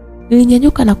nimekaa.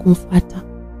 Nilinyanyuka na kumfuata.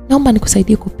 "Naomba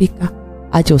nikusaidie kupika."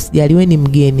 "Acha, usijali, wewe ni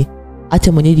mgeni.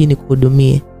 Acha mwenyeji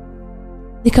nikuhudumie."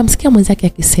 Nikamsikia mwenzake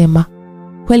akisema,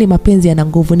 "Kweli mapenzi yana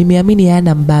nguvu, nimeamini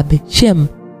hayana mbabe. Shem,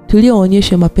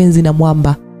 tulioonyeshwe mapenzi na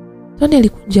mwamba." Tony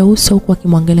alikunja uso huku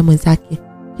akimwangalia mwenzake,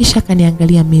 kisha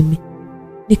akaniangalia mimi.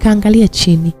 Nikaangalia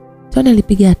chini. Tony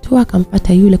alipiga hatua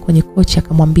akamfuata yule kwenye kochi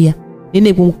akamwambia,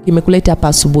 "Nini kimekuleta hapa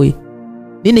asubuhi?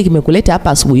 Nini kimekuleta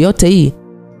hapa asubuhi yote hii?"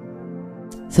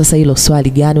 "Sasa hilo swali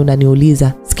gani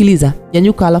unaniuliza? Sikiliza,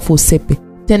 nyanyuka alafu usepe.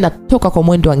 Tena toka kwa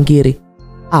mwendo wa ngiri."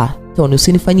 Tony,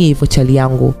 usinifanyie hivyo chali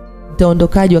yangu.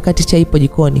 Nitaondokaje wakati chai ipo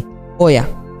jikoni? Oya,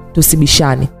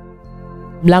 tusibishane.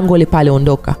 Mlango ule pale,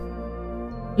 ondoka."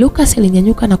 Lucas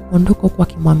alinyanyuka na kuondoka kwa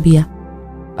akimwambia,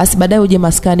 "Basi baadaye uje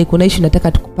maskani, kuna issue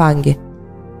nataka tukupange."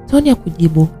 Tony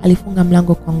hakujibu, alifunga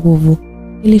mlango kwa nguvu.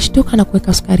 Nilishtuka na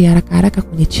kuweka sukari haraka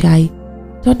kwenye chai.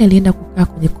 Tony alienda kukaa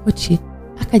kwenye kochi,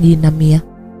 akajiinamia.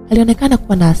 Alionekana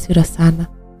kuwa na hasira sana.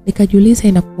 Nikajiuliza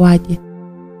inakuwaje.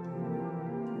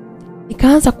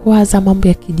 Nikaanza kuwaza mambo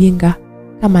ya kijinga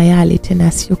kama yale, tena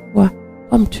asiyokuwa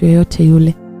kwa mtu yeyote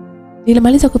yule.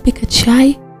 Nilimaliza kupika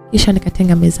chai, kisha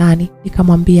nikatenga mezani.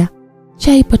 Nikamwambia,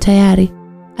 "Chai ipo tayari."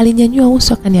 Alinyanyua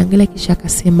uso akaniangalia kisha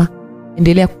akasema,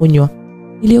 "Endelea kunywa."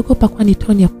 Niliogopa kwani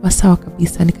Tony hakuwa sawa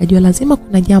kabisa. Nikajua lazima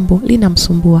kuna jambo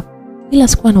linamsumbua, ila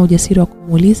sikuwa na ujasiri wa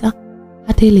kumuuliza.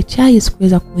 Hata ile chai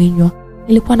sikuweza kuinywa.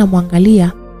 Nilikuwa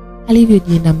namwangalia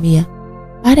alivyojiinamia.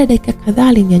 Baada ya dakika kadhaa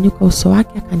alinyanyuka uso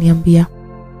wake akaniambia,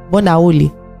 "Mbona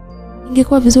uli?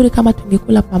 Ingekuwa vizuri kama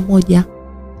tungekula pamoja."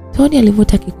 Tony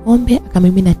alivuta kikombe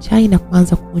akamimina chai na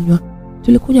kuanza kunywa.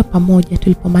 Tulikunywa pamoja.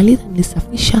 Tulipomaliza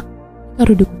nilisafisha,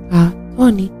 nikarudi kukaa.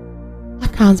 Tony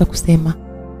akaanza kusema,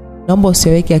 "Naomba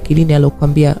usiweke akilini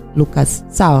alokuambia Lucas,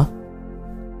 sawa?"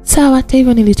 "Sawa." Hata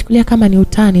hivyo nilichukulia kama ni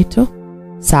utani tu.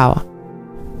 "Sawa.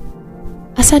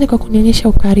 Asante kwa kunionyesha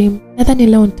ukarimu. Nadhani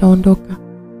leo nitaondoka."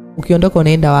 "Ukiondoka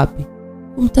unaenda wapi?"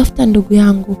 "Kumtafuta ndugu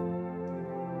yangu."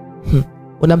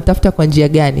 "Unamtafuta kwa njia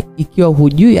gani ikiwa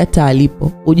hujui hata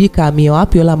alipo? Hujui kahamia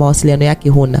wapi wala mawasiliano yake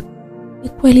huna?" "Ni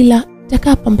kweli, la nitakaa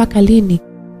hapa mpaka lini?"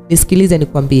 "Nisikilize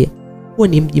nikwambie, huo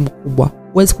ni mji mkubwa.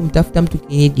 Huwezi kumtafuta mtu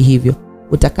kienyeji hivyo.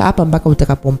 Utakaa hapa mpaka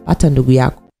utakapompata ndugu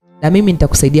yako, na mimi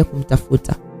nitakusaidia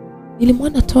kumtafuta."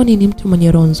 Nilimwona Tony ni mtu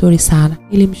mwenye roho nzuri sana.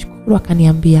 Nilimshukuru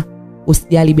akaniambia,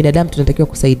 "Usijali, binadamu tunatakiwa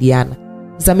kusaidiana.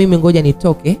 Sasa mimi ngoja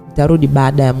nitoke, nitarudi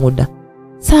baada ya muda."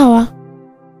 "Sawa."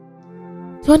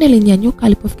 Tony alinyanyuka.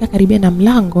 Alipofika karibia na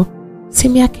mlango,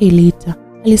 simu yake iliita.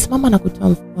 Alisimama na kutoa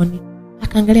mfukoni.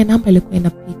 Akaangalia namba ilikuwa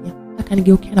inapiga.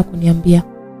 Akanigeukia na kuniambia,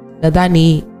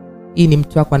 "Nadhani hii ni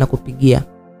mtu wako anakupigia."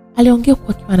 Aliongea kwa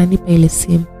akiwa ananipa ile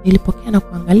simu. Nilipokea na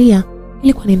kuangalia,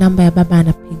 ilikuwa ni namba ya baba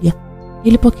anapiga.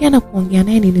 Nilipokea na kuongea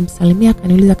naye. Nilimsalimia,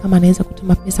 akaniuliza kama anaweza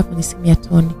kutuma pesa kwenye simu ya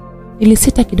Tony.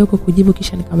 Nilisita kidogo kujibu,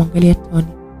 kisha nikamwangalia Tony.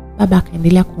 Baba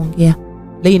akaendelea kuongea,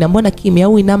 "Leina, mbona kimya?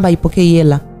 Au namba haipokei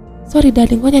hela?" "Sorry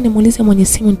darling, ngoja nimuulize mwenye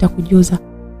simu nitakujuza."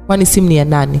 "Kwani simu ni ya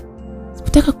nani?"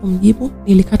 Sikutaka kumjibu,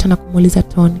 nilikata na kumuuliza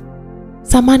Tony,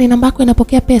 "Samani, namba yako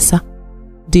inapokea pesa?"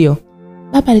 "Ndio."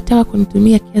 Baba alitaka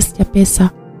kunitumia kiasi cha pesa.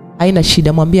 Haina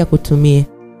shida, mwambie akutumie.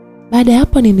 Baada ya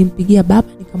hapo nilimpigia baba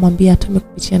nikamwambia atume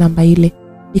kupitia namba ile.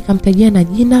 Nikamtajia na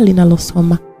jina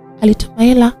linalosoma. Alituma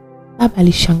hela. Baba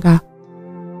alishangaa.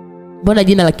 Mbona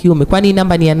jina la kiume? Kwani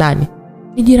namba ni ya nani?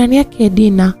 Ni jirani yake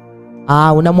Dina.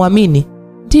 Unamwamini?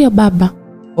 Ndiyo baba.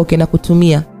 Okay,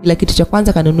 nakutumia. Ila kitu cha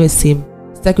kwanza kanunue simu.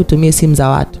 Sitaki utumie simu za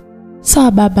watu.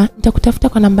 Sawa baba, nitakutafuta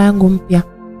kwa namba yangu mpya.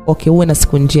 Okay, uwe na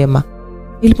siku njema.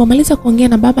 Nilipomaliza kuongea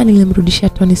na baba nilimrudishia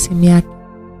Tony simu yake.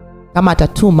 Kama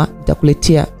atatuma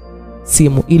nitakuletea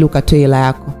simu ili ukatoe hela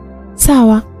yako.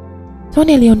 Sawa.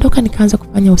 Tony aliondoka, nikaanza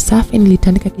kufanya usafi.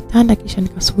 Nilitandika kitanda kisha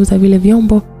nikasuguza vile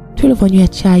vyombo tulivyonywea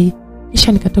chai.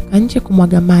 Kisha nikatoka nje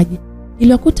kumwaga maji.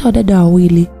 Niliwakuta wadada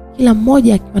wawili, kila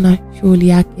mmoja akiwa na shughuli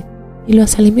yake.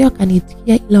 Niliwasalimia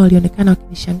wakaniitikia, ila walionekana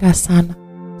wakinishangaa sana.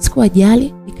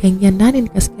 Sikuwajali, nikaingia ndani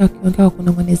nikasikia wakiongea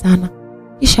kunong'onezana.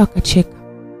 Kisha wakacheka.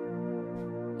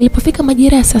 Ilipofika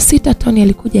majira ya saa 6, Tony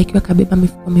alikuja akiwa kabeba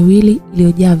mifuko miwili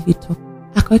iliyojaa vitu.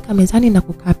 Akaweka mezani na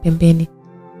kukaa pembeni.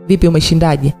 Vipi,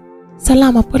 umeshindaje?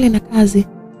 Salama, pole na kazi.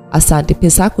 Asante,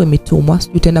 pesa yako imetumwa,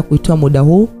 sijui tena kuitoa muda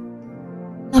huu.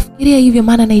 Nafikiria hivyo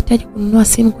maana nahitaji kununua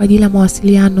simu kwa ajili ya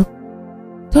mawasiliano.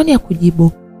 Tony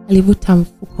hakujibu. Alivuta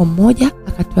mfuko mmoja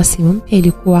akatoa simu mpya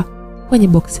ilikuwa kwenye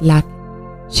boksi lake.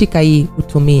 Shika hii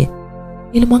utumie.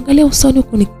 Nilimwangalia usoni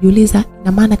huku nikijiuliza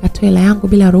ina maana katoa hela yangu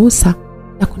bila ruhusa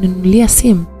na kuninunulia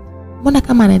simu. Mbona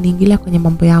kama ananiingilia kwenye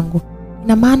mambo yangu?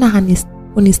 Ina maana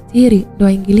hunistiri ndo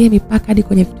aingilie mipaka hadi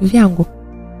kwenye vitu vyangu?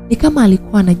 Ni kama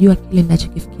alikuwa anajua kile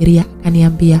ninachokifikiria.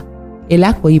 Akaniambia, hela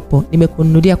yako ipo,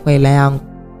 nimekununulia kwa hela yangu.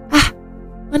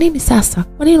 Kwa nini sasa?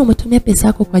 Kwa nini umetumia pesa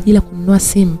yako kwa ajili ya kununua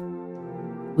simu?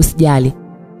 Usijali,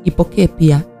 ipokee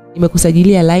pia.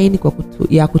 Nimekusajilia line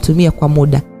ya kutumia kwa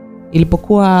muda.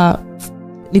 Nilipokuwa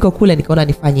niko kule nikaona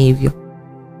nifanye hivyo.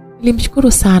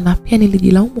 Nilimshukuru sana, pia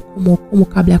nilijilaumu kumhukumu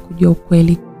kabla ya kujua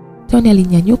ukweli. Tony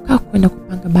alinyanyuka kwenda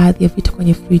kupanga baadhi ya vitu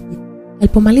kwenye friji.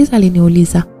 Alipomaliza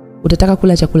aliniuliza, utataka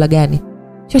kula chakula gani?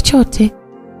 Chochote.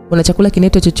 Kuna chakula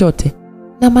kinaitwa chochote?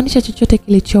 Namaanisha chochote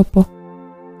kilichopo.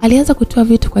 Alianza kutoa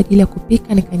vitu kwa ajili ya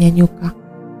kupika, nikanyanyuka.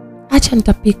 Acha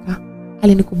nitapika.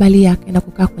 Alinikubalia akaenda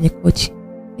kukaa kwenye kochi.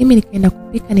 Mimi nikaenda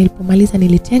kupika. Nilipomaliza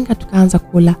nilitenga tukaanza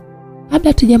kula.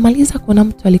 Kabla tujamaliza kuna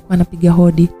mtu alikuwa anapiga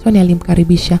hodi. Tony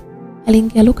alimkaribisha.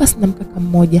 Aliingia Lucas na mkaka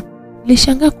mmoja.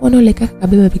 Nilishangaa kuona yule kaka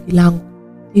kabeba begi langu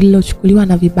nililochukuliwa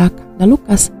na vibaka na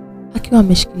Lucas akiwa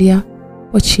ameshikilia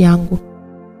pochi yangu.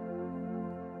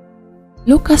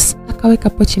 Lucas akaweka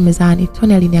pochi mezani.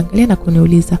 Tony aliniangalia na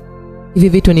kuniuliza, hivi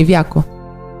vitu ni vyako?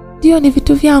 Ndio, ni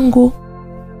vitu vyangu.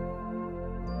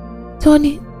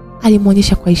 Tony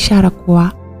alimuonyesha kwa ishara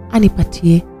kuwa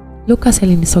anipatie. Lucas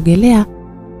alinisogelea,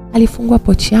 alifungua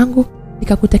pochi yangu,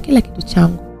 nikakuta kila kitu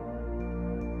changu.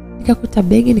 Nikakuta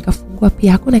begi, nikafungua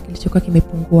pia, hakuna kilichokuwa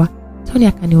kimepungua. Tony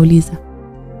akaniuliza,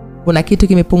 kuna kitu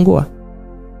kimepungua?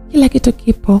 Kila kitu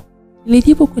kipo.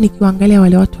 Nilijibu huku nikiwaangalia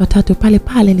wale watu watatu pale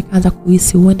pale. Nikaanza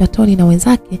kuhisi huenda Tony na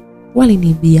wenzake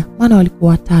waliniibia, maana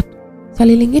walikuwa watatu.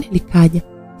 Swali lingine likaja,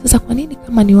 sasa kwa nini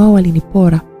kama ni wao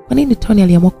walinipora? Kwa nini Tony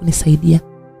aliamua kunisaidia?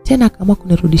 Tena akaamua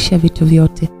kunirudishia vitu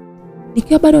vyote.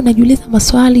 Nikiwa bado najiuliza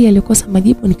maswali yaliyokosa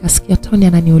majibu, nikasikia Tony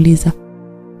ananiuliza,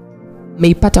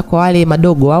 meipata kwa wale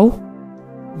madogo au?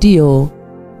 Ndio.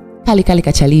 Kali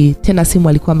kachali, tena simu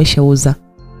alikuwa ameshauza.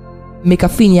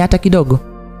 Mmekafinya hata kidogo?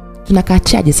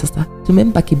 Tunakaachaje sasa?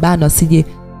 Tumempa kibano asije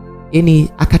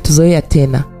akatuzoea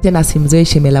tena asimzoee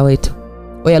shemela wetu.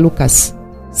 Oya Lucas,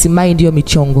 simai ndio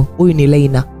michongo, huyu ni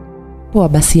Leina. Poa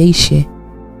basi yaishe.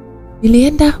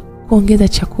 Nilienda kuongeza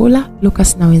chakula.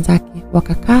 Lucas na wenzake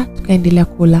wakakaa, tukaendelea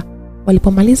kula.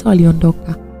 Walipomaliza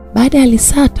waliondoka. Baada ya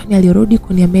lisaa Tony alirudi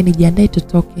kuniambia nijiandae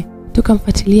tutoke.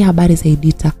 Tukamfuatilia habari za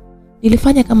Edita.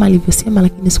 Nilifanya kama alivyosema,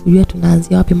 lakini sikujua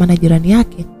tunaanzia wapi maana jirani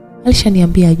yake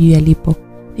alishaniambia juu alipo.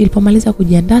 Nilipomaliza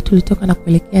kujiandaa tulitoka na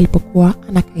kuelekea alipokuwa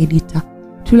anakaa Edita.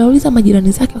 Tuliuliza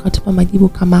majirani zake, wakatupa majibu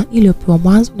kama iliyopewa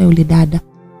mwanzo na yule dada.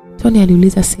 Tony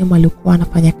aliuliza sehemu alikuwa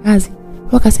anafanya kazi,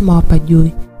 wakasema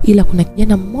wapajui, ila kuna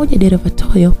kijana mmoja dereva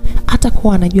toyo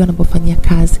atakuwa anajua anapofanyia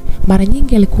kazi. Mara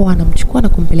nyingi alikuwa anamchukua na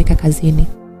kumpeleka kazini.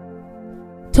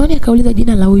 Tony akauliza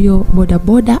jina la huyo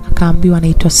bodaboda, akaambiwa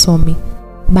anaitwa Somi.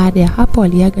 Baada ya hapo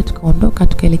aliaga, tukaondoka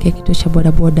tukaelekea kituo cha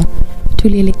bodaboda.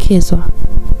 Tulielekezwa.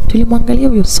 Tulimwangalia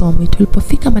huyo Somi.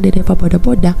 Tulipofika madereva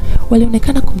bodaboda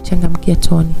walionekana kumchangamkia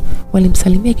Tony.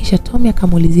 Walimsalimia kisha Tony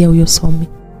akamuulizia huyo Somi,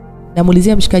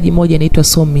 namuulizia mshikaji mmoja anaitwa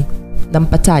Somi,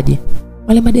 nampataje?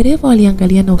 Wale madereva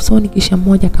waliangaliana usoni kisha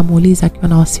mmoja akamuuliza akiwa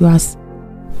na wasiwasi,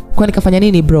 kwani kafanya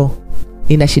nini bro?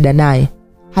 Nina shida naye.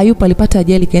 Hayupo, alipata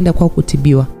ajali kaenda kwao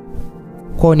kutibiwa.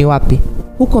 Kwao ni wapi?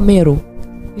 Huko Meru.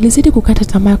 Nilizidi kukata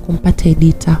tamaa kumpata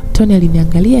Edita. Tony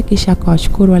aliniangalia kisha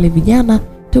akawashukuru wale vijana,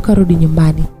 tukarudi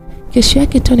nyumbani. Kesho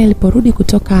yake Tony aliporudi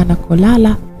kutoka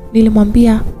anakolala,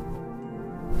 nilimwambia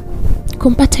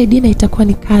kumpata Edina itakuwa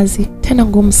ni kazi, tena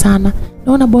ngumu sana.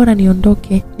 Naona bora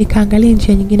niondoke, nikaangalia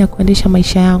njia nyingine ya kuendesha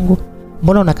maisha yangu.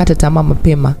 Mbona unakata tamaa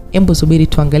mapema? Hebu subiri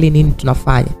tuangalie nini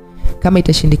tunafanya. Kama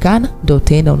itashindikana ndio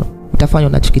utaenda utafanya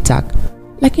unachokitaka.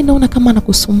 Lakini naona kama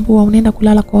nakusumbua, unaenda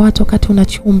kulala kwa watu wakati una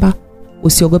chumba.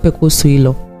 Usiogope kuhusu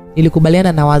hilo.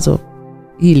 Nilikubaliana na wazo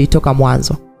hili toka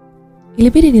mwanzo.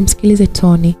 Ilibidi nimsikilize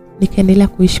Tony, nikaendelea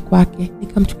kuishi kwake,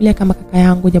 nikamchukulia kama kaka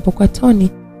yangu japokuwa Tony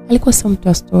alikuwa sio mtu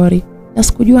wa story na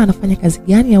sikujua anafanya kazi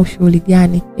gani au shughuli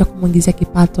gani ya kumuingizia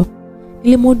kipato.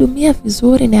 Nilimhudumia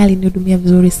vizuri na alinihudumia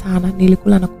vizuri sana.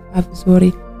 Nilikula na kuvaa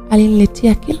vizuri.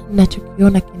 Aliniletea kila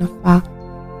ninachokiona kinafaa.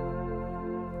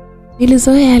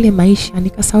 Nilizoea yale maisha,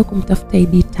 nikasahau kumtafuta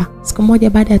Edita. Siku moja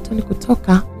baada ya Tony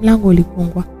kutoka, mlango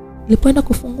ulifungwa. Nilipoenda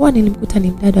kufungua nilimkuta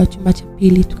ni mdada wa chumba cha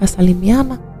pili.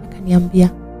 Tukasalimiana, akaniambia,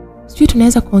 "Sijui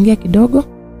tunaweza kuongea kidogo?"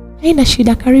 "Haina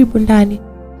shida, karibu ndani."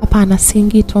 "Hapana,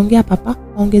 singi, tuongea papa.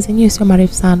 Maongezi yenyewe sio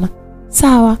marefu sana."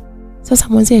 "Sawa. Sasa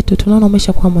mwenzetu tunaona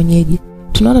umeshakuwa mwenyeji.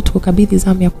 Tunaona tukukabidhi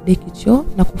zamu ya kudeki choo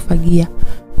na kufagia.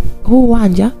 Huu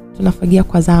uwanja tunafagia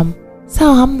kwa zamu."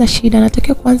 "Sawa, hamna shida.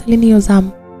 Natakiwa kuanza lini hiyo zamu?"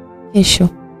 "Kesho."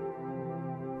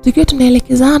 Tukiwa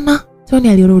tunaelekezana, Tony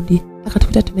alirudi.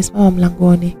 Akatukuta tumesimama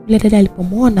mlangoni. Yule dada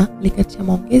alipomuona, alikatisha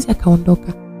maongezi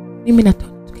akaondoka. Mimi na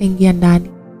Tony tukaingia ndani.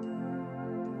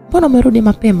 "Mbona umerudi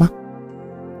mapema?"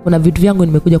 "Kuna vitu vyangu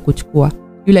nimekuja kuchukua."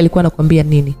 "Yule alikuwa anakuambia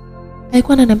nini?"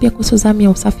 "Alikuwa ananiambia kuhusu zamu ya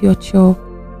usafi wa choo."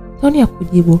 Tony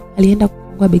hakujibu. Alienda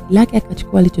kufungua begi lake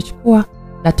akachukua alichochukua.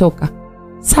 "Natoka."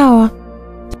 "Sawa."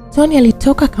 Tony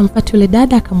alitoka akamfuata yule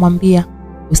dada akamwambia,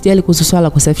 "Usijali kuhusu swala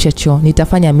kusafisha choo.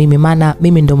 Nitafanya mimi maana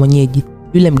mimi ndo mwenyeji.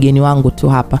 Yule mgeni wangu tu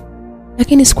hapa."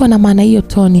 "Lakini sikuwa na maana hiyo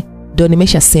Tony." "Ndio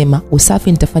nimeshasema,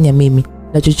 usafi nitafanya mimi.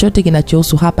 Na chochote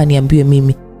kinachohusu hapa niambiwe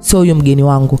mimi, sio huyo mgeni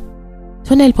wangu."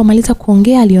 Tony alipomaliza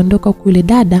kuongea aliondoka huku yule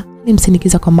dada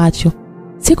alimsinikiza kwa macho.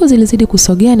 Siku zilizidi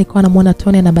kusogea, nikawa namuona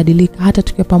Tony anabadilika. Hata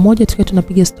tukiwa pamoja tukiwa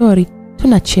tunapiga story,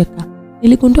 tunacheka.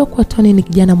 Niligundua kuwa Tony ni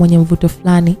kijana mwenye mvuto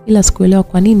fulani, ila sikuelewa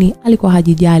kwa nini alikuwa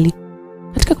hajijali.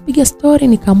 Katika kupiga story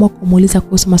nikaamua kumuuliza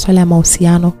kuhusu masuala ya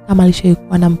mahusiano, kama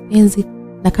alishaikuwa na mpenzi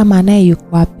na kama anaye yuko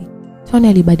wapi. Tony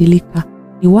alibadilika.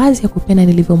 Ni wazi ya kupenda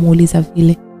nilivyomuuliza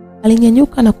vile.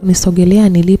 Alinyanyuka na kunisogelea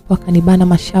nilipo akanibana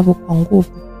mashavu kwa nguvu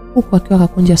huku akiwa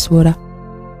akakunja sura.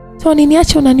 "Tony,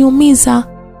 niache, unaniumiza."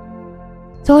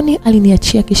 Tony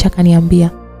aliniachia kisha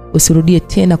akaniambia, "Usirudie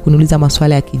tena kuniuliza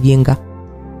maswala ya kijinga."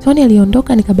 Tony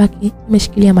aliondoka, nikabaki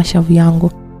nimeshikilia mashavu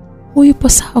yangu. Huyu yupo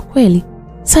sawa kweli?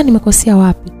 Sasa nimekosea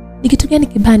wapi? Ni kitu gani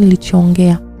kibaya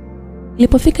nilichoongea?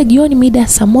 Ilipofika jioni mida ya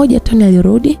saa 1 Tony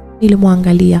alirudi.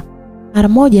 Nilimwangalia mara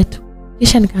moja tu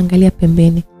kisha nikaangalia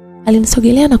pembeni.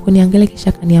 Alinisogelea na kuniangalia kisha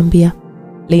akaniambia,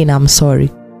 "Lena, I'm sorry."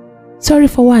 "Sorry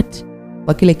for what?"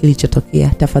 "Kwa kile kilichotokea.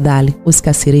 Tafadhali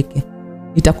usikasirike.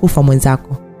 Nitakufa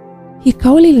mwenzako." Hii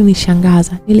kauli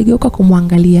ilinishangaza. Niligeuka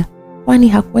kumwangalia, kwani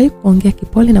hakuwahi kuongea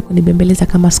kipole na kunibembeleza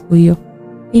kama siku hiyo.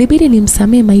 Ilibidi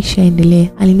nimsamee, maisha yaendelee.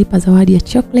 Alinipa zawadi ya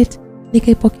chocolate,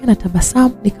 nikaipokea na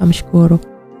tabasamu, nikamshukuru.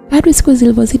 Kadri siku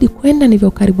zilizozidi kwenda ndivyo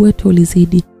ukaribu wetu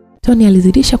ulizidi. Tony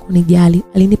alizidisha kunijali,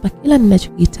 alinipa kila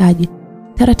ninachokihitaji.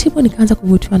 Taratibu nikaanza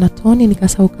kuvutiwa na Tony,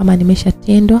 nikasahau kama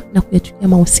nimeshatendwa na kuyachukia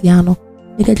mahusiano.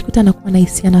 Nikajikuta nakuwa na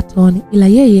hisia na Tony, ila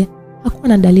yeye hakuwa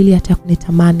na dalili hata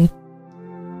kunitamani.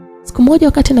 Siku moja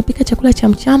wakati napika chakula cha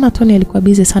mchana, Tony alikuwa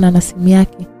busy sana na simu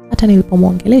yake. Hata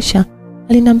nilipomuongelesha,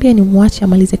 aliniambia nimwache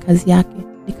amalize kazi yake.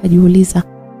 Nikajiuliza,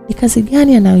 ni kazi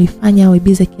gani anayoifanya awe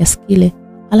busy kiasi kile?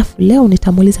 Alafu leo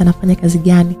nitamuuliza anafanya kazi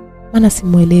gani? Maana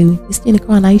simuelewi. Nisije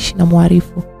nikawa naishi na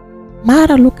muarifu.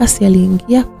 Mara Lucas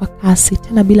aliingia kwa kasi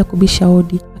tena bila kubisha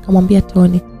hodi, akamwambia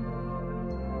Tony,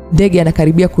 "Ndege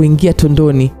anakaribia kuingia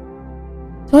tondoni."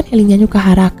 Tony alinyanyuka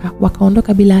haraka,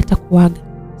 wakaondoka bila hata kuaga.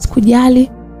 Sikujali,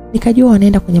 nikajua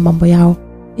wanaenda kwenye mambo yao.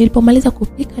 Nilipomaliza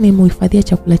kupika nimuhifadhia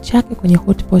chakula chake kwenye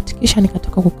hotpot kisha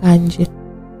nikatoka kukaa nje.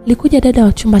 Alikuja dada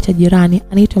wa chumba cha jirani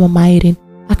anaitwa Mama Irene,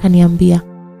 akaniambia,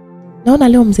 "Naona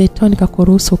leo mzee Tony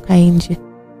kakuruhusu ukae nje."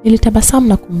 Nilitabasamu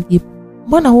na kumjibu,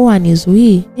 "Mbona huwa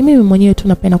anizuii? Ni mimi mwenyewe tu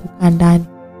napenda kukaa ndani."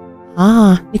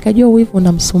 Nikajua wivu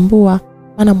unamsumbua,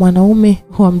 maana mwanaume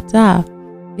wa mtaa,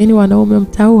 yani wanaume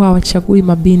mtaa hawachagui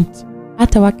mabinti,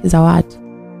 hata wake za watu.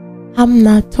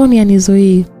 "Hamna, Tony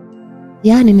anizuii."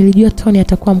 Yani nilijua Tony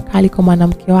atakuwa mkali kwa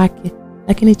mwanamke wake,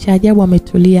 lakini cha ajabu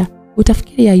ametulia.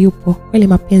 Utafikiria yupo, kweli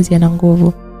mapenzi yana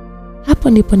nguvu. Hapo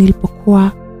ndipo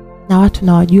nilipokuwa na watu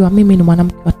na wajua mimi ni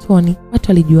mwanamke wa Tony.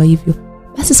 Watu walijua hivyo.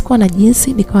 Basi sikuwa na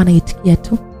jinsi, nikawa naitikia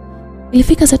tu.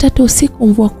 Ilifika saa 3 usiku,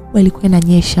 mvua kubwa ilikuwa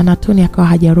inanyesha na Tony akawa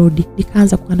hajarudi.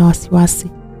 Nikaanza kuwa na wasiwasi.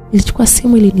 Nilichukua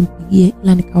simu ili nimpigie,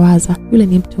 ila nikawaza yule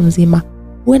ni mtu mzima,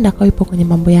 huenda akawa yupo kwenye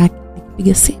mambo yake.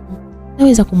 Nikipiga simu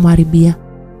naweza kumharibia.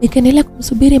 Nikaendelea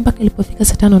kumsubiri mpaka ilipofika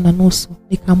saa 5:30.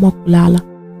 Nikaamua kulala,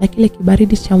 na kile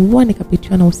kibaridi cha mvua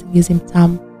nikapitiwa na usingizi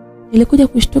mtamu. Nilikuja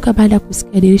kushtuka baada ya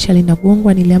kusikia dirisha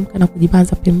linagongwa. Niliamka na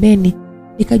kujibanza pembeni.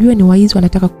 Nikajua ni waizi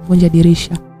wanataka kuvunja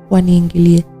dirisha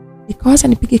waniingilie. Nikawaza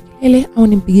nipige kelele au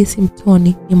nimpigie simu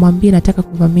Tony nimwambie nataka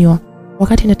kuvamiwa.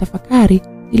 Wakati natafakari,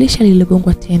 dirisha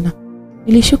liligongwa tena.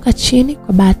 Nilishuka chini,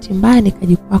 kwa bahati mbaya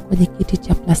nikajikwaa kwenye kiti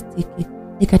cha plastiki.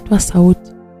 Nikatoa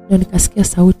sauti, ndio nikasikia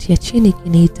sauti ya chini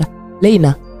ikiniita,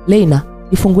 Leina, Leina,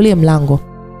 nifungulie mlango.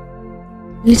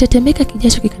 Nilitetemeka,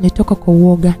 kijasho kikanitoka kwa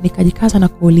uoga. Nikajikaza na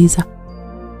kuuliza,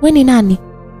 wewe ni nani?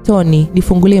 Tony,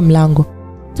 nifungulie mlango.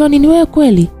 Tony, ni wewe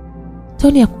kweli?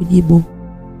 Tony hakujibu.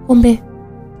 Kumbe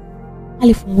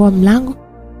alifungua mlango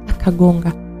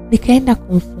akagonga. Nikaenda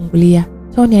kumfungulia.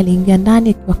 Tony aliingia ndani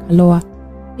akiwa kaloa.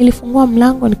 Nilifungua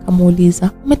mlango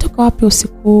nikamuuliza, umetoka wapi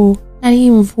usiku huu na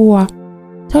hii mvua?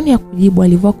 Tony hakujibu.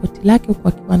 Alivua koti lake huku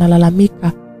akiwa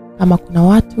analalamika kama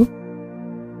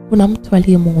kuna mtu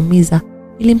aliyemuumiza.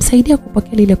 Nilimsaidia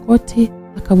kupokea lile koti,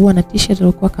 akavua na t-shirt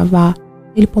aliyokuwa kavaa.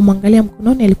 Nilipomwangalia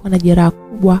mkononi alikuwa na jeraha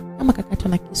kubwa kama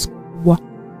kakatwa na kisu kubwa.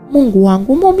 Mungu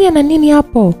wangu, umeumia na nini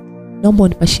hapo? Naomba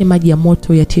unipashie maji ya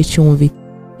moto yatie chumvi.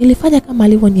 Nilifanya kama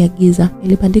alivyoniagiza.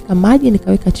 Nilibandika maji,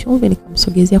 nikaweka chumvi,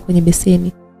 nikamsogezea kwenye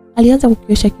beseni. Alianza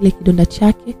kukiosha kile kidonda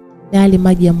chake na yale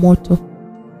maji ya moto.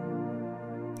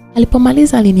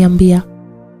 Alipomaliza aliniambia,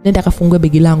 nenda kafungue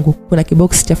begi langu, kuna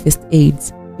kibox cha first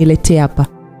aids, niletee hapa.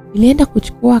 Nilienda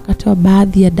kuchukua, akatoa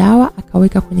baadhi ya dawa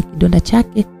akaweka kwenye kidonda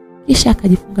chake, kisha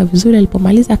akajifunga vizuri.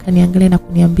 Alipomaliza akaniangalia na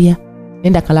kuniambia,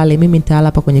 nenda kalale, mimi nitalala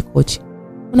hapa kwenye kochi.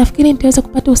 Unafikiri nitaweza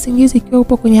kupata usingizi ikiwa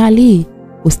upo kwenye hali hii?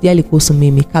 Usijali kuhusu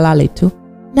mimi, kalale tu.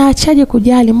 Na achaje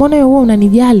kujali? Mbona wewe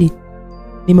unanijali?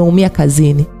 Nimeumia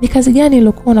kazini. Ni kazi gani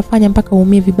uliokuwa unafanya mpaka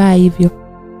uumie vibaya hivyo?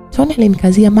 Tony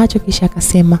alinikazia macho kisha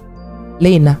akasema,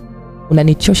 Leina,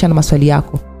 unanichosha na maswali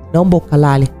yako. Naomba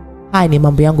ukalale. Haya ni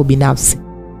mambo yangu binafsi.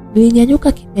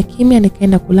 Nilinyanyuka kimya kimya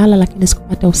nikaenda kulala, lakini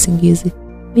sikupata usingizi.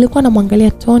 Nilikuwa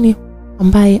namwangalia Tony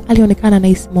ambaye alionekana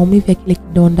anahisi maumivu ya kile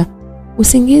kidonda.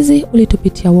 Usingizi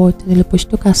ulitupitia wote.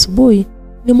 Niliposhtuka asubuhi,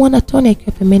 nilimwona Tony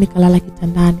akiwa pembeni kalala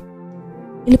kitandani.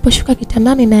 Niliposhuka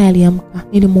kitandani naye aliamka.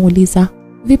 Nilimuuliza,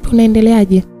 vipi,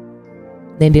 unaendeleaje?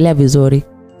 Naendelea vizuri.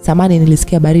 Samani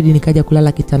nilisikia baridi nikaja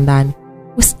kulala kitandani.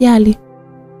 Usijali.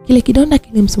 Kile kidonda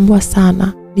kilimsumbua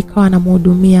sana. Nikawa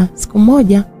namhudumia. Siku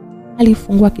moja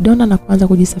alifungua kidonda na kuanza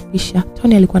kujisafisha.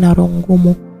 Tony alikuwa na roho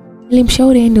ngumu.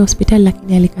 Nilimshauri aende hospitali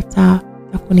lakini alikataa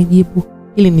na kunijibu,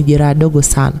 hili ni jeraha dogo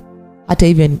sana. Hata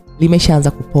hivyo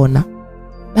limeshaanza kupona.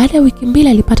 Baada ya wiki 2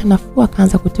 alipata nafuu,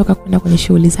 akaanza kutoka kwenda kwenye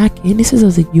shughuli zake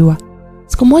nisizozijua.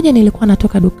 Siku moja nilikuwa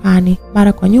natoka dukani,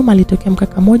 mara kwa nyuma alitokea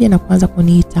mkaka mmoja na kuanza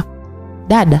kuniita,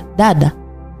 dada, dada.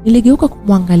 Niligeuka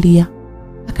kumwangalia.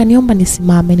 Akaniomba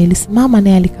nisimame. Nilisimama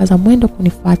naye alikaza mwendo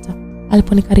kunifuata.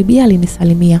 Aliponikaribia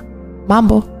alinisalimia,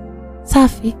 mambo?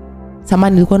 Safi.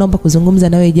 Samani, nilikuwa naomba kuzungumza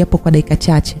na wewe japo kwa dakika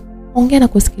chache. Ongea na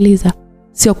kusikiliza.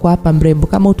 Sio kwa hapa mrembo,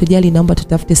 kama utojali naomba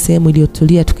tutafute sehemu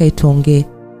iliyotulia tukae tuongee.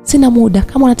 Sina muda,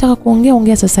 kama unataka kuongea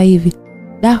ongea sasa hivi.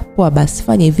 Da, poa basi,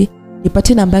 fanya hivi.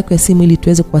 Nipatie namba yako ya simu ili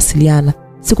tuweze kuwasiliana.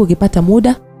 Siku ukipata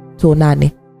muda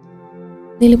tuonane.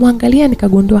 Nilimwangalia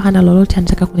nikagundua hana lolote,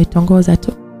 anataka kunitongoza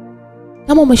tu.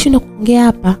 Kama umeshindwa kuongea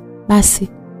hapa, basi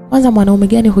kwanza mwanaume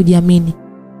gani hujiamini?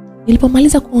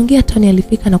 Nilipomaliza kuongea, Tony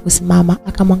alifika na kusimama,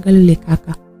 akamwangalia yule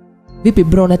kaka. Vipi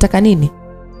bro, unataka nini?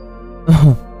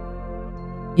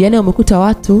 Yaani umekuta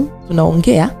watu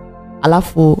tunaongea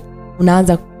alafu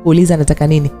unaanza kuuliza nataka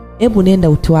nini? Hebu nenda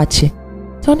utuache.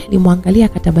 Tony alimwangalia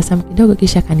akatabasamu kidogo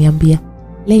kisha akaniambia,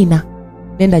 Leina,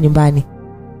 nenda nyumbani.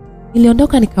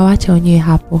 Niliondoka nikawaacha wenyewe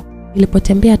hapo.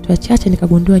 Nilipotembea hatua chache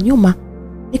nikagundua nyuma,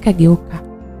 nikageuka.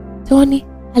 Tony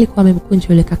alikuwa amemkunja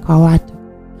yule kaka wa watu,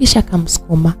 kisha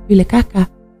akamsukuma. Yule kaka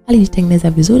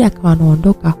alijitengeneza vizuri akawa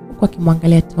anaondoka huku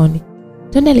akimwangalia Tony.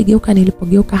 Tony aligeuka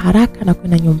nilipogeuka haraka na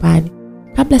kwenda nyumbani.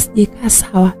 Kabla sijakaa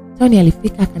sawa, Tony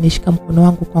alifika akanishika mkono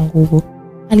wangu kwa nguvu.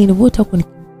 Alinivuta huku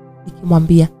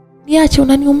nikimwambia, niache,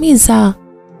 unaniumiza.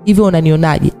 Hivyo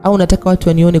unanionaje? Au unataka watu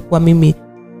wanione kuwa mimi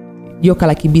joka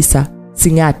la kibisa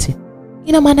singate?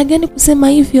 Ina maana gani kusema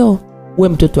hivyo? Uwe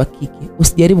mtoto wa kike,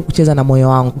 usijaribu kucheza na moyo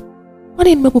wangu.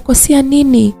 Kwani nimekukosea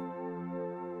nini?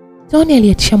 Tony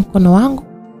aliatisha mkono wangu,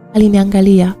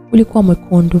 aliniangalia, ulikuwa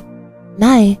mwekundu.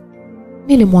 Naye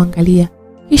nilimwangalia,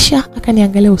 kisha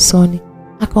akaniangalia usoni,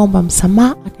 akaomba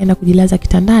msamaha, akaenda kujilaza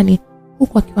kitandani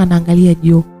huku akiwa anaangalia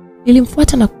juu.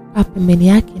 Nilimfuata na kukaa pembeni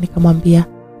yake nikamwambia,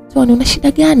 Tony, una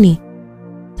shida gani?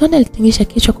 Tony alitingisha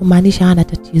kichwa kumaanisha hana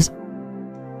tatizo.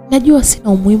 Najua sina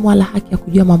umuhimu wala haki ya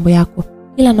kujua mambo yako,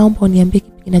 ila naomba uniambie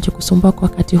kipi kinachokusumbua kwa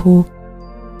wakati huu.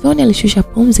 Tony alishusha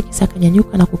pumzi kisha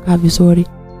akanyanyuka na kukaa vizuri.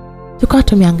 Tukawa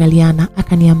tumeangaliana,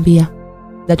 akaniambia,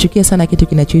 nachukia sana kitu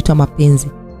kinachoitwa mapenzi.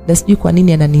 Na sijui kwa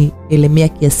nini ananilemea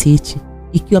kiasi hichi,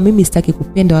 ikiwa mimi sitaki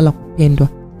kupenda wala kupendwa.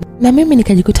 Na mimi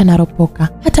nikajikuta naropoka.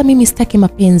 Hata mimi sitaki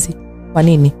mapenzi. Kwa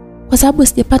nini? Kwa sababu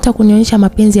sijapata kunionyesha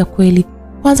mapenzi ya kweli.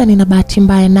 Kwanza nina bahati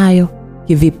mbaya nayo.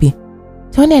 Kivipi?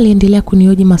 Tony aliendelea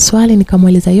kunioji maswali,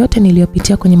 nikamweleza yote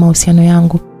niliyopitia kwenye mahusiano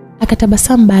yangu.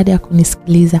 Akatabasamu baada ya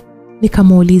kunisikiliza.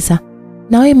 Nikamuuliza,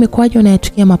 na wewe imekuwaje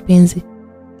unayachukia mapenzi?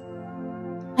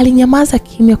 Alinyamaza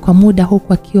kimya kwa muda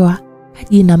huku akiwa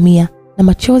kajinamia na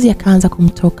machozi yakaanza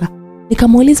kumtoka.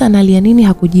 Nikamuuliza analia nini,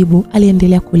 hakujibu,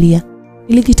 aliendelea kulia.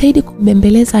 Nilijitahidi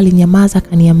kumbembeleza, alinyamaza,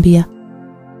 akaniambia,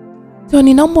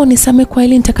 Tony, naomba unisamehe kwa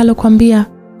hili nitakalokuambia.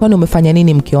 Kwani umefanya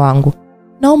nini mke wangu?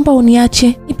 Naomba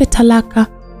uniache, nipe talaka.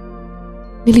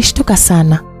 Nilishtuka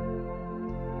sana.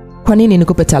 Kwa nini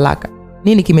nikupe talaka?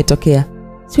 Nini kimetokea?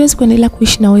 Siwezi kuendelea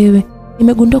kuishi na wewe.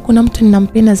 Nimegundua kuna mtu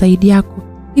ninampenda zaidi yako.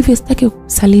 Hivyo sitaki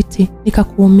kukusaliti,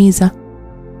 nikakuumiza.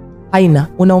 Haina,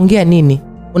 unaongea nini?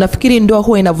 Unafikiri ndoa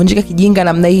huwa inavunjika kijinga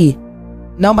namna hii?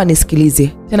 Naomba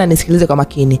nisikilize, tena nisikilize kwa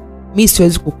makini. Mimi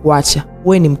siwezi kukuacha,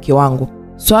 wewe ni mke wangu.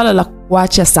 Swala la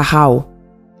kukuacha sahau.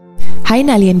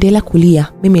 Haina aliendelea kulia,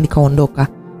 mimi nikaondoka.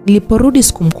 Niliporudi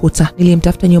sikumkuta,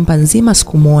 nilimtafuta nyumba nzima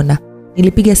sikumuona.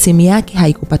 Nilipiga simu yake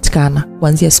haikupatikana.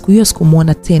 Kuanzia siku hiyo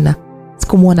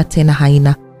sikumuona tena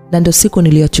Haina. Na ndio siku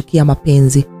niliyochukia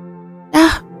mapenzi.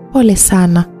 Pole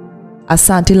sana.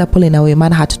 Asante, ila pole na wewe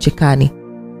maana hatuchekani.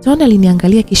 Tony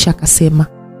aliniangalia kisha akasema,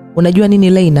 unajua nini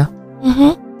Leina?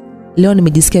 Leo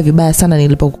nimejisikia vibaya sana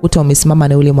nilipokukuta umesimama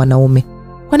na yule mwanaume.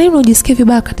 Kwa nini unajisikia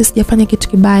vibaya wakati sijafanya kitu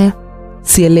kibaya?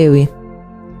 Sielewi.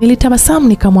 Nilitabasamu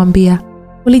nikamwambia,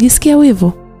 ulijisikia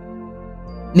wivu?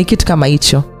 Ni kitu kama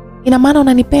hicho. Ina maana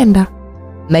unanipenda?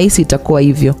 Nahisi itakuwa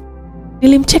hivyo.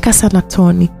 Nilimcheka sana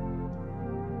Tony.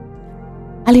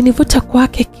 Alinivuta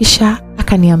kwake kisha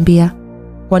akaniambia,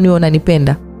 kwani wewe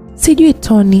unanipenda? Sijui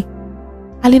Tony.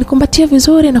 Alinikumbatia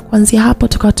vizuri na kuanzia hapo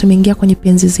tukawa tumeingia kwenye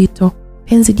penzi zito.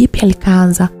 Penzi jipya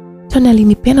likaanza. Tony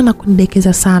alinipenda na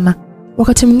kunidekeza sana.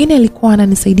 Wakati mwingine alikuwa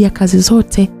ananisaidia kazi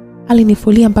zote,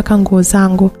 alinifulia mpaka nguo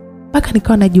zangu, mpaka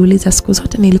nikawa najiuliza siku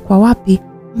zote nilikuwa wapi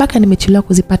mpaka nimechelewa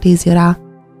kuzipata hizi raha.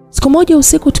 Siku moja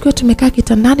usiku tukiwa tumekaa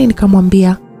kitandani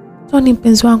nikamwambia, Tony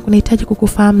mpenzi wangu, nahitaji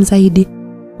kukufahamu zaidi.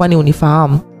 Kwani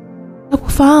unifahamu?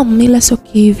 Nakufahamu ila sio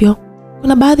hivyo.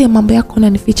 Kuna baadhi ya mambo yako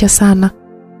unanificha sana.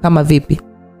 Kama vipi?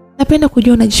 Napenda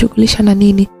kujua unajishughulisha na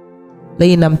nini.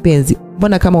 Leina mpenzi,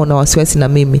 mbona kama una wasiwasi na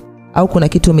mimi au kuna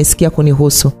kitu umesikia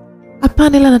kunihusu?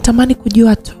 Hapana, ila natamani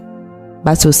kujua tu.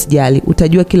 Basi usijali,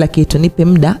 utajua kila kitu, nipe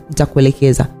muda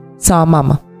nitakuelekeza. Sawa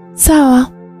mama? Sawa.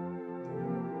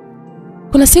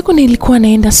 Kuna siku nilikuwa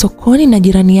naenda sokoni na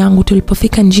jirani yangu.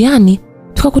 Tulipofika njiani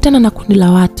tukakutana na kundi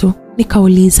la watu.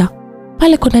 Nikauliza,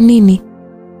 pale kuna nini?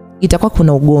 Itakuwa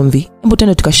kuna ugomvi. Hebu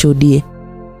twende tukashuhudie.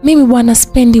 Mimi bwana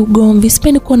sipendi ugomvi,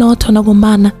 sipendi kuona watu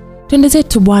wanagombana. Twende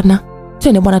zetu bwana.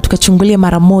 Twende bwana tukachungulie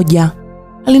mara moja.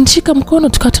 Alinishika mkono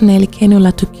tukawa tunaelekea eneo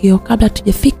la tukio. Kabla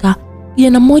tujafika,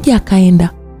 kijana mmoja akaenda.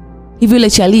 Hivi yule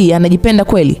Charlie anajipenda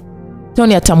kweli?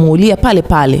 Tony atamuulia pale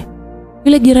pale.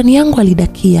 Yule jirani yangu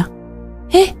alidakia.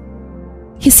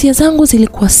 Hisia zangu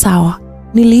zilikuwa sawa.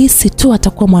 Nilihisi tu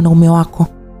atakuwa mwanaume wako.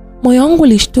 Moyo wangu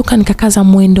ulishtuka, nikakaza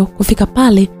mwendo. Kufika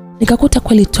pale nikakuta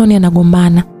kweli Tony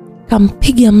anagombana.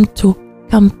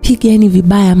 Kampiga yani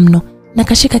vibaya mno na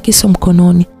kashika kisu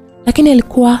mkononi. Lakini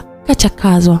alikuwa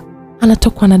kachakazwa.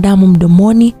 Anatokwa na damu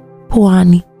mdomoni,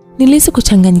 puani. Nilihisi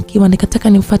kuchanganyikiwa, nikataka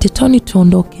nimfuate Tony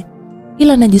tuondoke.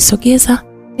 Ila najisogeza,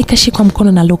 nikashikwa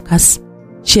mkono na Lucas.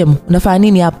 Shemu, unafanya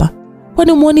nini hapa?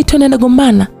 Kwani muone Tony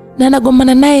anagombana na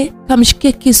anagombana naye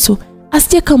kamshikia kisu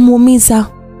asije kamuumiza.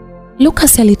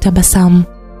 Lucas alitabasamu.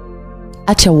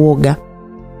 Acha uoga.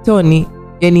 Tony,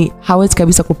 yani hawezi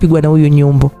kabisa kupigwa na huyu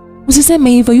nyumbo. Usiseme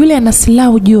hivyo, yule ana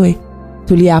silaha ujue.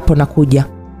 Tulia hapo na kuja.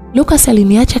 Lucas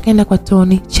aliniacha kaenda kwa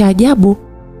Tony. Cha ajabu,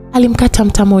 alimkata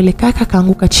mtama yule kaka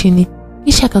kaanguka chini.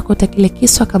 Kisha akakota kile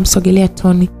kisu akamsogelea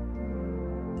Tony.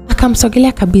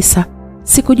 Akamsogelea kabisa.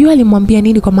 Sikujua alimwambia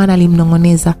nini kwa maana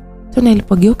alimnongoneza. Tony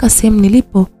alipogeuka sehemu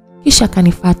nilipo, kisha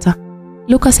akanifuata.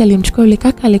 Lucas alimchukua yule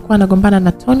kaka alikuwa anagombana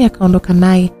na Tony akaondoka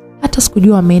naye. Hata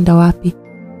sikujua ameenda wapi.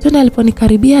 Tony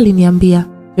aliponikaribia aliniambia,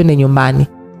 twende nyumbani.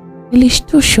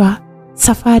 Nilishtushwa.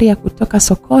 Safari ya kutoka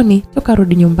sokoni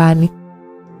tukarudi nyumbani.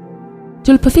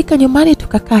 Tulipofika nyumbani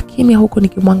tukakaa kimya huku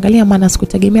nikimwangalia maana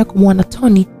sikutegemea kumuona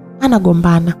Tony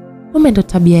anagombana. Kumbe ndo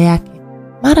tabia yake.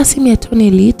 Mara simu ya Tony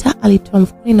iliita, alitoa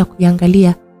mfukoni na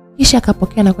kuiangalia, kisha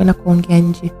akapokea na kwenda kuongea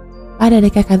nje. Baada ya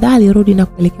dakika kadhaa alirudi na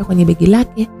kuelekea kwenye begi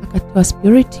lake, akatoa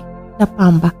spiriti na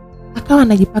pamba. Akawa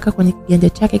anajipaka kwenye kiganja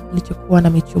chake kilichokuwa na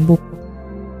michubuko.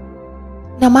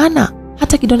 Na maana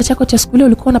hata kidonda chako cha skuli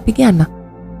ulikuwa unapigana?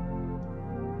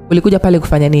 Ulikuja pale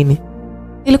kufanya nini?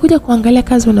 Nilikuja kuangalia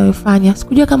kazi unayofanya.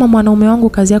 Sikujua kama mwanaume wangu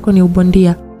kazi yako ni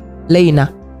ubondia. Leina.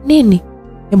 Nini?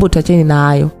 Hebu tuacheni na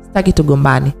hayo. Sitaki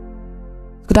tugombane.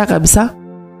 Sikutaka kabisa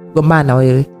kugombana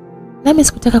wewe. Nami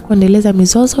sikutaka kuendeleza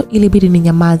mizozo, ilibidi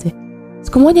ninyamaze.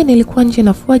 Siku moja nilikuwa nje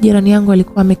nafua, jirani yangu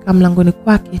alikuwa amekaa mlangoni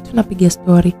kwake, tunapiga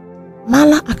story.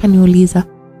 Mala akaniuliza,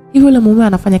 "Hivi yule mume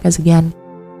anafanya kazi gani?"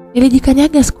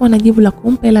 Nilijikanyaga, sikuwa na jibu la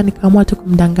kumpa, ila nikaamua tu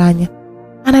kumdanganya.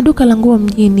 Ana duka la nguo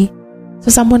mjini.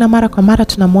 Sasa mbona mara kwa mara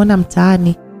tunamuona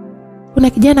mtaani? Kuna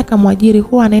kijana kamwajiri,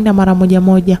 huwa anaenda mara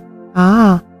moja.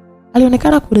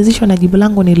 Alionekana kuridhishwa na jibu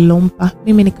langu nililompa.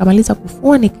 Mimi nikamaliza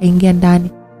kufua nikaingia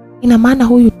ndani. Ina maana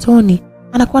huyu Tony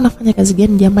anakuwa anafanya kazi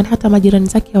gani jamani, hata majirani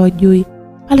zake hawajui?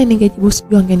 Pale ningejibu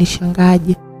sijui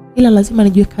angenishangaje, ila lazima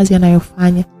nijue kazi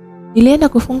anayofanya. Nilienda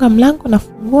kufunga mlango na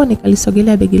funguo,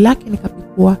 nikalisogelea begi lake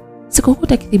nikapikua.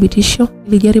 Sikukuta kithibitisho.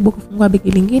 Nilijaribu kufungua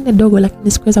begi lingine dogo,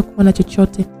 lakini sikuweza kuona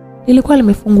chochote. Lilikuwa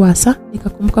limefungwa hasa.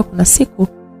 Nikakumbuka kuna siku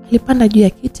alipanda juu ya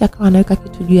kiti akawa anaweka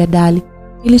kitu juu ya dali.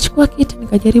 Nilichukua kiti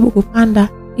nikajaribu kupanda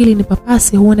ili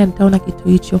nipapase huenda nitaona kitu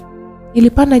hicho.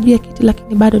 Nilipanda juu ya kiti,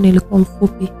 lakini bado nilikuwa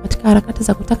mfupi. Katika harakati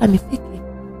za kutaka nifike,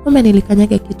 kumbe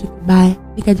nilikanyaga kitu kibaya,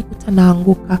 nikajikuta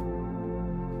naanguka.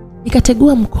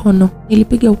 Nikategua mkono,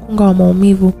 nilipiga ukunga wa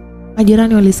maumivu.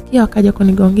 Majirani walisikia wakaja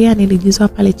kunigongea, nilijizoa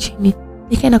pale chini,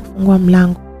 nikaenda kufungua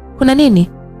mlango. "Kuna nini?"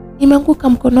 "Nimeanguka,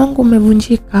 mkono wangu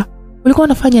umevunjika." "Ulikuwa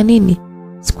unafanya nini?"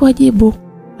 Sikuwajibu.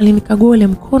 Walinikagua ule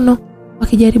mkono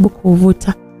wakijaribu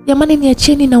kuuvuta. "Jamani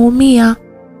niacheni, naumia."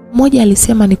 Mmoja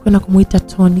alisema ni kwenda kumuita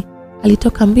Tony.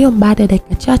 Alitoka mbio. Baada ya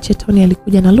dakika chache Tony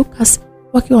alikuja na Lucas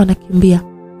wakiwa wanakimbia.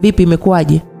 "Vipi,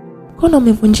 imekuwaje?" "Mkono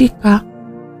umevunjika."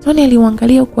 Tony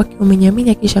aliuangalia huku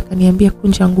akiuminyaminya, kisha akaniambia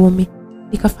kunja ngumi.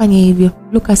 Nikafanya hivyo.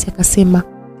 Lucas akasema,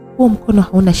 "Huo mkono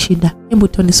hauna shida. Hebu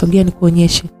Tony sogea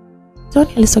nikuonyeshe." Tony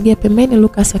alisogea pembeni,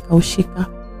 Lucas akaushika.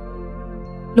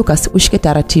 "Lucas, ushike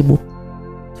taratibu."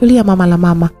 "Tulia mama la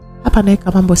mama. Hapa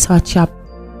naweka mambo sawa chapu."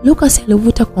 Lucas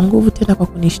alivuta kwa nguvu tena kwa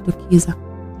kunishtukiza.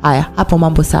 "Haya, hapo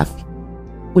mambo safi.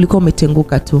 Ulikuwa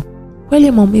umetenguka tu."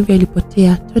 Kweli maumivu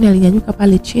yalipotea. Tony alinyanyuka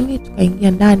pale chini,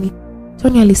 tukaingia ndani.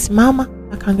 Tony alisimama,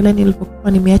 akaangalia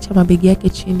nilipokuwa nimeacha mabegi yake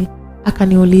chini.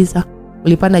 Akaniuliza,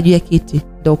 "Ulipanda juu ya kiti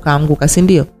ndio ukaanguka, si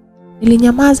ndio?"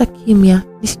 Nilinyamaza kimya,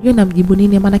 nisijue namjibu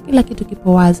nini, maana kila kitu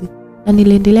kipo wazi. Na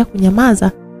niliendelea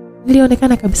kunyamaza.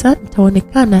 Nilionekana kabisa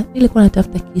nitaonekana nilikuwa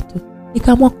natafuta kitu.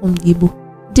 Nikaamua kumjibu,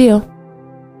 "Ndio."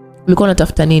 "Ulikuwa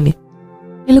unatafuta nini?"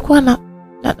 "Nilikuwa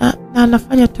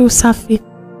nafanya tu usafi."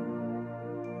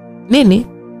 "Nini?"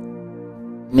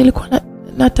 "Nilikuwa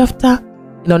natafuta."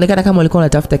 "Inaonekana kama ulikuwa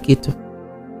unatafuta kitu."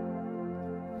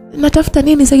 "Natafuta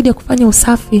nini zaidi ya kufanya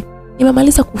usafi?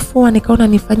 Nimemaliza kufua nikaona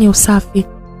nifanye usafi."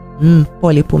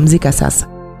 Pole, pumzika sasa."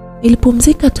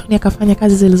 Nilipumzika. Tony akafanya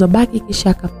kazi zilizobaki kisha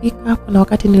akapika. Kuna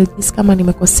wakati nilijisikia kama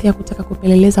nimekosea kutaka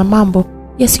kupeleleza mambo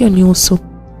yasiyonihusu.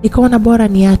 Nikaona bora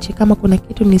niache, kama kuna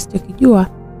kitu nisichokijua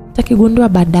nitakigundua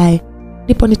baadaye,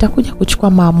 ndipo nitakuja kuchukua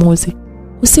maamuzi.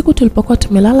 Usiku tulipokuwa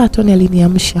tumelala, Tony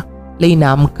aliniamsha.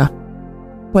 "Leina, amka."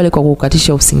 "Pole kwa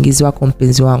kukatisha usingizi wako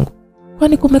mpenzi wangu."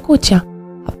 "Kwani kumekucha?"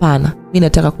 "Hapana, mimi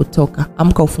nataka kutoka.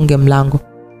 Amka ufunge mlango."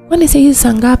 "Kwani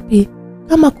saa ngapi?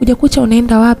 Kama kuja kucha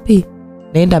unaenda wapi?"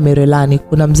 "Naenda Merelani,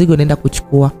 kuna mzigo naenda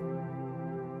kuchukua."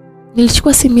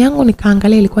 Nilichukua simu yangu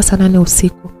nikaangalia, ilikuwa saa 8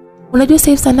 usiku. "Unajua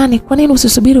sasa hivi saa 8, kwa nini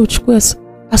usisubiri uchukue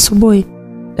asubuhi?"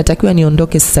 "Natakiwa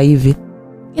niondoke sasa hivi."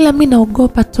 "Ila mimi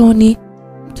naogopa Tony.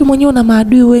 Mtu mwenyewe una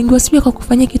maadui wengi, wasije kwa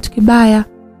kufanyia kitu kibaya."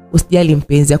 "Usijali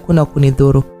mpenzi, hakuna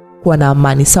kunidhuru. Kuwa na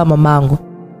amani, sawa mamangu?"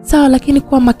 "Sawa, lakini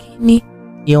kuwa makini."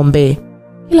 "Niombee."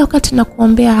 "Kila wakati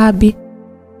nakuombea habi."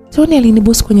 Tony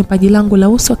alinibusu kwenye paji langu la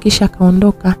uso kisha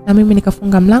akaondoka, na mimi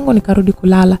nikafunga mlango nikarudi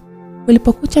kulala.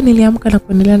 Ulipokucha niliamka na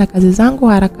kuendelea na kazi zangu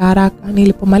haraka.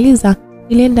 Nilipomaliza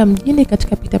nilienda mjini.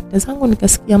 Katika pitapita zangu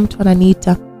nikasikia mtu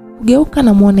ananiita. Kugeuka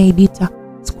na muona Edita.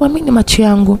 Sikuamini macho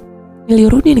yangu.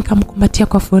 Nilirudi nikamkumbatia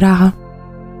kwa furaha.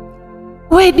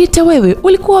 "Wewe Edita, wewe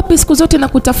ulikuwa wapi siku zote na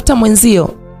kutafuta mwenzio?"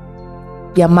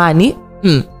 "Jamani,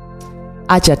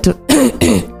 acha tu."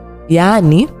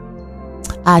 "Yaani,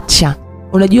 acha.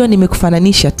 Unajua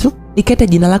nimekufananisha tu. Nikaita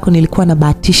jina lako, nilikuwa na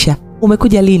bahatisha.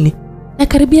 Umekuja lini?" "Na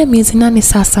karibia miezi 8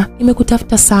 sasa.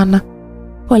 Nimekutafuta sana."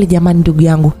 "Pole jamani ndugu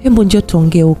yangu. Hebu njoo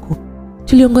tuongee huko."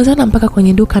 Tuliongozana mpaka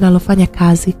kwenye duka analofanya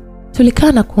kazi.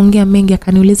 Tulikaa na kuongea mengi.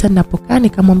 Akaniuliza ninapokaa,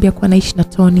 nikamwambia kuwa naishi na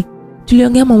Tony.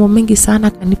 Tuliongea mambo mengi sana,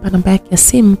 akanipa namba yake ya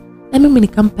simu na mimi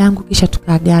nikampa yangu kisha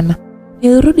tukaagana.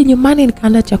 Nilirudi nyumbani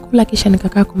nikaandaa chakula kisha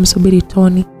nikakaa kumsubiri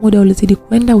Tony. Muda ulizidi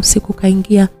kwenda, usiku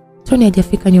kaingia, Tony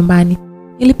hajafika nyumbani.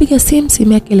 Nilipiga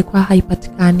simu yake ilikuwa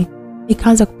haipatikani.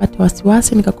 Nikaanza kupata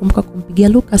wasiwasi, nikakumbuka kumpigia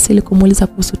Lucas ili kumuuliza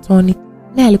kuhusu Tony.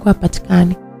 Naye alikuwa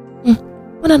hapatikani.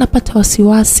 Mbona napata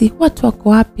wasiwasi? Watu wako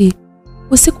wapi?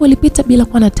 Usiku ulipita bila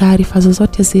kuwa na taarifa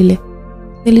zozote zile.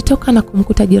 Nilitoka na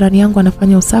kumkuta jirani yangu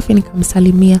anafanya usafi,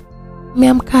 nikamsalimia.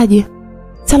 Umeamkaje?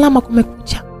 Salama,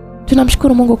 kumekucha.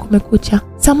 Tunamshukuru Mungu kumekucha.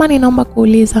 Samani, naomba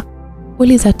kuuliza.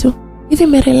 Uliza tu. Hivi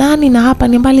Merelani na hapa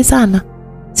ni mbali sana?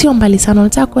 Sio mbali sana,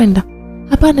 unataka kwenda?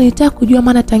 Hapana, nitaka kujua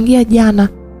maana tangia jana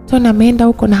Tony ameenda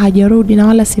huko na hajarudi na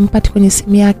wala simpati kwenye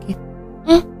simu yake.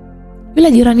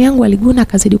 Yule jirani yangu aliguna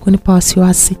akazidi kunipa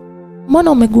wasiwasi.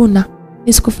 Mbona umeguna?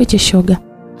 Nisikufiche shoga.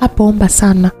 Hapo omba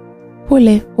sana.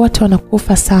 Kule watu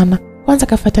wanakufa sana. Kwanza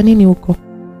kafuata nini huko?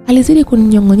 Alizidi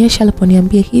kuninyongonyesha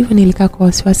aliponiambia hivyo. Nilikaa kwa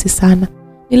wasiwasi sana.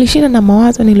 Nilishinda na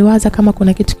mawazo, niliwaza kama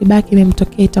kuna kitu kibaya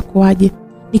kimemtokea itakuwaje.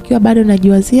 Nikiwa bado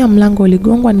najiwazia, mlango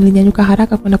uligongwa. Nilinyanyuka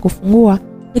haraka kwenda kufungua,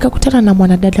 nikakutana na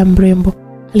mwanadada mrembo.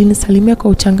 Alinisalimia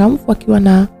kwa uchangamfu akiwa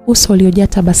na uso uliojaa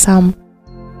tabasamu.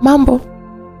 Mambo?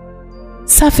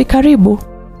 Safi, karibu.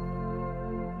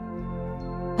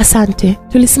 Asante.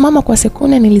 Tulisimama kwa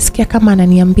sekunde, nilisikia kama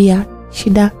ananiambia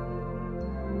shida.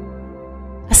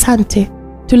 Asante.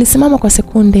 Tulisimama kwa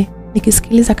sekunde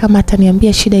nikisikiliza kama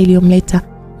ataniambia shida iliyomleta,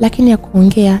 lakini ya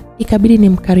kuongea ikabidi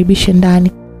nimkaribishe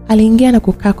ndani. Aliingia na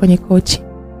kukaa kwenye kochi.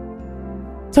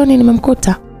 Tony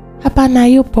nimemkuta? Hapana,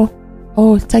 yupo.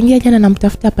 Tangia jana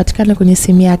namtafuta apatikane kwenye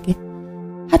simu yake.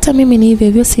 Hata mimi ni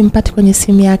hivyo simpati kwenye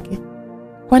simu yake.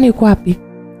 Kwani yuko wapi?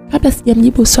 Kabla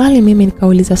sijamjibu swali mimi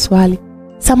nikauliza swali.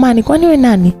 Samani, kwani wewe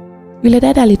nani? Yule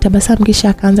dada alitabasamu kisha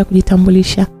akaanza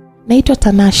kujitambulisha. Naitwa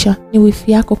Tanasha, ni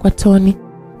wifi yako kwa Tony.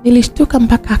 Nilishtuka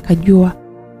mpaka akajua.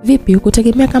 Vipi,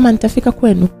 ukutegemea kama nitafika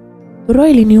kwenu? Roho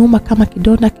iliniuma kama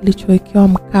kidonda kilichowekewa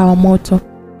mkaa wa moto,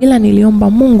 ila niliomba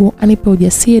Mungu anipe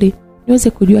ujasiri niweze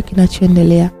kujua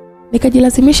kinachoendelea.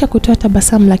 Nikajilazimisha kutoa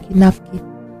tabasamu la kinafiki.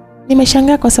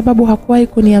 Nimeshangaa kwa sababu hakuwahi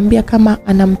kuniambia kama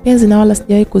ana mpenzi na wala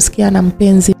sijawahi kusikia ana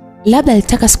mpenzi. Labda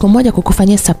alitaka siku moja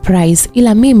kukufanyia surprise,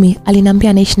 ila mimi aliniambia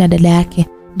anaishi na dada yake.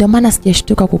 Ndio maana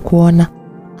sijashtuka kukuona.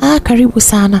 Karibu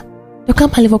sana. Ndio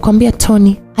kama alivyokuambia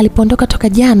Tony, alipoondoka toka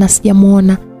jana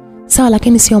sijamuona. Sawa,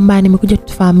 lakini sio mbaya, nimekuja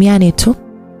tufahamiane tu.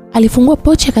 Alifungua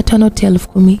pochi akatoa noti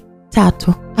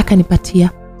 10,000 akanipatia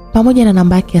pamoja na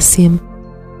namba yake ya simu.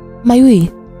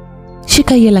 Mayui,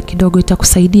 shika hii hela kidogo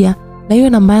itakusaidia, na hiyo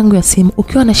namba yangu ya simu,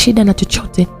 ukiwa na shida na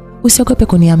chochote usiogope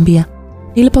kuniambia.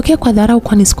 Nilipokea kwa dharau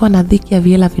kwani sikuwa na dhiki ya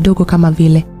vihela vidogo kama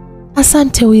vile.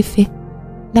 Asante wifi.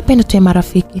 Napenda tuwe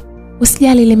marafiki.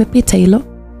 Usijali, limepita hilo.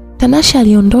 Tanasha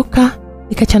aliondoka,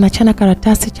 nikachana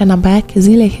karatasi cha namba yake,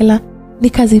 zile hela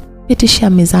nikazipitisha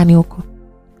mezani huko.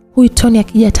 Huyu Tony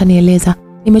akija atanieleza.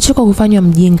 Nimechoka kufanywa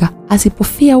mjinga.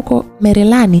 Asipofia huko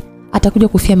Merelani atakuja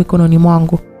kufia mikononi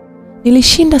mwangu.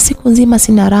 Nilishinda siku nzima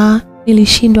sina raha,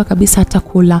 nilishindwa kabisa hata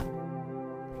kula.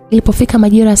 Ilipofika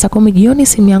majira ya saa 10 jioni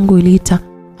simu yangu iliita.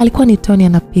 Alikuwa ni Tony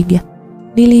anapiga.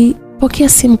 Nilipokea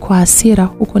simu kwa hasira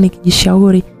huko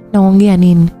nikijishauri naongea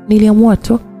nini. Niliamua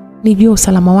tu nijue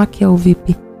usalama wake au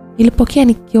vipi. Nilipokea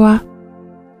nikiwa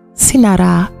sina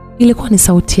raha. Ilikuwa ni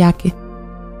sauti yake.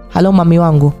 Halo mami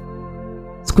wangu.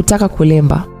 Sikutaka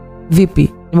kulemba. Vipi?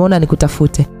 Nimeona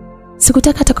nikutafute.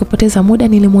 Sikutaka hata kupoteza muda,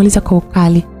 nilimuuliza kwa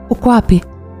ukali. Uko wapi?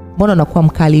 Mbona unakuwa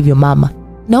mkali hivyo mama?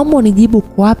 Naomba unijibu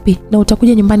uko wapi na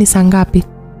utakuja nyumbani saa ngapi?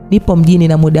 Nipo mjini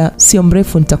na muda sio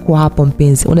mrefu nitakuwa hapo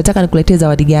mpenzi. Unataka nikuletee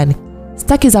zawadi gani?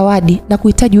 Sitaki zawadi, na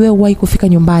kuhitaji wewe uwahi kufika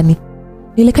nyumbani.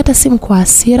 Nilikata simu kwa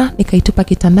hasira, nikaitupa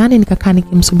kitandani, nikakaa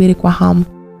nikimsubiri kwa hamu.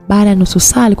 Baada ya nusu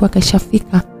saa alikuwa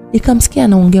kashafika, nikamsikia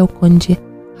anaongea huko nje.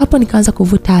 Hapo nikaanza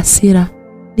kuvuta hasira,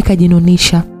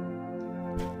 nikajinunisha.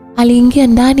 Aliingia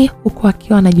ndani huku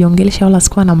akiwa anajiongelesha wala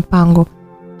sikuwa na mpango.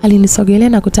 Alinisogelea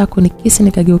na kutaka kunikisi,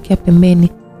 nikageukia pembeni.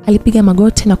 Alipiga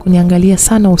magoti na kuniangalia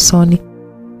sana usoni.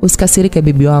 Usikasirike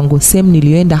bibi wangu, sehemu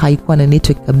niliyoenda haikuwa na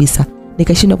network kabisa.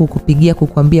 Nikashindwa kukupigia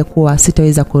kukuambia kuwa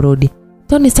sitaweza kurudi.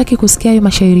 Tony, sitaki kusikia hayo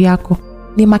mashairi yako.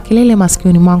 Ni makelele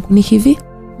masikioni mwangu. Ni hivi,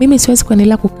 mimi siwezi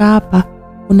kuendelea kukaa hapa.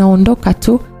 Unaondoka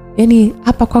tu, yani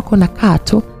hapa kwako nakaa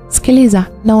tu. Sikiliza,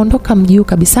 naondoka mji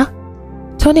kabisa.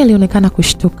 Tony alionekana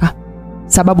kushtuka.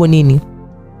 Sababu nini?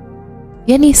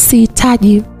 Yani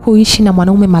sihitaji kuishi na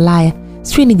mwanaume malaya.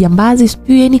 Sijui ni jambazi,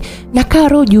 sijui yani nakaa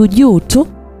roho juu tu.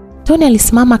 Tony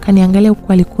alisimama akaniangalia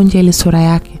huku alikunja ile sura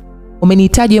yake.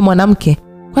 Umenihitaji wewe mwanamke?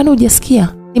 Kwani hujasikia?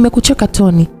 Nimekuchoka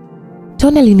Tony.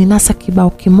 Tony alininasa kibao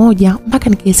kimoja mpaka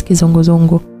nikahisi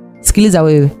kizongozongo. Sikiliza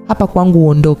wewe, hapa kwangu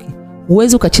uondoke.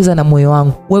 Huwezi ukacheza na moyo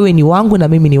wangu. Wewe ni wangu na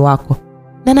mimi ni wako.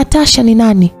 Na Natasha ni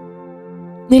nani?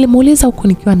 Nilimuuliza huku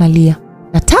nikiwa nalia.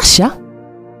 Natasha?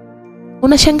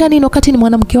 Unashangaa nini wakati ni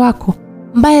mwanamke wako?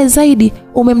 Mbaya zaidi,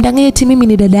 umemdanganya eti mimi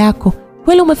ni dada yako.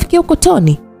 Kweli umefikia huko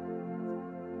Toni?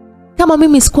 Kama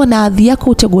mimi sikuwa na hadhi yako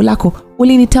utego lako,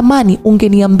 ulinitamani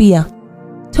ungeniambia.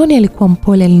 Toni alikuwa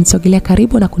mpole, alinisogelea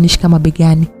karibu na kunishika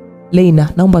mabegani. Leina,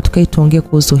 naomba tukae tuongee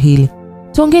kuhusu hili.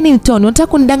 Tuongee nini Toni?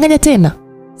 Unataka kunidanganya tena?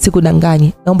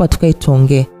 Sikudanganyi, naomba tukae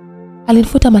tuongee.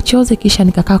 Alinifuta machozi kisha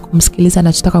nikakaa kumsikiliza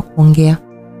anachotaka kuongea.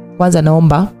 Kwanza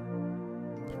naomba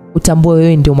utambue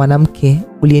wewe ndio mwanamke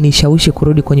uliyenishawishi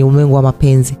kurudi kwenye ulimwengu wa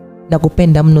mapenzi. Na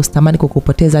kupenda mno, sitamani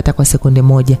kukupoteza hata kwa sekunde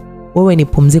moja. Wewe ni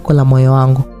pumziko la moyo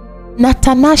wangu. Na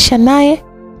Tanasha naye?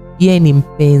 Yeye ni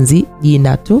mpenzi,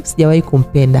 jina tu, sijawahi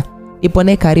kumpenda. Nipo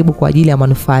naye karibu kwa ajili ya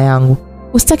manufaa yangu.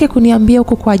 Usitake kuniambia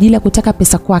huko kwa ajili ya kutaka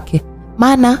pesa kwake.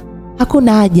 Maana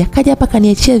hakuna haja. Kaja hapa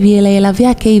kaniachia hela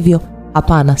vyake hivyo.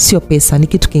 Hapana, sio pesa, ni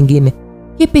kitu kingine.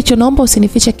 Kipi hicho? Naomba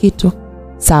usinifiche kitu.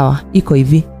 Sawa, iko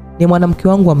hivi. Ni mwanamke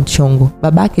wangu wa mchongo.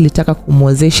 Babake alitaka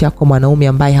kumwozesha kwa mwanaume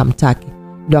ambaye hamtaki.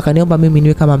 Ndio akaniomba mimi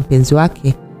niwe kama mpenzi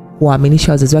wake,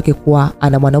 kuwaaminisha wazazi wake kuwa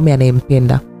ana mwanaume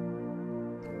anayempenda.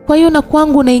 Kwa hiyo na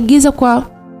kwangu unaigiza kwa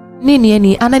nini?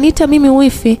 Yani ananiita mimi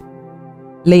wifi?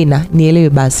 Leina, nielewe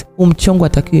basi. Mchongo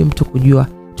hatakiwi mtu kujua.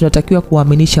 Tunatakiwa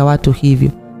kuwaaminisha watu hivyo.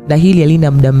 Na hili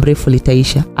halina muda mrefu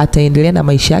litaisha. Ataendelea na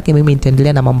maisha yake, mimi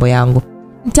nitaendelea na mambo yangu.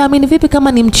 Nitaamini vipi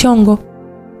kama ni mchongo?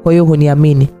 Kwa hiyo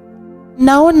huniamini?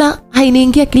 Naona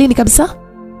hainiingia akilini kabisa.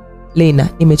 Leina,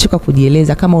 nimechoka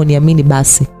kujieleza, kama uniamini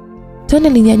basi. Toni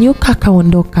alinyanyuka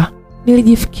akaondoka.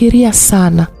 Nilijifikiria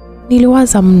sana.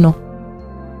 Niliwaza mno.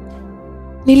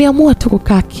 Niliamua tu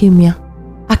kukaa kimya.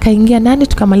 Akaingia ndani,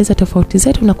 tukamaliza tofauti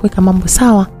zetu na kuweka mambo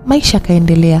sawa. Maisha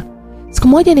yakaendelea. Siku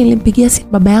moja nilimpigia simu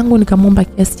baba yangu nikamwomba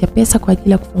kiasi cha pesa kwa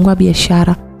ajili ya kufungua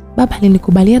biashara. Baba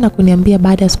alinikubalia na kuniambia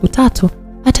baada ya siku 3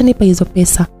 atanipa hizo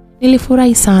pesa.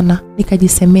 Nilifurahi sana,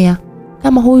 nikajisemea,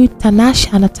 kama huyu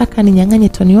Tanasha anataka ninyang'anye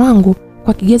Toni wangu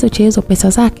kwa kigezo cha hizo pesa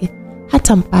zake,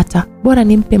 hata mpata, bora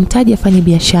nimpe mtaji afanye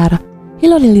biashara.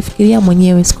 Hilo nilifikiria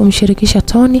mwenyewe, sikumshirikisha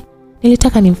Toni,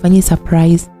 nilitaka nimfanyie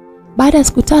surprise. Baada ya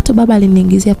siku 3 baba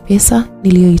aliniingizia pesa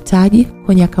niliyohitaji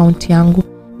kwenye akaunti yangu.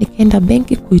 Nikaenda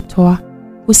benki kuitoa.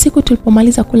 Usiku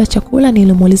tulipomaliza kula chakula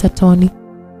nilimuuliza Toni,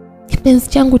 kipenzi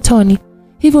changu Toni,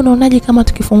 hivi unaonaje kama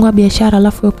tukifungua biashara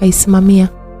alafu ukaisimamia?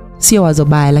 Sio wazo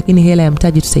baya, lakini hela ya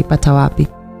mtaji tutaipata wapi?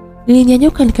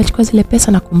 Nilinyanyuka nikachukua zile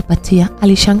pesa na kumpatia.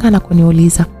 Alishangaa na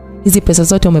kuniuliza, hizi pesa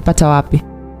zote umepata wapi?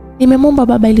 Nimemwomba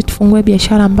baba ili tufungue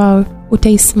biashara ambayo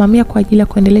utaisimamia kwa ajili ya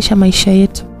kuendelesha maisha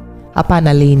yetu.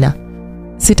 Hapana Leina,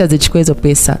 sitazichukua hizo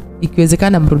pesa.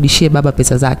 Ikiwezekana mrudishie baba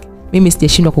pesa zake. Mimi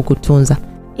sijashindwa kukutunza.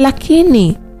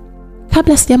 Lakini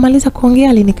kabla sijamaliza kuongea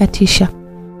alinikatisha.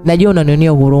 Najua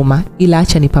unanionea huruma, ila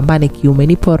acha nipambane kiume.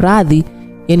 Nipo radhi,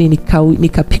 yani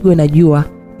nikapigwe na jua,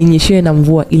 ninyeshewe na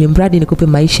mvua, ili mradi nikupe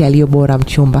maisha yaliyo bora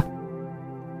mchumba.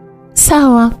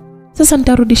 Sawa, sasa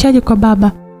nitarudishaje kwa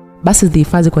baba? Basi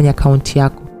zihifadhi kwenye akaunti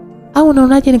yako. Au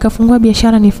unaonaje nikafungua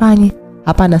biashara nifanye?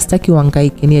 Hapana, sitaki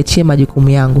uhangaike, niachie majukumu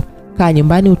yangu. Kaa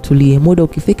nyumbani utulie, muda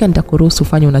ukifika nitakuruhusu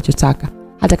ufanye unachotaka.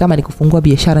 Hata kama nikufungua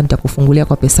biashara nitakufungulia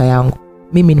kwa pesa yangu.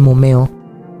 Mimi ni mumeo.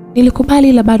 Nilikubali,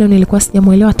 ila bado nilikuwa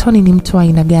sijamuelewa Toni ni mtu wa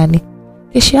aina gani.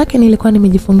 Kesho yake nilikuwa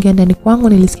nimejifungia ndani kwangu,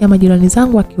 nilisikia majirani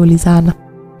zangu wakiulizana,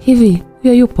 hivi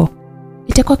huyo yupo?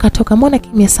 Itakuwa katoka, mbona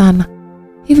kimya sana?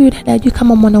 Hivi dada ajui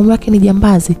kama mwanaume wake ni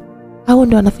jambazi au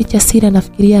ndo anaficha siri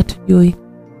anafikiria hatujui?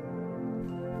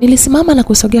 Nilisimama na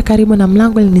kusogea karibu na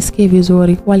mlango ili nisikie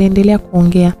vizuri. Waliendelea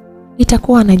kuongea.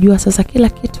 Itakuwa anajua sasa kila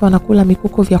kitu, anakula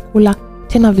mikuko vyakula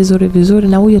tena vizuri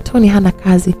na huyo Toni hana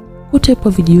kazi. Kuto ipo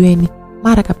vijiweni.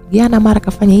 Mara kapigana, mara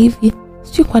kafanya hivi.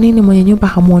 Sijui kwa nini mwenye nyumba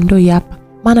hamuondoi hapa,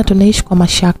 maana tunaishi kwa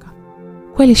mashaka.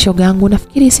 Kweli shoga yangu,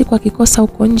 nafikiri siku akikosa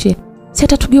huko nje si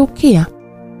atatugeukia.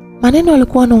 Maneno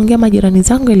walikuwa wanaongea majirani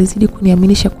zangu ilizidi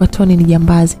kuniaminisha kwa Toni ni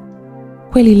jambazi.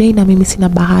 Kweli Leina, mimi sina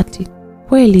bahati.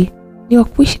 Kweli ni wa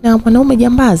kuishi na mwanaume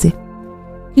jambazi.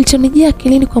 Kilichonijia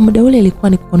akilini kwa muda ule ilikuwa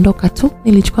ni kuondoka tu.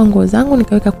 Nilichukua nguo zangu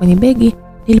nikaweka kwenye begi.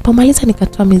 Nilipomaliza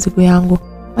nikatoa mizigo yangu.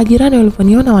 Majirani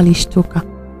waliponiona walishtuka.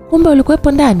 Kumbe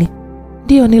ulikuwepo ndani?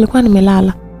 Ndio, nilikuwa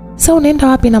nimelala. Sasa unaenda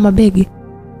wapi na mabegi?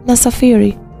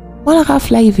 Nasafiri. Wala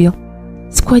ghafla hivyo?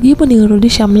 Sikuwajibu,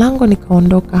 nilirudisha mlango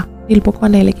nikaondoka. Nilipokuwa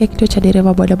naelekea kituo cha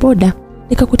dereva bodaboda,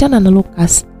 nikakutana na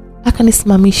Lucas.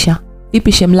 Akanisimamisha.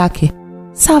 Vipi shemlake?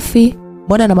 Safi.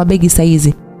 Mbona na mabegi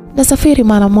saizi? Nasafiri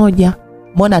mara moja.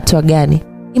 Mbona hatua gani?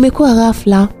 Imekuwa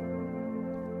ghafla.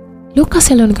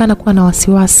 Lucas alionekana kuwa na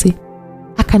wasiwasi.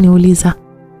 Akaniuliza,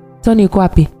 Toni yuko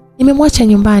wapi? Nimemwacha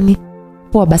nyumbani.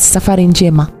 Poa basi, safari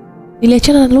njema.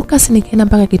 Niliachana na Lucas nikaenda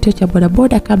mpaka kituo cha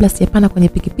bodaboda. Kabla sijapanda kwenye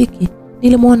pikipiki,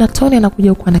 nilimuona Tony anakuja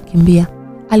huko anakimbia.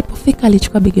 Alipofika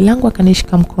alichukua begi langu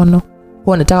akanishika mkono.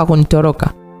 Kwa unataka kunitoroka?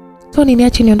 Tony,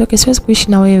 niache niondoke, siwezi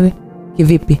kuishi na wewe.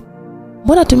 Kivipi?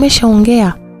 Mbona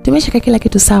tumeshaongea? Tumeshaka kila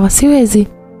kitu sawa, siwezi.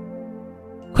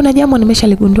 Kuna jambo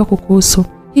nimeshaligundua kukuhusu,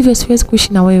 hivyo siwezi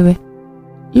kuishi na wewe.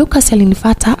 Lucas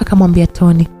alinifuata akamwambia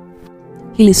Tony,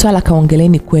 hili swala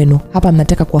kaongeleni kwenu, hapa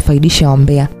mnataka kuwafaidisha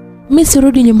wambea. Mimi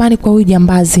sirudi nyumbani kwa huyu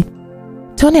jambazi.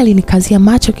 Tony alinikazia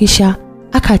macho kisha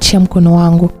akaachia mkono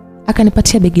wangu,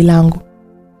 akanipatia begi langu.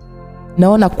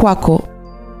 Naona kwako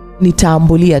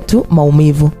nitaambulia tu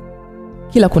maumivu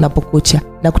kila kunapokucha,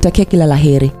 na kutakia kila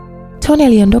laheri. Tony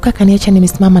aliondoka akaniacha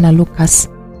nimesimama na Lucas.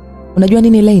 Unajua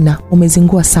nini Leina,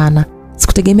 umezingua sana.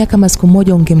 Sikutegemea kama siku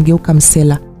moja ungemgeuka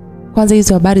msela. Kwanza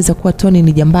hizo habari za kuwa Tony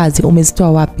ni jambazi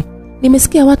umezitoa wapi?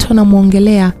 Nimesikia watu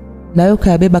wanamuongelea. Na wewe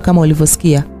ukayabeba kama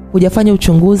ulivyosikia. Hujafanya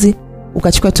uchunguzi,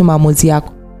 ukachukua tu maamuzi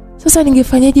yako. Sasa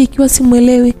ningefanyaje ikiwa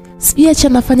simuelewi? Siacha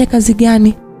nafanya kazi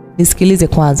gani? Nisikilize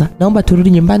kwanza. Naomba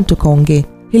turudi nyumbani tukaongee.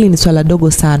 Hili ni swala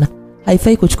dogo sana.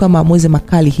 Haifai kuchukua maamuzi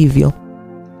makali hivyo.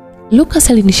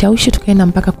 Lucas alinishawishi tukaenda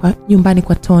mpaka kwa nyumbani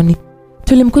kwa Tony.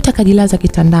 Tulimkuta kajilaza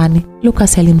kitandani.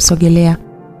 Lucas alimsogelea.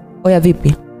 Oya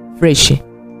vipi? Fresh.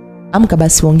 Amka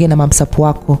basi uongee na mamsapu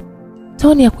wako.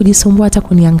 Tony hakujisumbua hata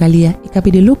kuniangalia.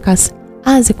 Ikabidi Lucas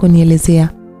aanze kunielezea.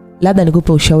 Labda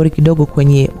nikupe ushauri kidogo,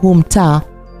 kwenye huu mtaa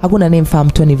hakuna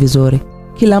anayemfahamu Tony vizuri.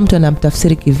 Kila mtu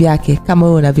anamtafsiri kivyake kama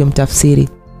wewe unavyomtafsiri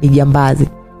ni jambazi.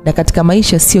 Na katika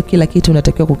maisha sio kila kitu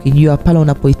unatakiwa kukijua pale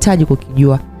unapohitaji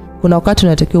kukijua. Kuna wakati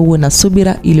unatakiwa uwe na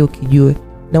subira ili ukijue.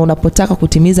 Na unapotaka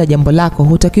kutimiza jambo lako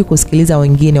hutakiwi kusikiliza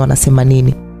wengine wanasema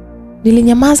nini.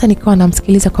 Nilinyamaza nikawa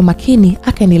namsikiliza kwa makini.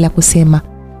 Akaendelea kusema,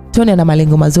 Tony ana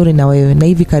malengo mazuri na wewe, na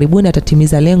hivi karibuni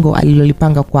atatimiza lengo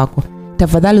alilolipanga kwako.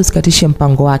 Tafadhali usikatishe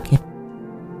mpango wake.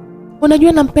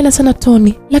 Unajua nampenda sana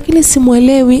Tony, lakini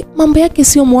simuelewi, mambo yake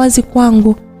sio mwazi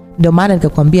kwangu. Ndio maana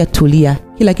nikakwambia tulia,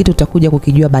 kila kitu utakuja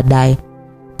kukijua baadaye.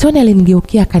 Tony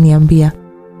alinigeukia akaniambia,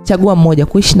 chagua mmoja,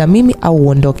 kuishi na mimi au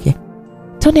uondoke.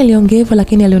 Tony aliongea hivyo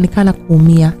lakini alionekana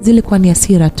kuumia. Zilikuwa ni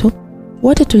hasira tu.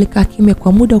 Wote tulikaa kimya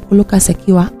kwa muda huku Lucas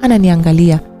akiwa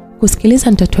ananiangalia kusikiliza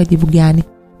nitatoa jibu gani.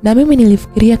 Na mimi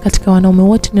nilifikiria katika wanaume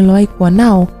wote niliwahi kuwa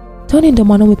nao, Tony ndio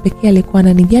mwanaume pekee alikuwa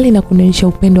ananijali na kunionyesha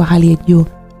upendo wa hali ya juu.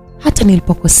 Hata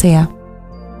nilipokosea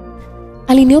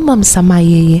aliniomba msamaha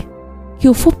yeye.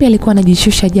 Kiufupi alikuwa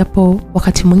anajishusha, japo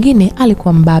wakati mwingine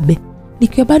alikuwa mbabe.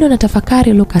 Nikiwa bado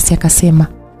natafakari, Lucas akasema,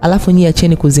 alafu nyie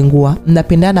acheni kuzingua,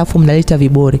 mnapendana afu mnaleta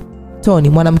vibori. Tony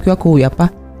mwanamke wako huyu hapa,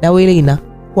 na wewe Leina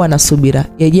kuwa na subira,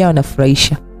 yeye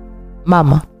anafurahisha.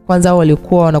 Mama, kwanza hao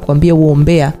walikuwa wanakuambia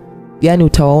uombea, yani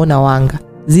utawaona wanga.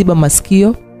 Ziba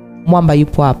masikio, mwamba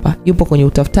yupo hapa, yupo kwenye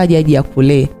utafutaji aje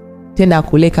akulee. Tena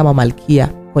akulee kama malkia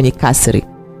kwenye kasri.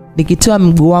 Nikitoa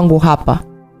mguu wangu hapa,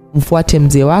 mfuate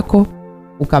mzee wako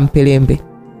ukampelembe.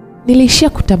 Niliishia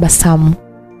kutabasamu.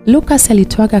 Lucas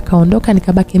alitoaga akaondoka,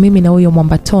 nikabaki mimi na huyo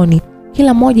mwamba Tony.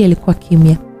 Kila mmoja alikuwa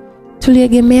kimya.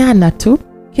 Tuliegemeana tu.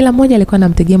 Kila mmoja alikuwa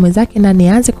anamtegea mwenzake na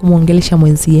nianze kumuongelesha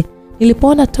mwenzie.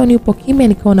 Nilipoona Tony yupo kimya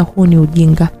nikaona huu ni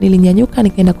ujinga. Nilinyanyuka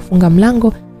nikaenda kufunga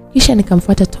mlango, kisha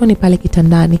nikamfuata Tony pale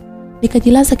kitandani.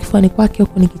 Nikajilaza kifuani kwake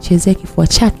huku nikichezea kifua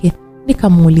chake.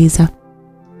 Nikamuuliza,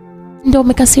 ndio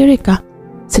umekasirika?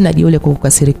 Sina jiole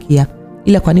kukukasirikia,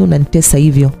 ila kwa nini unanitesa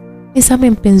hivyo? Nisamee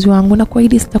mpenzi wangu na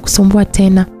kuahidi sitakusumbua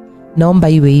tena. Naomba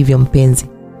iwe hivyo mpenzi.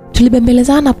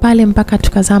 Tulibembelezana pale mpaka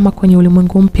tukazama kwenye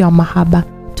ulimwengu mpya wa mahaba.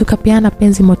 Tukapeana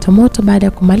penzi motomoto. Baada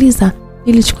ya kumaliza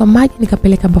nilichukua maji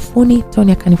nikapeleka bafuni.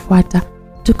 Tony akanifuata.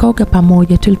 Tukaoga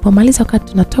pamoja. Tulipomaliza,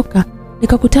 wakati tunatoka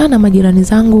nikakutana na majirani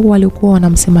zangu waliokuwa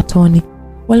wanamsema Tony.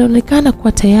 Walionekana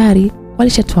kuwa tayari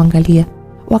walishatuangalia.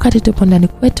 Wakati tupo ndani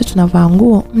kwetu tunavaa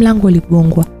nguo, mlango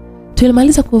uligongwa.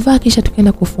 Tulimaliza kuvaa kisha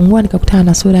tukaenda kufungua, nikakutana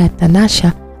na sura ya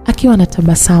Tanasha akiwa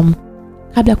anatabasamu.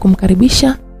 Kabla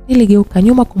kumkaribisha niligeuka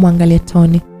nyuma kumwangalia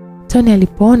Tony. Tony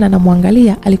alipoona na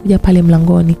muangalia alikuja pale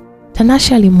mlangoni.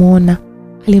 Tanasha alimuona,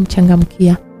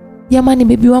 alimchangamkia. Jamani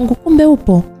bibi wangu, kumbe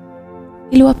upo.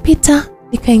 Iliwapita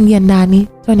nikaingia ndani.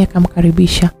 Tony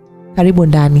akamkaribisha. Karibu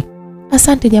ndani.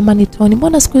 Asante jamani Tony,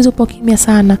 mbona siku hizo upo kimya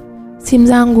sana? Simu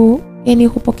zangu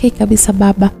hupokei kabisa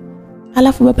baba.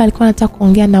 Alafu baba alikuwa anataka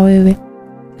kuongea na wewe.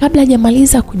 Kabla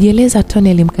hajamaliza kujieleza Tony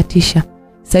alimkatisha.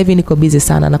 Sasa hivi niko busy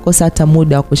sana, nakosa hata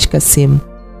muda wa kushika simu.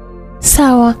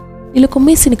 Sawa,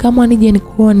 nilikumisi nikaamua nije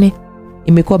nikuone.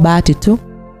 Imekuwa bahati tu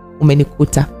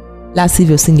umenikuta, la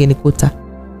sivyo usingenikuta.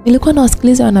 Nilikuwa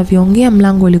nawasikiliza wanavyoongea.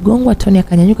 Mlango uligongwa. Tony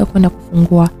akanyanyuka kwenda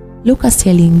kufungua. Lucas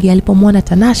aliingia. Alipomwona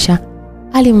Tanasha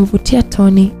alimvutia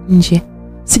Tony nje.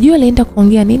 Sijui alienda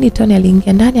kuongea nini. Tony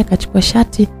aliingia ndani akachukua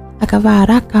shati akavaa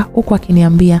haraka huku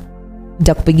akiniambia,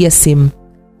 "Nitakupigia simu."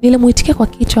 Nilimuitikia kwa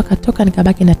kichwa, akatoka,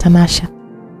 nikabaki na Tanasha.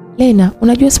 Lena,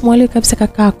 unajua simuelewi kabisa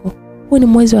kakako. Huu ni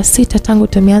mwezi wa 6 tangu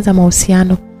tumeanza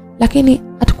mahusiano, lakini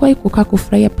hatukuwahi kukaa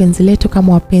kufurahia penzi letu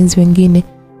kama wapenzi wengine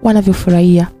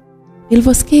wanavyofurahia.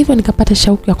 Nilivyosikia hivyo nikapata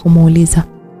shauku ya kumuuliza,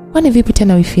 kwani vipi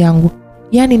tena wifi yangu?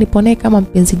 Yaani niponee kama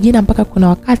mpenzi jina mpaka kuna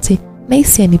wakati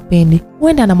nahisi anipendi.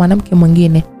 Huenda na mwanamke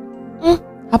mwingine.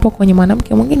 Hapo kwenye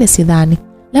mwanamke mwingine sidhani.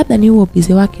 Labda ni huo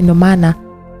bize wake ndo maana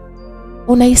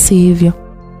unahisi hivyo.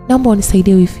 Naomba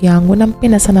unisaidie wifi yangu,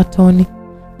 nampenda sana Tony.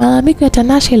 Malalamiko ya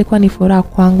Tanasha ilikuwa ni furaha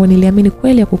kwangu. Niliamini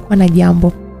kweli ya kukuwa na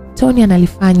jambo Tony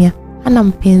analifanya. Hana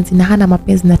mpenzi na hana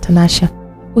mapenzi na Tanasha.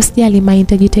 Usijali Mai,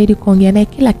 nitajitahidi kuongea naye,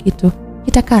 kila kitu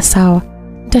kitakaa sawa.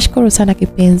 Nitashukuru sana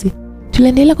kipenzi.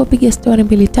 Tuliendelea kupiga story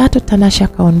 2-3. Tanasha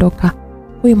akaondoka.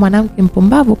 Huyu mwanamke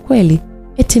mpumbavu kweli.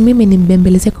 Eti mimi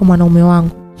nimbembeleze kwa mwanaume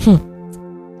wangu.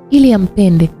 Ili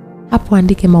ampende, hapo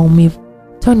andike maumivu.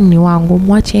 Tony ni wangu,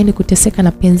 mwache aende kuteseka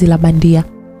na penzi la bandia.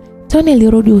 Tony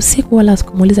alirudi usiku, wala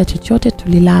sikumuuliza chochote,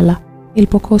 tulilala.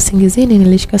 Nilipokuwa usingizini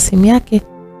nilishika simu yake,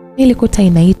 nilikuta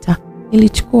inaita.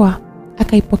 Nilichukua,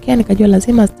 akaipokea, nikajua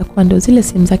lazima zitakuwa ndio zile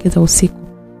simu zake za usiku.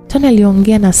 Tony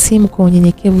aliongea na simu kwa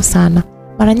unyenyekevu sana.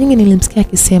 Mara nyingi nilimsikia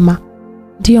akisema,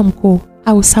 "Ndio mkuu"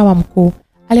 au "Sawa mkuu."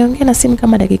 Aliongea na simu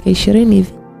kama dakika 20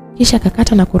 hivi, kisha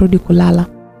akakata na kurudi kulala.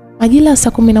 Majira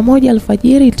saa 11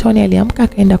 alfajiri Tony aliamka,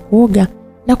 akaenda kuoga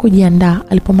na kujiandaa.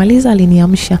 Alipomaliza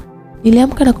aliniamsha.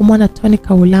 Niliamka na kumwona Tony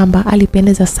kaulamba,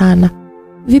 alipendeza sana.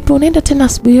 "Vipi unaenda tena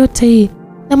asubuhi yote hii?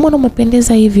 Na mbona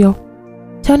umependeza hivyo?"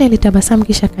 Tony alitabasamu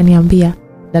kisha akaniambia,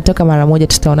 "Natoka mara moja,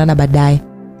 tutaonana baadaye."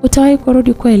 "Utawahi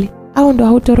kurudi kweli au ndo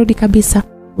hautorudi kabisa?"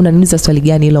 "Unaniuliza swali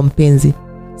gani hilo mpenzi?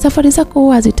 Safari zako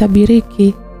huwa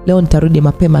hazitabiriki." "Leo nitarudi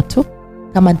mapema tu.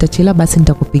 Kama nitachelewa basi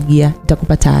nitakupigia,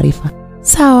 nitakupa taarifa."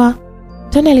 "Sawa."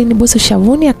 Tony alinibusu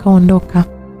shavuni akaondoka.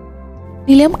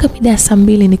 Niliamka mida ya saa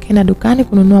 2 nikaenda dukani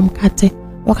kununua mkate.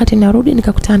 Wakati narudi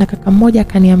nikakutana na kaka mmoja,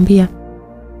 akaniambia,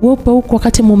 "Wewe upo huko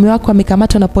wakati mume wako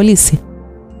amekamatwa na polisi?"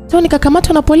 "Tony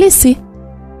kakamatwa na polisi?"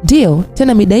 "Ndio,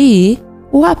 tena mida hii."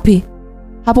 "Wapi?"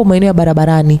 "Hapo maeneo ya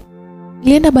barabarani."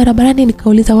 Nilienda barabarani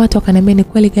nikauliza watu, wakaniambia ni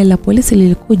kweli gari la polisi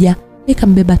lilikuja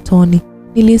likambeba Tony.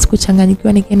 Nilihisi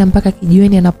kuchanganyikiwa, nikaenda mpaka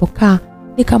kijiweni anapokaa.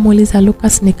 Nikamuuliza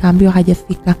Lucas, nikaambiwa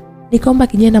hajafika. Nikaomba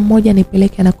kijana mmoja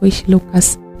nipeleke anakoishi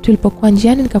Lucas. Tulipokuwa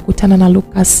njiani nikakutana na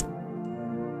Lucas.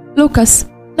 "Lucas,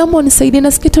 naomba unisaidie,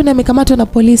 nasikia Tony amekamatwa na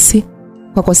polisi."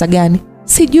 "Kwa kosa gani?"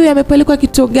 "Sijui amepelekwa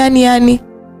kituo gani yani."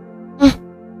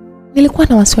 Nilikuwa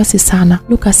na wasiwasi sana.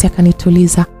 Lucas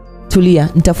akanituliza. "Tulia,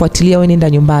 nitafuatilia, wewe nenda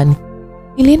nyumbani."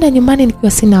 Nilienda nyumbani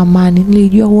nikiwa sina amani.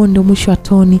 Nilijua huo ndio mwisho wa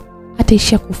Tony,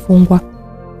 ataishia kufungwa.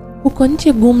 Huko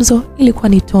nje gumzo ilikuwa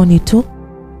ni Tony tu.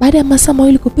 Baada ya masaa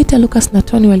mawili kupita, Lucas na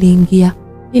Tony waliingia.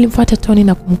 Nilimfuata Tony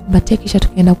na kumkumbatia kisha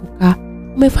tukaenda kukaa.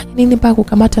 "Umefanya nini mpaka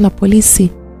kukamatwa na polisi?"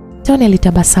 Tony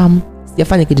alitabasamu.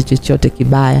 "Sijafanya kitu chochote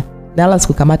kibaya, na wala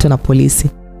sikukamatwa na polisi."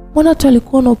 "Mbona tu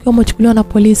alikuona ukiwa umechukuliwa na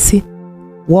polisi?"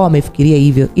 "Wao wamefikiria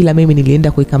hivyo, ila mimi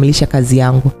nilienda kuikamilisha kazi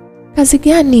yangu." "Kazi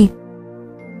gani?"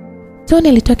 Tony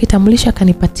alitoa kitambulisho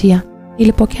akanipatia.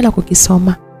 Nilipokea na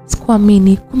kukisoma.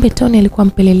 Sikuamini, kumbe Tony alikuwa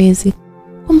mpelelezi.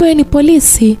 "Kumbe wewe ni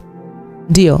polisi?"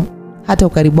 "Ndio, hata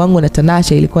ukaribu wangu na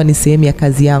Tanasha ilikuwa ni sehemu ya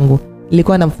kazi yangu.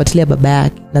 Nilikuwa namfuatilia baba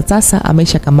yake, na sasa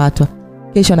ameisha kamatwa.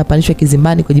 Kesho anapandishwa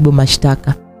kizimbani kujibu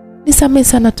mashtaka." "Nisamehe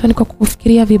sana Tony kwa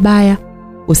kukufikiria vibaya."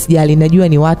 "Usijali, najua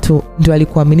ni watu ndio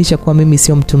walikuaminisha kuwa mimi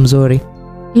sio mtu mzuri."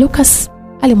 Lucas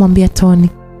alimwambia Tony.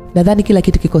 "Nadhani kila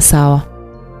kitu kiko sawa."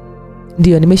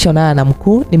 "Ndio, nimeshaonana na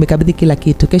mkuu, nimekabidhi kila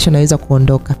kitu. Kesho naweza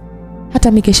kuondoka."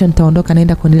 "Hata mimi kesho nitaondoka,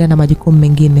 naenda kuendelea na majukumu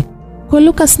mengine." "Kwa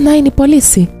Lucas naye ni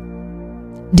polisi?"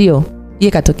 "Ndio,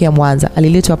 yeye katokea Mwanza,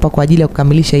 aliletwa hapa kwa ajili ya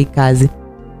kukamilisha hii kazi."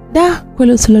 "Da,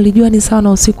 kweli usilolijua ni sawa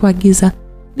na usiku wa giza.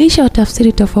 Nilisha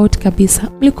watafsiri tofauti kabisa.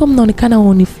 Mlikuwa mnaonekana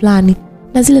wauni fulani,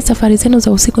 na zile safari zenu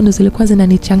za usiku ndo zilikuwa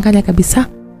zinanichanganya kabisa."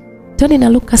 Tony na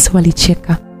Lucas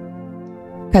walicheka.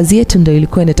 "Kazi yetu ndio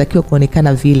ilikuwa inatakiwa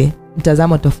kuonekana vile,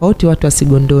 mtazamo tofauti watu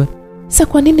wasigondoe." "Sasa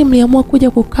kwa nini mliamua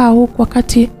kuja kukaa huku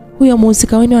wakati huyo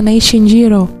muzika wenu anaishi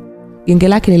Njiro?" "Genge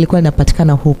lake lilikuwa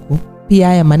linapatikana huku. Pia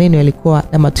haya maneno yalikuwa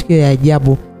na matukio ya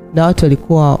ajabu, na watu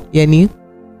walikuwa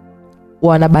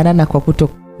wanabanana kwa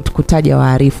kutaja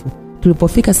wahalifu.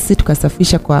 Tulipofika sisi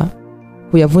tukasafisha kwa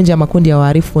kuyavunja makundi ya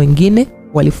wahalifu. Wengine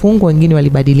walifungwa, wengine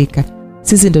walibadilika.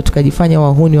 Sisi ndio tukajifanya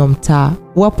wahuni wa mtaa.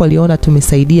 Wapo waliona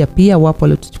tumesaidia, pia wapo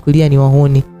waliotuchukulia ni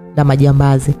wahuni na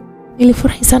majambazi."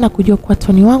 Nilifurahi sana kujua kwa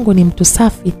Tony wangu ni mtu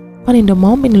safi, kwani ndio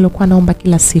maombi nilokuwa naomba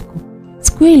kila siku.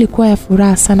 Siku hii ilikuwa ya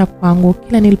furaha sana kwangu.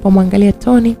 Kila nilipomwangalia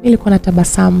Tony nilikuwa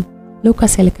natabasamu.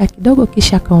 Lucas alikaa kidogo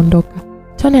kisha akaondoka.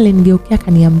 Tony alinigeukia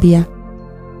akaniambia,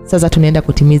 Sasa tunaenda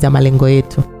kutimiza malengo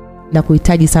yetu. Na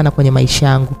kuhitaji sana kwenye maisha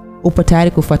yangu. Upo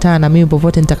tayari kufuatana na mimi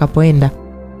popote nitakapoenda?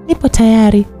 Nipo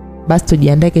tayari. Basi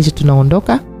tujiandae, kesho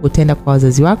tunaondoka, utaenda kwa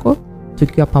wazazi wako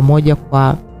tukiwa pamoja.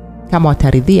 Kwa kama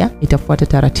wataridhia, itafuata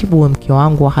taratibu uwe mke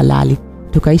wangu wa halali.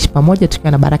 Tukaishi pamoja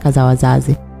tukiwa na baraka za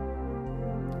wazazi.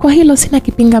 Kwa hilo sina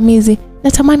kipingamizi.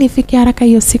 Natamani ifike haraka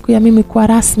hiyo siku ya mimi kuwa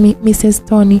rasmi Mrs.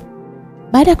 Tony.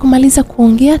 Baada ya kumaliza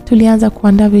kuongea, tulianza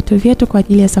kuandaa vitu vyetu kwa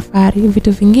ajili ya safari.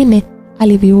 Vitu vingine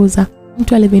aliviuza.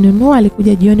 Mtu alivinunua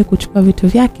alikuja jioni kuchukua vitu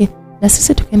vyake na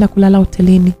sisi tukaenda kulala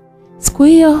hotelini. Siku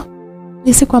hiyo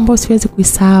ni siku ambayo siwezi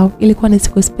kuisahau. Ilikuwa ni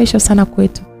siku special sana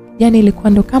kwetu. Yaani ilikuwa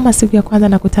ndo kama siku ya kwanza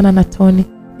nakutana na Tony.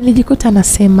 Nilijikuta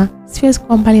nasema, siwezi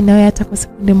kuwa mbali na wewe hata kwa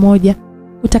sekunde moja.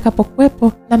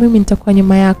 Utakapokuwepo na mimi nitakuwa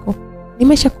nyuma yako.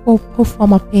 Nimeshakuwa upofu wa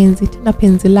mapenzi, tena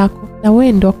penzi lako, na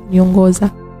wewe ndo kuniongoza.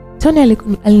 Tony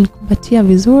alinikumbatia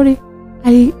vizuri,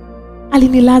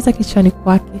 alinilaza kichwani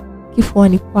kwake,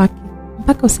 kifuani kwake,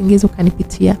 mpaka usingizi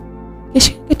ukanipitia.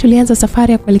 Kesho yake tulianza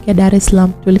safari ya kuelekea Dar es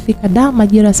Salaam. Tulifika Dar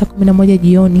majira ya saa 11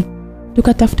 jioni.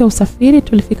 Tukatafuta usafiri,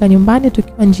 tulifika nyumbani.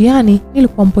 Tukiwa njiani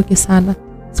nilikuwa mpweke sana.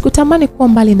 Sikutamani kuwa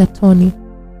mbali na Tony.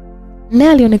 Naye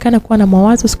alionekana kuwa na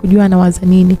mawazo, sikujua anawaza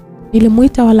nini.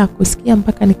 Nilimuita wala hakusikia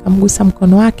mpaka nikamgusa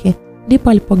mkono wake, ndipo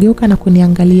alipogeuka na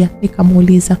kuniangalia.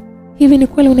 Nikamuuliza, hivi ni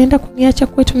kweli unaenda kuniacha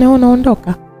kwetu na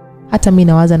unaondoka? Hata mimi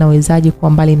nawaza nawezaje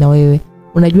kuwa mbali na wewe.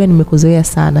 Unajua nimekuzoea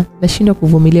sana, nashindwa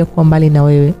kuvumilia kuwa mbali na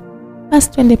wewe.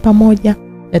 Basi twende pamoja.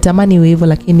 Natamani iwe hivyo,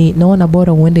 lakini naona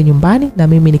bora uende nyumbani na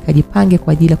mimi nikajipange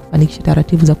kwa ajili ya kufanikisha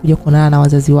taratibu za kuja kuonana na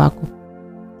wazazi wako.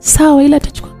 Sawa, ila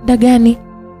itachukua muda gani?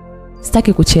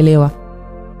 Sitaki kuchelewa.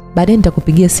 Baadaye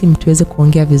nitakupigia simu tuweze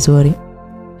kuongea vizuri.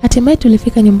 Hatimaye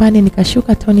tulifika nyumbani,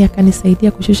 nikashuka. Tony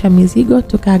akanisaidia kushusha mizigo,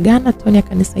 tukaagana. Tony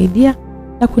akanisaidia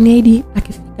na kuniahidi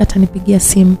akifika atanipigia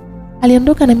simu.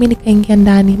 Aliondoka na mimi nikaingia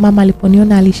ndani. Mama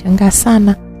aliponiona alishangaa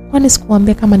sana, kwani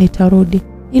sikuambia kama nitarudi.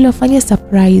 Nilifanyia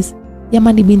surprise.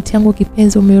 Jamani, binti yangu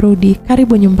kipenzi, umerudi,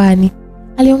 karibu nyumbani,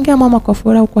 aliongea mama kwa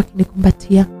furaha huku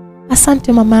akinikumbatia.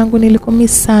 Asante mama yangu,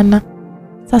 nilikumiss sana.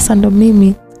 Sasa ndo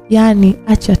mimi, yani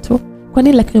acha tu. Kwa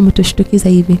nini lakini umetushtukiza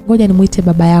hivi? Ngoja nimuite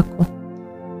baba yako.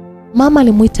 Mama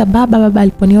alimuita baba. Baba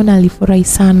aliponiona alifurahi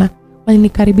sana.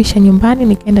 Walinikaribisha nyumbani,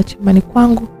 nikaenda chumbani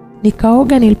kwangu,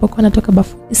 nikaoga. Nilipokuwa natoka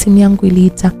bafuni, simu yangu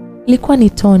iliita. Ilikuwa ni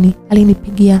Tony,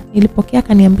 alinipigia. Nilipokea,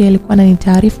 akaniambia alikuwa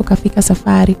ananitaarifu kafika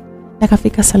safari na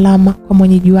kafika salama kwa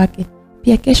mwenyeji wake.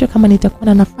 Pia kesho kama nitakuwa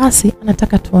na nafasi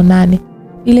anataka tuonane.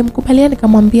 Nilimkubalia,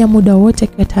 nikamwambia muda wote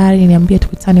akiwa tayari niambie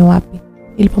tukutane wapi.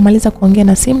 Nilipomaliza kuongea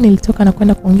na simu, nilitoka na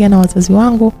kwenda kuongea na wazazi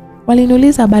wangu.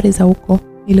 Waliniuliza habari za huko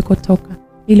nilikotoka.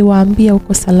 Niliwaambia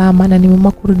uko salama na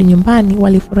nimeamua kurudi nyumbani.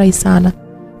 Walifurahi sana.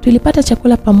 Tulipata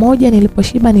chakula pamoja.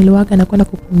 Niliposhiba niliwaga na kwenda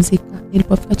kupumzika.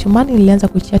 Nilipofika chumbani nilianza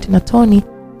kuchati na Tony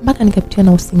mpaka nikapitia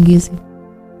na usingizi.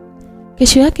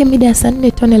 Kesho yake mida ya saa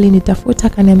 4 Tony alinitafuta,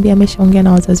 akaniambia ameshaongea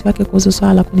na wazazi wake kuhusu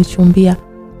swala la kunichumbia.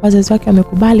 Wazazi wake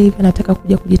wamekubali, hivyo anataka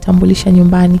kuja kujitambulisha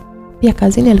nyumbani. Pia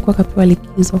kazini alikuwa kapewa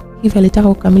likizo, hivyo alitaka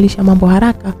kukamilisha mambo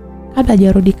haraka kabla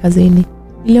hajarudi kazini.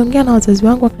 Niliongea na wazazi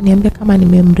wangu, akaniambia kama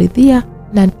nimemridhia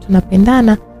na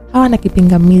tunapendana, hawana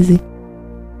kipingamizi.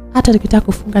 Hata tukitaka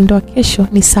kufunga ndoa kesho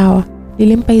ni sawa.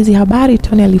 Nilimpa hizi habari.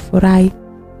 Tony alifurahi.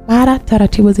 Mara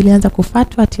taratibu zilianza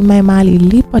kufuatwa. Hatimaye mahali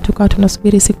ilipo, tukawa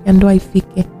tunasubiri siku ya ndoa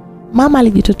ifike. Mama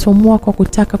alijitotomua kwa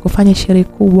kutaka kufanya sherehe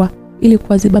kubwa ili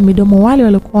kuwaziba midomo wale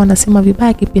waliokuwa wanasema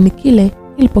vibaya kipindi kile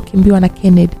ilipokimbiwa na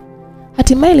Kennedy.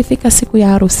 Hatimaye ilifika siku ya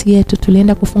harusi yetu.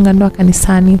 Tulienda kufunga ndoa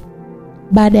kanisani.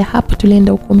 Baada ya hapo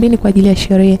tulienda ukumbini kwa ajili ya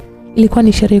sherehe. Ilikuwa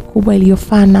ni sherehe kubwa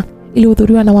iliyofana,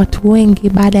 ilihudhuriwa na watu wengi.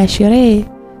 Baada ya sherehe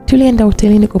tulienda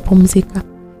hotelini kupumzika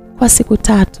kwa siku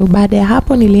 3. Baada ya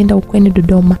hapo nilienda ukweni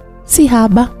Dodoma. Si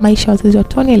haba, maisha ya wazazi wa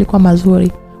Tony yalikuwa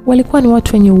mazuri. Walikuwa ni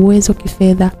watu wenye uwezo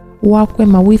kifedha. Wakwe,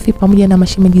 mawifi pamoja na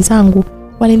mashemeji zangu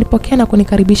walinipokea na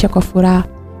kunikaribisha kwa furaha.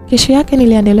 Kesho yake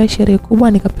niliendelea sherehe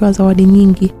kubwa, nikapewa zawadi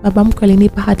nyingi. Baba mkwe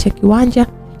alinipa hati ya kiwanja,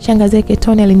 shangazi yake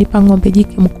Tony alinipa ng'ombe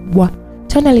jike mkubwa.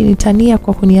 Tony alinitania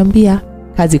kwa kuniambia,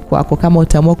 kazi kwako kama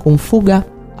utaamua kumfuga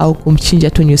au kumchinja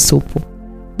tunywe supu.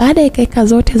 Baada ya dakika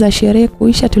zote za sherehe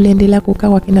kuisha, tuliendelea kukaa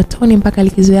kwa kina Tony mpaka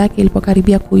likizo yake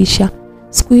ilipokaribia kuisha.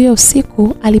 Siku hiyo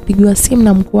usiku alipigiwa simu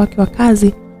na mkuu wake wa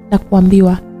kazi na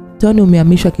kuambiwa, Tony,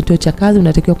 umehamishwa kituo cha kazi,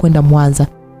 unatakiwa kwenda Mwanza.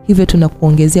 Hivyo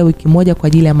tunakuongezea wiki moja kwa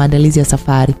ajili ya maandalizi ya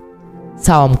safari.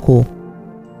 Sawa mkuu.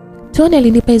 Tony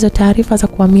alinipa hizo taarifa za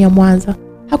kuhamia Mwanza.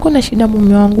 Hakuna shida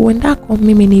mume wangu, uendako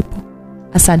mimi nipo.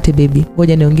 Asante baby.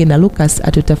 Ngoja niongee na Lucas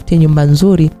atutafutie nyumba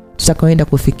nzuri tutakaoenda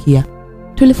kufikia.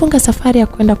 Tulifunga safari ya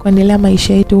kwenda kuendelea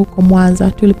maisha yetu huko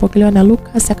Mwanza. Tulipokelewa na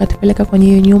Lucas, akatupeleka kwenye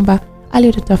hiyo nyumba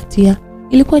aliyotutafutia.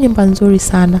 Ilikuwa nyumba nzuri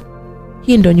sana.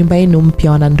 Hii ndio nyumba yenu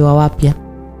mpya wanandoa wapya.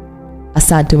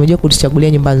 Asante, umejua kutuchagulia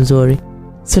nyumba nzuri.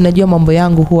 Si unajua mambo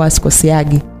yangu huwa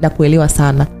sikoseagi na kuelewa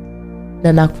sana.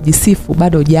 Na nakujisifu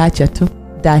bado hujaacha tu.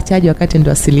 Nitaachaje wakati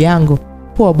ndo asili yangu?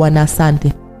 Poa bwana,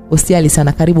 asante. Usijali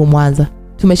sana, karibu Mwanza.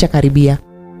 Tumeshakaribia.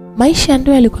 Maisha ya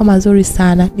ndoa yalikuwa mazuri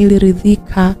sana.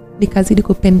 Niliridhika, nikazidi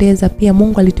kupendeza. Pia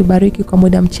Mungu alitubariki kwa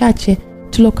muda mchache.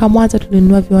 Tuloka Mwanza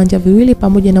tulinunua viwanja viwili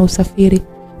pamoja na usafiri.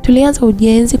 Tulianza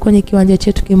ujenzi kwenye kiwanja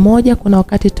chetu kimoja. Kuna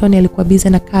wakati Tony alikuwa busy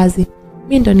na kazi.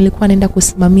 Mimi ndo nilikuwa naenda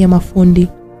kusimamia mafundi.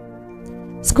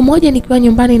 Siku moja nikiwa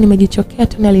nyumbani nimejichokea,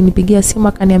 Tony alinipigia simu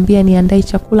akaniambia niandae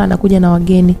chakula na kuja na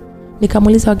wageni.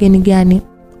 Nikamuuliza wageni gani?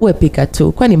 Wewe pika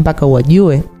tu, kwani mpaka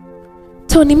uwajue?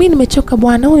 Tony, mimi nimechoka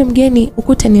bwana, huyu mgeni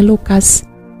ukute ni Lucas.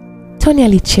 Tony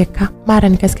alicheka. Mara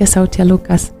nikasikia sauti ya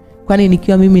Lucas. Kwani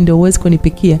nikiwa mimi ndio uwezi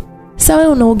kunipikia? Sasa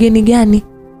wewe una ugeni gani?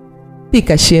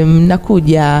 Pika shem,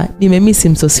 nakuja. Nimemisi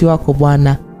msosi wako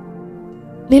bwana.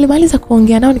 Nilimaliza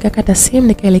kuongea nao nikakata simu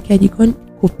nikaelekea jikoni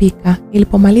kupika.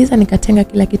 Nilipomaliza nikatenga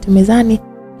kila kitu mezani,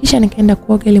 kisha nikaenda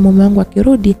kuoga ili mume wangu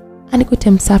akirudi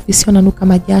anikute msafi, sio nanuka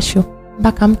majasho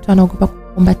mpaka mtu anaogopa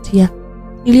kukumbatia.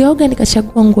 Nilioga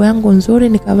nikachagua nguo yangu nzuri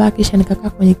nikavaa, kisha nikakaa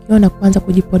kwenye kioo na kuanza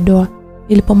kujipodoa.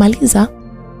 Nilipomaliza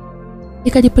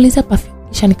nikajipuliza perfume,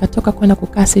 kisha nikatoka kwenda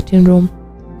kukaa sitting room.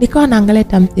 Nikawa naangalia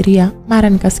tamthilia. Mara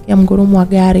nikasikia mgurumo wa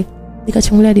gari.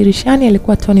 Nikachungulia dirishani,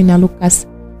 alikuwa Tony na Lucas.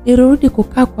 Nilirudi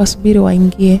kukaa kwa subiri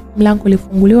waingie. Mlango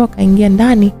ulifunguliwa, kaingia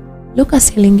ndani.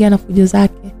 Lucas aliingia na fujo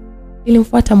zake.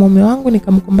 Nilimfuata mume wangu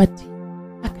nikamkumbatia.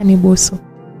 Akanibusu.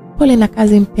 Pole na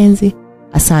kazi mpenzi.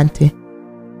 Asante.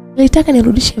 Nilitaka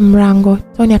nirudishe mlango.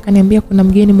 Tony akaniambia kuna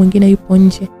mgeni mwingine yupo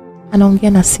nje, anaongea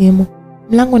na simu.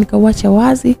 Mlango nikauacha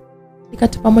wazi,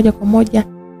 nikatupa moja kwa moja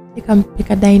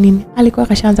nikampika dining. Alikuwa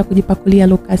kashaanza kujipakulia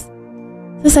Lucas.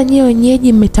 Sasa nyewe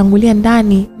wenyeji mmetangulia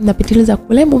ndani, mnapitiliza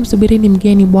kulembo, msubirini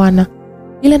mgeni bwana.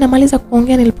 Ile namaliza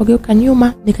kuongea, nilipogeuka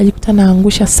nyuma nikajikuta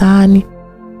naangusha sahani.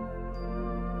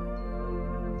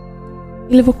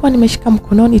 Nilivyokuwa nimeshika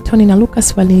mkononi, Tony na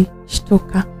Lucas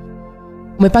walishtuka.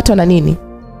 Umepatwa na nini?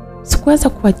 Sikuweza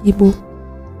kuwajibu.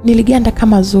 Niliganda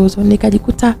kama zozo,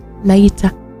 nikajikuta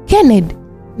naita Kennedy,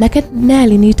 na Kennedy naye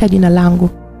aliniita jina langu.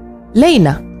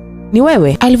 Leina, ni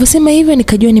wewe? Alivyosema hivyo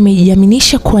nikajua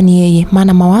nimejiaminisha kuwa ni yeye,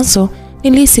 maana mawazo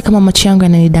nilihisi kama macho yangu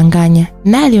yananidanganya.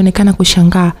 Naye alionekana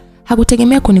kushangaa,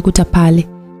 hakutegemea kunikuta pale.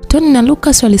 Tony na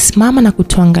Lucas walisimama na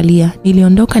kutuangalia.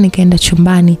 Niliondoka nikaenda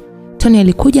chumbani. Tony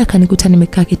alikuja akanikuta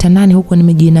nimekaa kitandani huko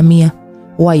nimejiinamia.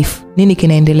 Wife, nini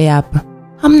kinaendelea hapa?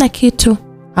 Hamna kitu.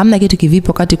 Hamna kitu kivipi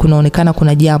wakati kunaonekana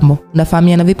kuna jambo?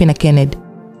 Unafahamiana vipi na Kennedy?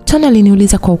 Tony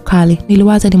aliniuliza kwa ukali.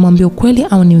 Niliwaza nimwambie ukweli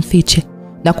au nimfiche.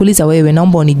 Nakuuliza wewe,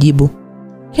 naomba unijibu.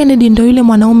 Kennedy ndio yule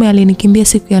mwanaume aliyenikimbia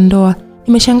siku ya ndoa.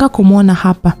 Nimeshangaa kumuona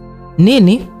hapa.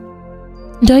 Nini?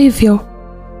 Ndio hivyo.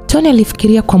 Tony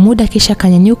alifikiria kwa muda kisha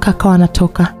kanyanyuka akawa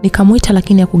anatoka. Nikamuita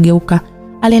lakini hakugeuka.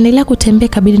 Aliendelea kutembea,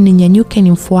 kabidi ninyanyuke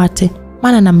nimfuate,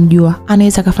 maana namjua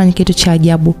anaweza kufanya kitu cha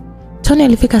ajabu. Tony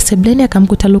alifika sebleni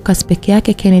akamkuta Lucas peke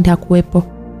yake, Kennedy hakuwepo.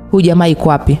 Huyu jamaa yuko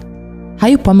wapi?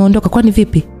 Hayupo, ameondoka. Kwani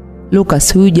vipi?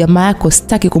 Lucas, huyu jamaa yako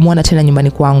sitaki kumuona tena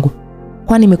nyumbani kwangu.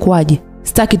 Kwani imekuaje?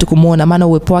 Sitaki tu kumuona, maana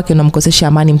uwepo wake unamkosesha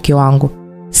amani mke wangu.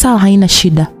 Sawa, haina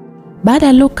shida. Baada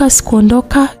ya Lucas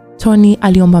kuondoka, Tony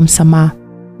aliomba msamaha.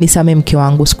 Nisamee mke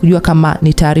wangu, sikujua kama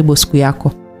nitaharibu siku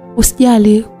yako.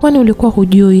 Usijali, kwani ulikuwa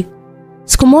hujui.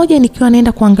 Siku moja nikiwa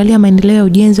naenda kuangalia maendeleo ya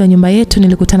ujenzi wa nyumba yetu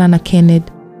nilikutana na Kennedy.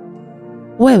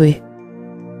 Wewe?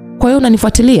 Kwa hiyo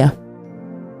unanifuatilia?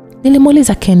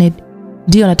 Nilimuuliza Kennedy.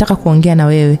 Ndio, nataka kuongea na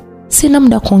wewe. Sina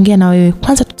muda wa kuongea na wewe.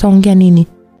 Kwanza tutaongea nini?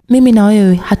 Mimi na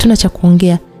wewe hatuna cha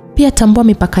kuongea. Pia tambua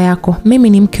mipaka yako. Mimi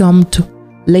ni mke wa mtu.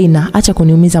 Leina, acha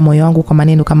kuniumiza moyo wangu kwa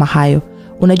maneno kama hayo.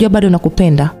 Unajua bado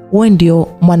nakupenda. Wewe ndio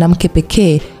mwanamke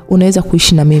pekee unaweza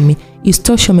kuishi na mimi.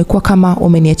 Istosho umekuwa kama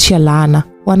umeniachia laana.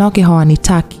 Wanawake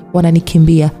hawanitaki,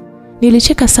 wananikimbia.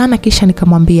 Nilicheka sana kisha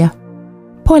nikamwambia,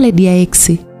 pole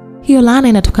DX. Hiyo laana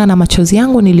inatokana na machozi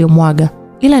yangu niliyomwaga.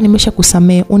 Ila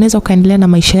nimeshakusamea, unaweza ukaendelea na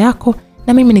maisha yako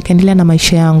na mimi nikaendelea na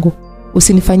maisha yangu.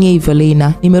 Usinifanyie hivyo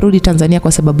Leina. Nimerudi Tanzania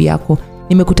kwa sababu yako.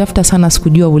 Nimekutafuta sana,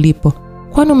 sikujua ulipo.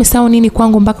 Kwani umesahau nini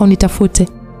kwangu mpaka unitafute?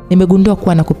 Nimegundua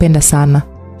kuwa nakupenda sana.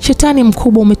 Shetani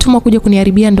mkubwa, umetumwa kuja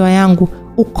kuniharibia ndoa yangu.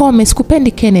 Ukome,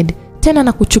 sikupendi Kennedy. Tena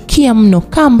nakuchukia mno,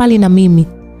 kaa mbali na mimi.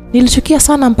 Nilichukia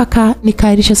sana mpaka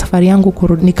nikaahirisha safari yangu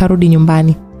nikarudi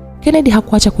nyumbani. Kennedy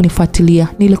hakuacha kunifuatilia,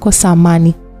 nilikosa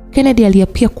amani. Kennedy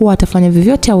aliapia kuwa atafanya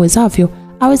vyovyote awezavyo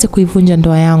aweze kuivunja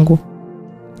ndoa yangu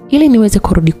ili niweze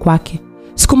kurudi kwake.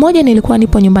 Siku moja nilikuwa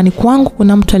nipo nyumbani kwangu,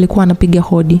 kuna mtu alikuwa anapiga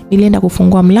hodi. Nilienda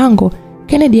kufungua mlango.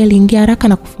 Kennedy aliingia haraka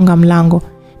na kufunga mlango.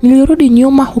 Nilirudi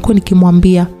nyuma huko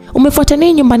nikimwambia, umefuata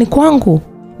nini nyumbani kwangu?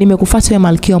 nimekufuata wewe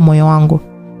malkia wa moyo wangu.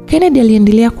 Kennedy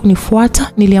aliendelea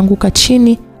kunifuata, nilianguka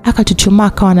chini, akachuchumaa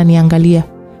akawa ananiangalia.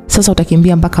 Sasa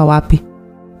utakimbia mpaka wapi?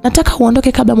 Nataka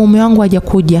uondoke kabla mume wangu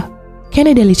hajakuja.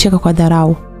 Kennedy alicheka kwa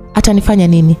dharau. Atanifanya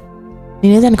nini?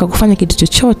 Ninaweza nikakufanya kitu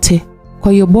chochote.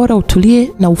 Kwa hiyo bora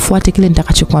utulie na ufuate kile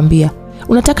nitakachokuambia.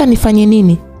 Unataka nifanye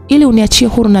nini? Ili uniachie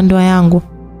huru na ndoa yangu.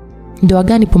 Ndoa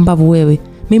gani pumbavu wewe?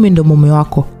 Mimi ndo mume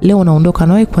wako. Leo unaondoka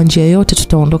na wewe kwa njia yoyote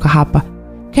tutaondoka hapa.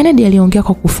 Kennedy aliongea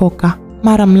kwa kufoka.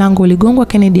 Mara mlango uligongwa,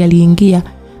 Kennedy aliingia.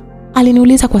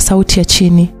 Aliniuliza kwa sauti ya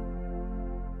chini.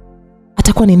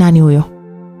 Atakuwa ni nani huyo?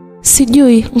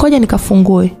 Sijui, ngoja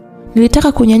nikafungue.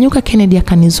 Nilitaka kunyanyuka, Kennedy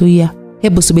akanizuia.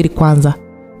 Hebu subiri kwanza.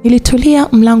 Nilitulia,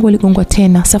 mlango uligongwa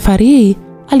tena. Safari hii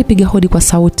alipiga hodi kwa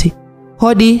sauti.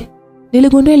 Hodi.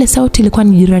 Niligundua ile sauti ilikuwa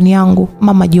ni jirani yangu,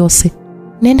 Mama Jose.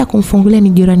 Naenda kumfungulia, ni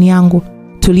jirani yangu.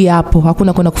 Tulia hapo,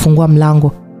 hakuna kwenda kufungua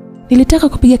mlango. Nilitaka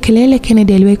kupiga kelele,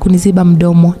 Kennedy aliwahi kuniziba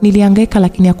mdomo. Nilihangaika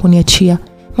lakini hakuniachia.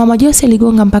 Mama Jose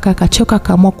aligonga mpaka akachoka,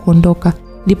 akaamua kuondoka.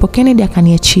 Ndipo Kennedy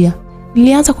akaniachia.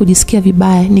 Nilianza kujisikia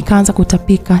vibaya, nikaanza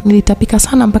kutapika. Nilitapika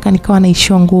sana mpaka nikawa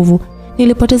naishiwa nguvu.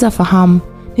 Nilipoteza fahamu.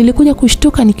 Nilikuja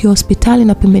kushtuka nikiwa hospitali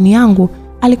na pembeni yangu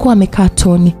alikuwa amekaa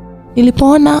Tony.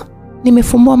 Nilipoona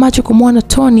nimefumbua macho kumuona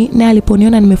Tony, na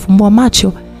aliponiona nimefumbua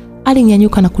macho,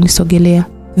 alinyanyuka na kunisogelea.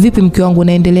 Vipi mke wangu,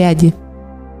 unaendeleaje?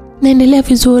 Naendelea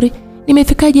vizuri.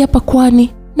 Nimefikaje hapa kwani?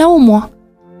 Naumwa.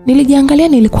 Nilijiangalia,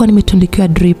 nilikuwa nimetundikiwa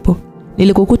drip.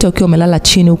 Nilikukuta ukiwa umelala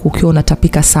chini huku ukiwa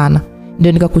unatapika sana.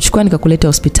 Ndio nikakuchukua nikakuleta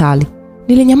hospitali.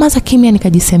 Nilinyamaza kimya,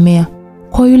 nikajisemea.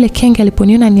 Kwa yule kenge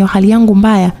aliponiona ni hali yangu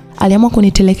mbaya, aliamua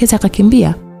kunitelekeza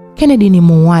akakimbia. Kennedy ni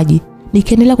muuaji.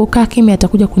 Nikiendelea kukaa kimya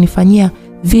atakuja kunifanyia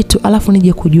vitu alafu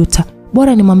nije kujuta.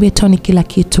 Bora nimwambie Tony kila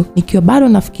kitu. Nikiwa bado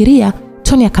nafikiria,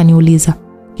 Tony akaniuliza,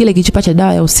 kile kichupa cha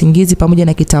dawa ya usingizi pamoja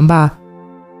na kitambaa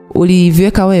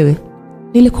uliviweka wewe?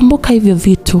 Nilikumbuka hivyo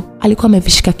vitu alikuwa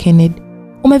amevishika Kennedy.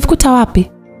 Umevikuta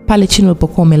wapi? Pale chini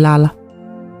ulipokuwa umelala.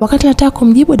 Wakati nataka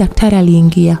kumjibu, daktari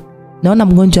aliingia. Naona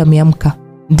mgonjwa ameamka.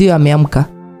 Ndio ameamka.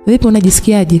 Vipi,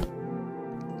 unajisikiaje?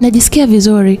 Najisikia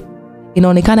vizuri.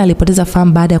 Inaonekana alipoteza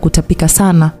fahamu baada ya kutapika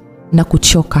sana na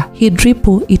kuchoka. Hii drip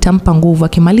itampa nguvu,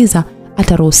 akimaliza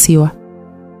ataruhusiwa.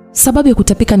 Sababu ya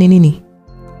kutapika ni nini?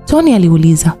 Tony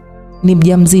aliuliza. Ni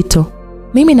mjamzito.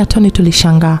 Mimi na Tony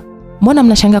tulishangaa. Mbona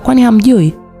mnashangaa, kwani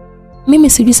hamjui? Mimi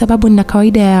sijui sababu, nina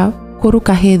kawaida ya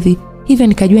kuruka hedhi. Hivyo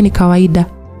nikajua ni kawaida.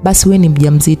 Basi wewe ni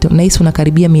mjamzito na hisi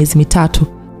unakaribia miezi 3.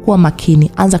 Kuwa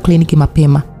makini, anza kliniki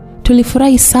mapema.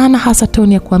 Tulifurahi sana, hasa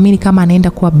Tony ya kuamini kama anaenda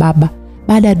kuwa baba.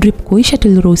 Baada ya drip kuisha,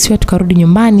 tuliruhusiwa tukarudi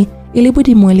nyumbani.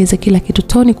 Ilibidi mueleze kila kitu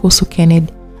Tony kuhusu Kennedy.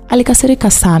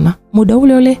 Alikasirika sana. Muda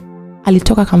ule ule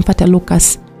alitoka akamfuata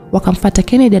Lucas. Wakamfuata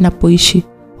Kennedy anapoishi.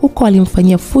 Huko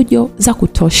alimfanyia fujo za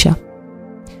kutosha.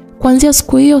 Kuanzia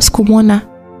siku hiyo sikumuona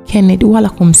Kennedy wala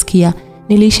kumsikia.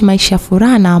 Niliishi maisha ya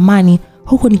furaha na amani,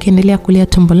 huku nikiendelea kulea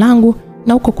tumbo langu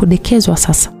na huko kudekezwa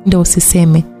sasa ndio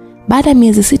usiseme. Baada ya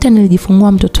miezi 6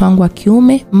 nilijifungua mtoto wangu wa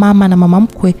kiume. Mama na mama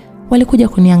mkwe walikuja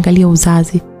kuniangalia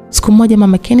uzazi. Siku moja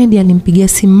mama Kennedy alimpigia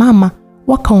simu mama,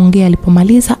 wakaongea.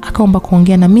 Alipomaliza akaomba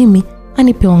kuongea na mimi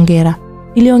anipe hongera.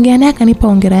 Niliongea naye akanipa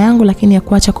hongera yangu, lakini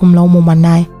hakuacha kumlaumu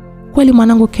mwanae. Kweli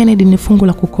mwanangu Kennedy ni fungu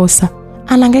la kukosa.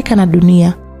 Anahangaika na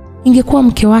dunia. Ingekuwa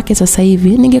mke wake sasa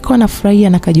hivi ningekuwa nafurahia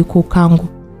na kajukuu kangu.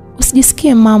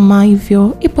 Usijisikie mama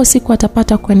hivyo, ipo siku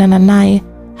atapata kuendana naye.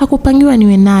 Hakupangiwa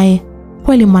niwe naye.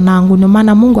 Kweli mwanangu, ndio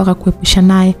maana Mungu akakuepusha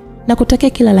naye, na kutakia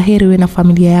kila laheri wewe na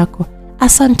familia yako.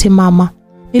 Asante mama.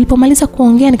 Nilipomaliza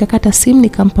kuongea nikakata simu,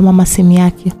 nikampa mama simu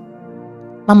yake.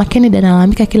 Mama Kennedy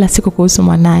analalamika kila siku kuhusu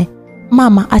mwanae.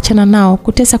 Mama, achana nao,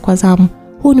 kutesa kwa zamu.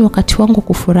 Huu ni wakati wangu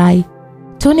kufurahi.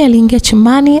 Tony aliingia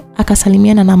chumbani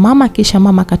akasalimiana na mama, kisha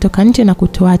mama akatoka nje na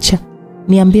kutuacha.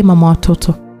 Niambie mama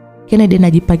watoto, Kennedy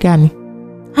anajipa gani?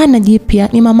 Hana jipya,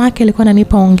 ni mama yake alikuwa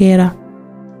ananipa hongera.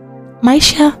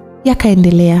 Maisha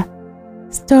yakaendelea.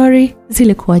 Story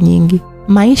zilikuwa nyingi.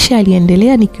 Maisha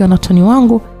yaliendelea nikiwa na Tony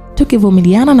wangu,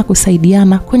 tukivumiliana na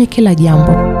kusaidiana kwenye kila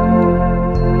jambo.